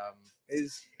but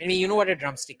anyway, you know what a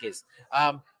drumstick is.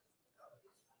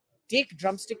 Take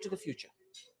drumstick to the future.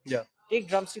 Yeah. Take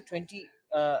drumstick 20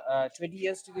 20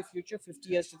 years to the future, 50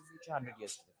 years to the future, 100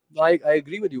 years to the future. I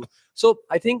agree with you. So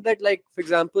I think that, like, for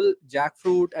example,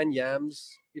 jackfruit and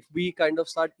yams, if we kind of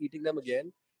start eating them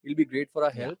again, it'll be great for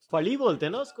our Yeah. health. फली बोलते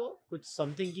हैं ना उसको, कुछ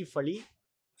something की फली.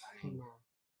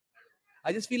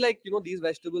 I just feel like, you know, these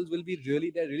vegetables will be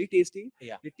they're really tasty.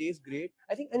 Yeah. They taste great.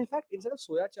 I think, and in fact, instead of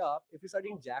soya chop, if we start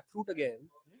eating jackfruit again,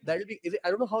 that'll be. I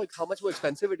don't know how much more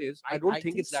expensive it is. I don't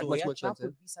think it's that much more soya chop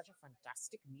expensive. would be such a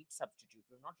fantastic meat substitute.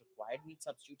 We've not required meat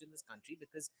substitute in this country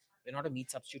because we're not a meat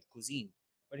substitute cuisine.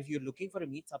 But if you're looking for a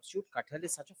meat substitute, kathal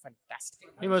is such a fantastic.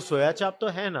 नहीं बस soya chop तो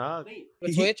है ना. But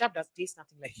soya chop does taste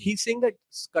nothing like meat. He's saying that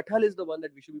kathal is the one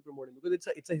that we should be promoting because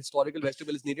it's a historical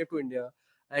vegetable. It's native to India,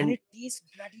 and it tastes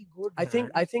bloody good.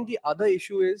 I think the other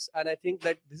issue is, and I think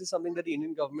that this is something that the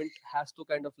Indian government has to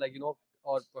kind of, like, you know,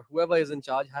 or whoever is in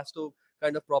charge has to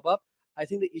kind of prop up. I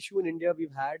think the issue in India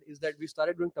we've had is that we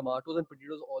started growing tomatoes and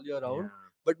potatoes all year round,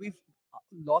 but we've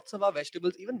lots of our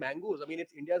vegetables, even mangoes. I mean,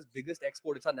 it's India's biggest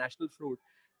export. It's our national fruit.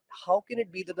 How can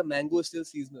it be that the mango is still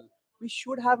seasonal? We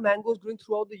should have mangoes growing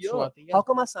throughout the year. How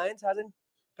come our science hasn't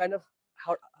kind of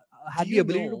had the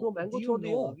ability to grow mango throughout the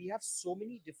year? We have so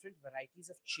many different varieties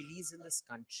of chilies in this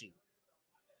country,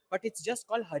 but it's just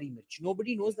called hari mirch.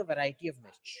 Nobody knows the variety of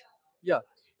mirch. Yeah,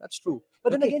 that's true.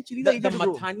 But then again, chilies are easy the to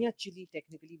grow. Mathania chili,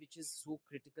 technically, which is so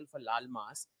critical for lal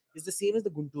mas, is the same as the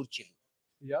Guntur chili.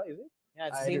 Yeah, is it? Yeah,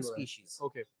 it's the same species.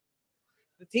 Okay.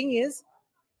 The thing is,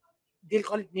 they'll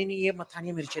call it ye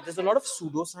Mathania mirch. There's a lot of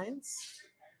pseudoscience.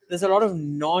 There's a lot of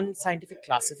non-scientific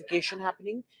classification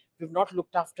happening. We've not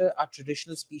looked after our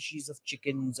traditional species of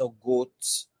chickens or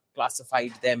goats,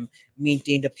 classified them,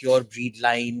 maintained a pure breed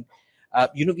line.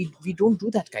 We don't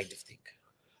do that kind of thing.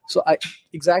 So I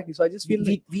just feel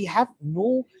we have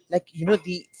no, like,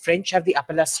 the French have the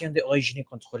Appellation d'origine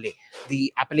contrôlée,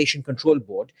 the Appellation Control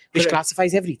Board, which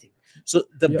classifies everything. So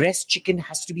the breast chicken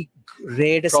has to be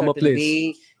reared a certain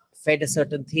way, fed a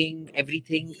certain thing,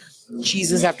 everything.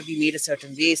 Cheeses have to be made a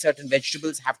certain way. Certain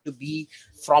vegetables have to be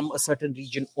from a certain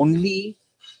region only.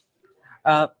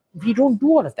 We don't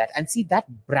do all of that. And see, that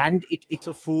brand,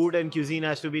 So food and cuisine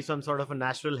has to be some sort of a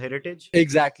national heritage.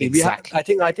 Exactly.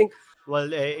 I think.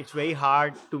 Well, it's very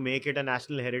hard to make it a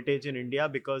national heritage in India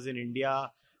because in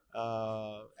India,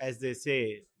 as they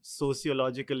say,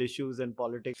 sociological issues and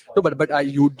politics. No, but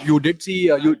you did see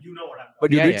you know what I'm.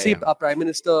 But you did see our Prime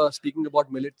Minister speaking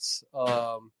about millets.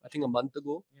 I think a month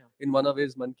ago in one of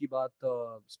his Mann Ki Baat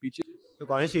speeches. Look,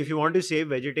 honestly, if you want to save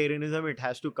vegetarianism, it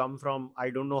has to come from, I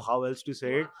don't know how else to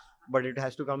say it, but it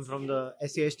has to come from the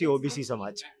SC/ST OBC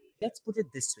Samaj. Let's put it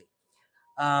this way.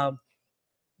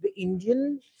 The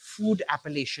Indian Food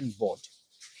Appellation Board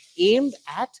aimed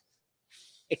at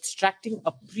extracting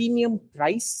a premium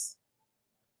price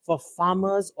for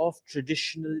farmers of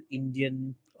traditional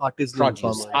Indian produce,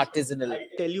 artisanal.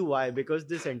 I'll tell you why. Because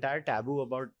this entire taboo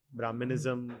about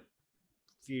Brahmanism,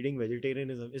 feeding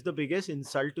vegetarianism, is the biggest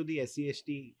insult to the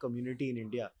SC/ST community in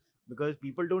India. Because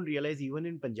people don't realize, even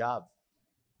in Punjab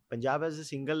has the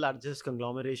single largest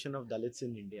conglomeration of Dalits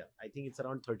in India. I think it's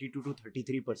around 32 to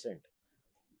 33%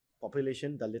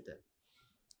 population Dalit है.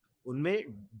 उनमें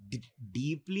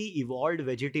deeply evolved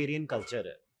vegetarian culture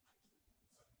है.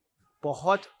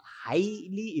 बहुत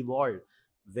highly evolved.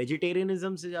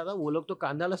 Vegetarianism से ज़्यादा वो लोग तो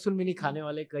कांदा लहसुन भी नहीं खाने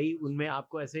वाले. कई उनमें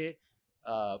आपको ऐसे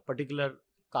particular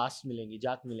caste मिलेंगी,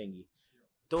 जात मिलेंगी.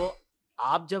 तो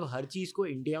आप जब हर चीज़ को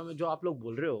इंडिया में जो आप लोग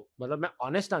बोल रहे हो, मतलब मैं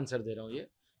honest answer दे रहा हूँ ये,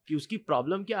 कि उसकी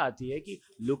प्रॉब्लम क्या आती है कि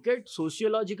look at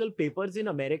sociological papers in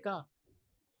America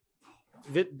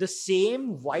with the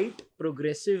same white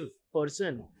progressive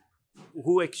person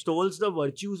who extols the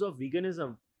virtues of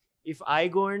veganism. If I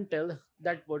go and tell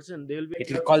that person, they will be...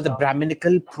 It will call the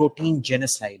Brahminical protein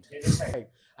genocide.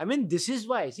 I mean, this is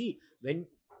why, see, when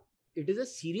it is a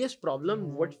serious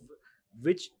problem,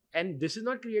 and this is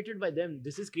not created by them,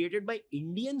 this is created by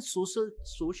Indian social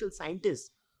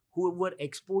scientists who were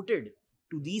exported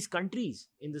to these countries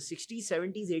in the 60s,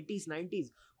 70s, 80s,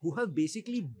 90s, who have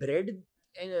basically bred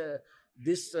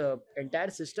this entire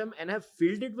system and have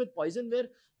filled it with poison where,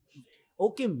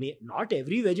 okay, not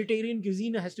every vegetarian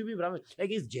cuisine has to be Brahmin.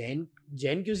 Like, is Jain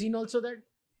cuisine also that?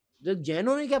 The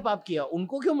Jainों ने क्या पाप किया?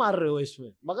 उनको क्यों मार रहे हो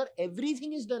इसमें? मगर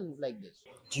everything is done like this.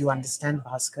 Do you understand,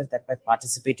 Bhaskar, that by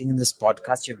participating in this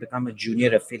podcast, you've become a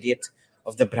junior affiliate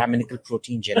of the Brahminical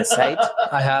protein genocide?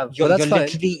 I have. You're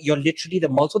literally the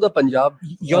also the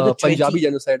Punjabi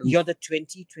genocide. You're the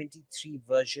 2023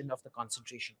 version of the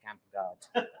concentration camp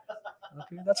guard.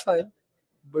 Okay, that's fine.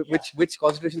 Which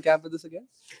concentration camp is this again?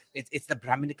 It's the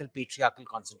Brahminical patriarchal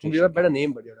concentration. We have a better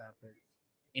name, but you have it.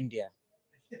 India.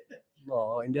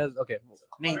 No, India's okay.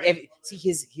 See,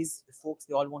 his folks,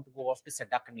 they all want to go off to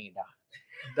Sadda, Canada.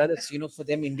 Then it's For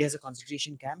them, India is a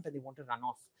concentration camp, and they want to run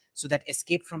off. So that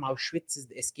escape from Auschwitz is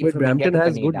the escape wait, from India Brampton to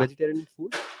has good Canada. vegetarian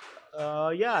food.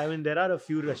 Yeah, I mean there are a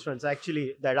few restaurants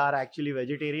actually that are actually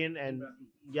vegetarian, and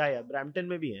yeah, Brampton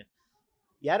में भी हैं.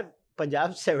 यार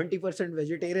Punjab 70%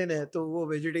 vegetarian है तो वो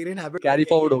vegetarian habit Carry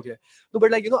forward, okay. No,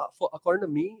 but like according to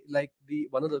me, like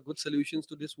one of the good solutions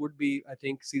to this would be, I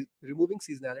think, removing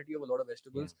seasonality of a lot of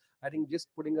vegetables. I think just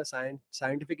putting a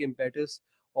scientific impetus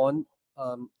on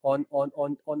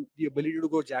on the ability to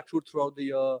grow jackfruit throughout the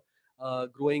year,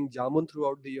 growing jamun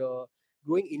throughout the year,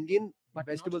 growing Indian But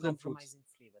vegetables not and fruits. compromising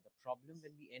flavor. The problem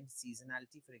when we end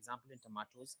seasonality, for example, in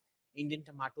tomatoes, Indian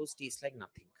tomatoes taste like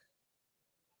nothing.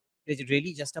 They're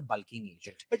really just a bulking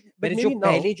agent. But मेरे जो maybe now,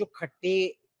 पहले जो खट्टे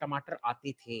टमाटर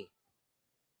आते थे,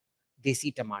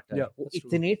 देसी टमाटर, Yeah, वो that's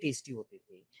true. इतने टेस्टी होते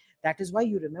थे. That is why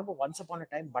you remember once upon a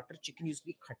time butter chicken used to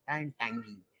be khatta and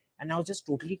tangy, and now it's just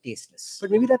totally tasteless. but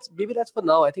maybe that's for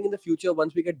now. I think in the future,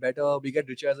 once we get better, we get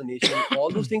richer as a nation. All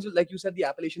those things, like you said, the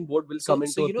appellation board will come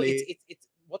into play. It's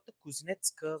what the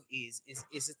Kuznets curve is it's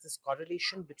this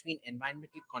correlation between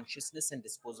environmental consciousness and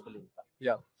disposable income.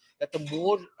 Yeah. That the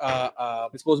more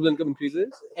Disposable income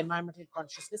increases, environmental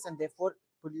consciousness, and therefore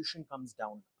pollution comes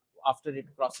down after it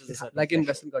crosses a certain like in threshold.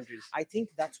 Western countries. I think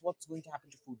that's what's going to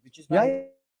happen to food, which is why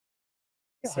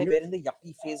Yeah. say we're in the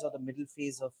yuppie phase or the middle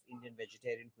phase of Indian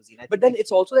vegetarian cuisine. I But think then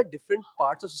it's also that different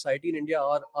parts of society in India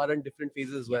are in different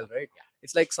phases as well, right? Yeah.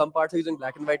 It's like some parts are using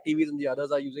black and white TVs and the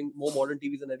others are using more modern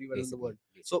TVs than everywhere in the world.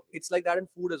 So it's like that in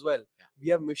food as well. Yeah. We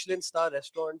have Michelin star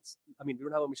restaurants. I mean, we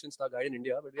don't have a Michelin star guide in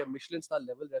India, but we have Michelin star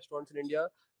level restaurants in India.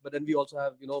 But then we also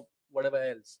have, whatever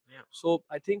else. Yeah. So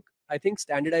I think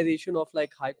standardization of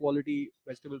like high quality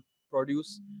vegetable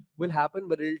produce will happen,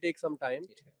 but it'll take some time.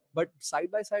 But side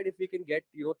by side, if we can get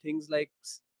things like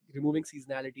removing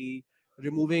seasonality,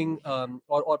 removing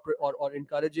or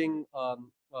encouraging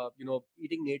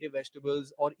eating native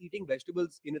vegetables or eating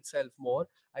vegetables in itself more,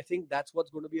 I think that's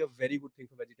what's going to be a very good thing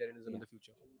for vegetarianism in the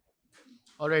future.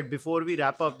 All right, before we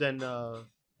wrap up, then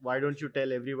why don't you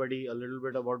tell everybody a little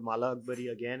bit about Mala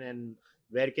Akbari again, and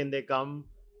where can they come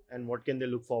and what can they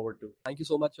look forward to? Thank you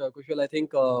so much, Kushal. I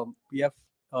think we have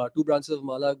two branches of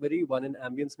Mala Akbari, one in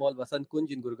Ambience Mall, Vasant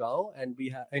Kunj in Gurgaon, and we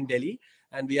have in Delhi,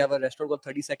 and we have a restaurant called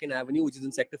 32nd Avenue, which is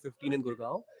in Sector 15 in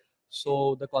Gurgaon.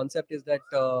 So the concept is that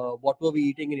what were we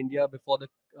eating in India before the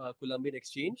Columbian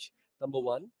exchange? Number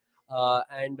one.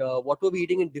 And what were we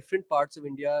eating in different parts of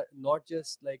India, not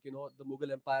just like the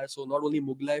Mughal Empire. So not only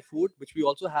Mughlai food, which we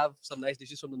also have some nice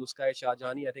dishes from the Nuska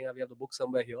Shahjahani. I think we have the book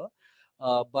somewhere here.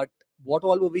 But what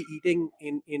all were we eating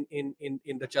in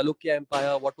the Chalukya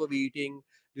Empire? What were we eating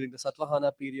during the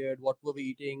Satvahana period? What were we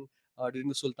eating during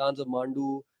the Sultans of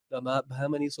Mandu, the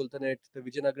Bahmani Sultanate, the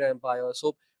Vijayanagara Empire?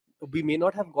 So we may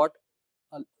not have got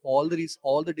all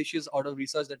the dishes out of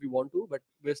research that we want to, but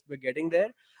we're getting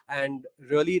there. And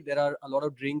really, there are a lot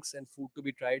of drinks and food to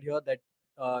be tried here that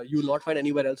you will not find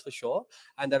anywhere else for sure,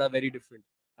 and that are very different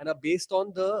and are based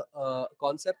on the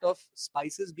concept of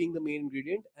spices being the main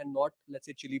ingredient and not, let's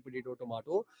say, chili, potato,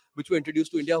 tomato, which were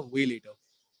introduced to India way later.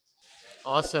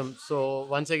 Awesome. So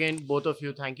once again, both of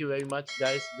you, thank you very much,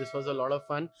 guys. This was a lot of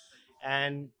fun.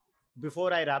 And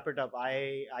before I wrap it up,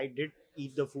 I did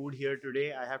eat the food here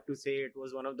today. I have to say it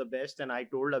was one of the best. And I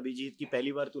told Abhijit कि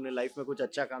पहली बार तूने life में कुछ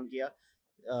अच्छा काम किया.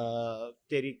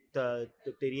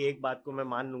 तेरी एक बात को मैं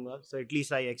मान लूंगा. So at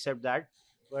least I accept that.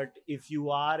 But if you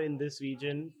are in this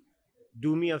region,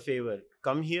 do me a favor.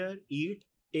 Come here, eat,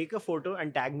 take a photo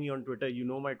and tag me on Twitter. You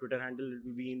know my Twitter handle, it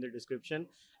will be in the description.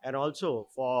 And also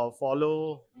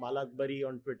follow Mala Akbari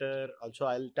on Twitter. Also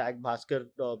I'll tag Bhaskar.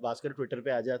 Bhaskar Twitter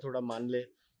पे आजा, थोड़ा मान ले,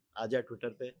 आजा Twitter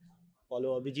पे.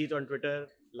 Follow Abhijit on Twitter.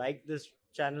 Like this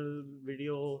channel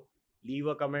video. Leave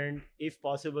a comment. If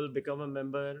possible, become a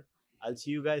member. I'll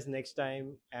see you guys next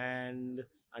time. And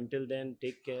until then,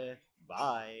 take care.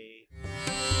 Bye.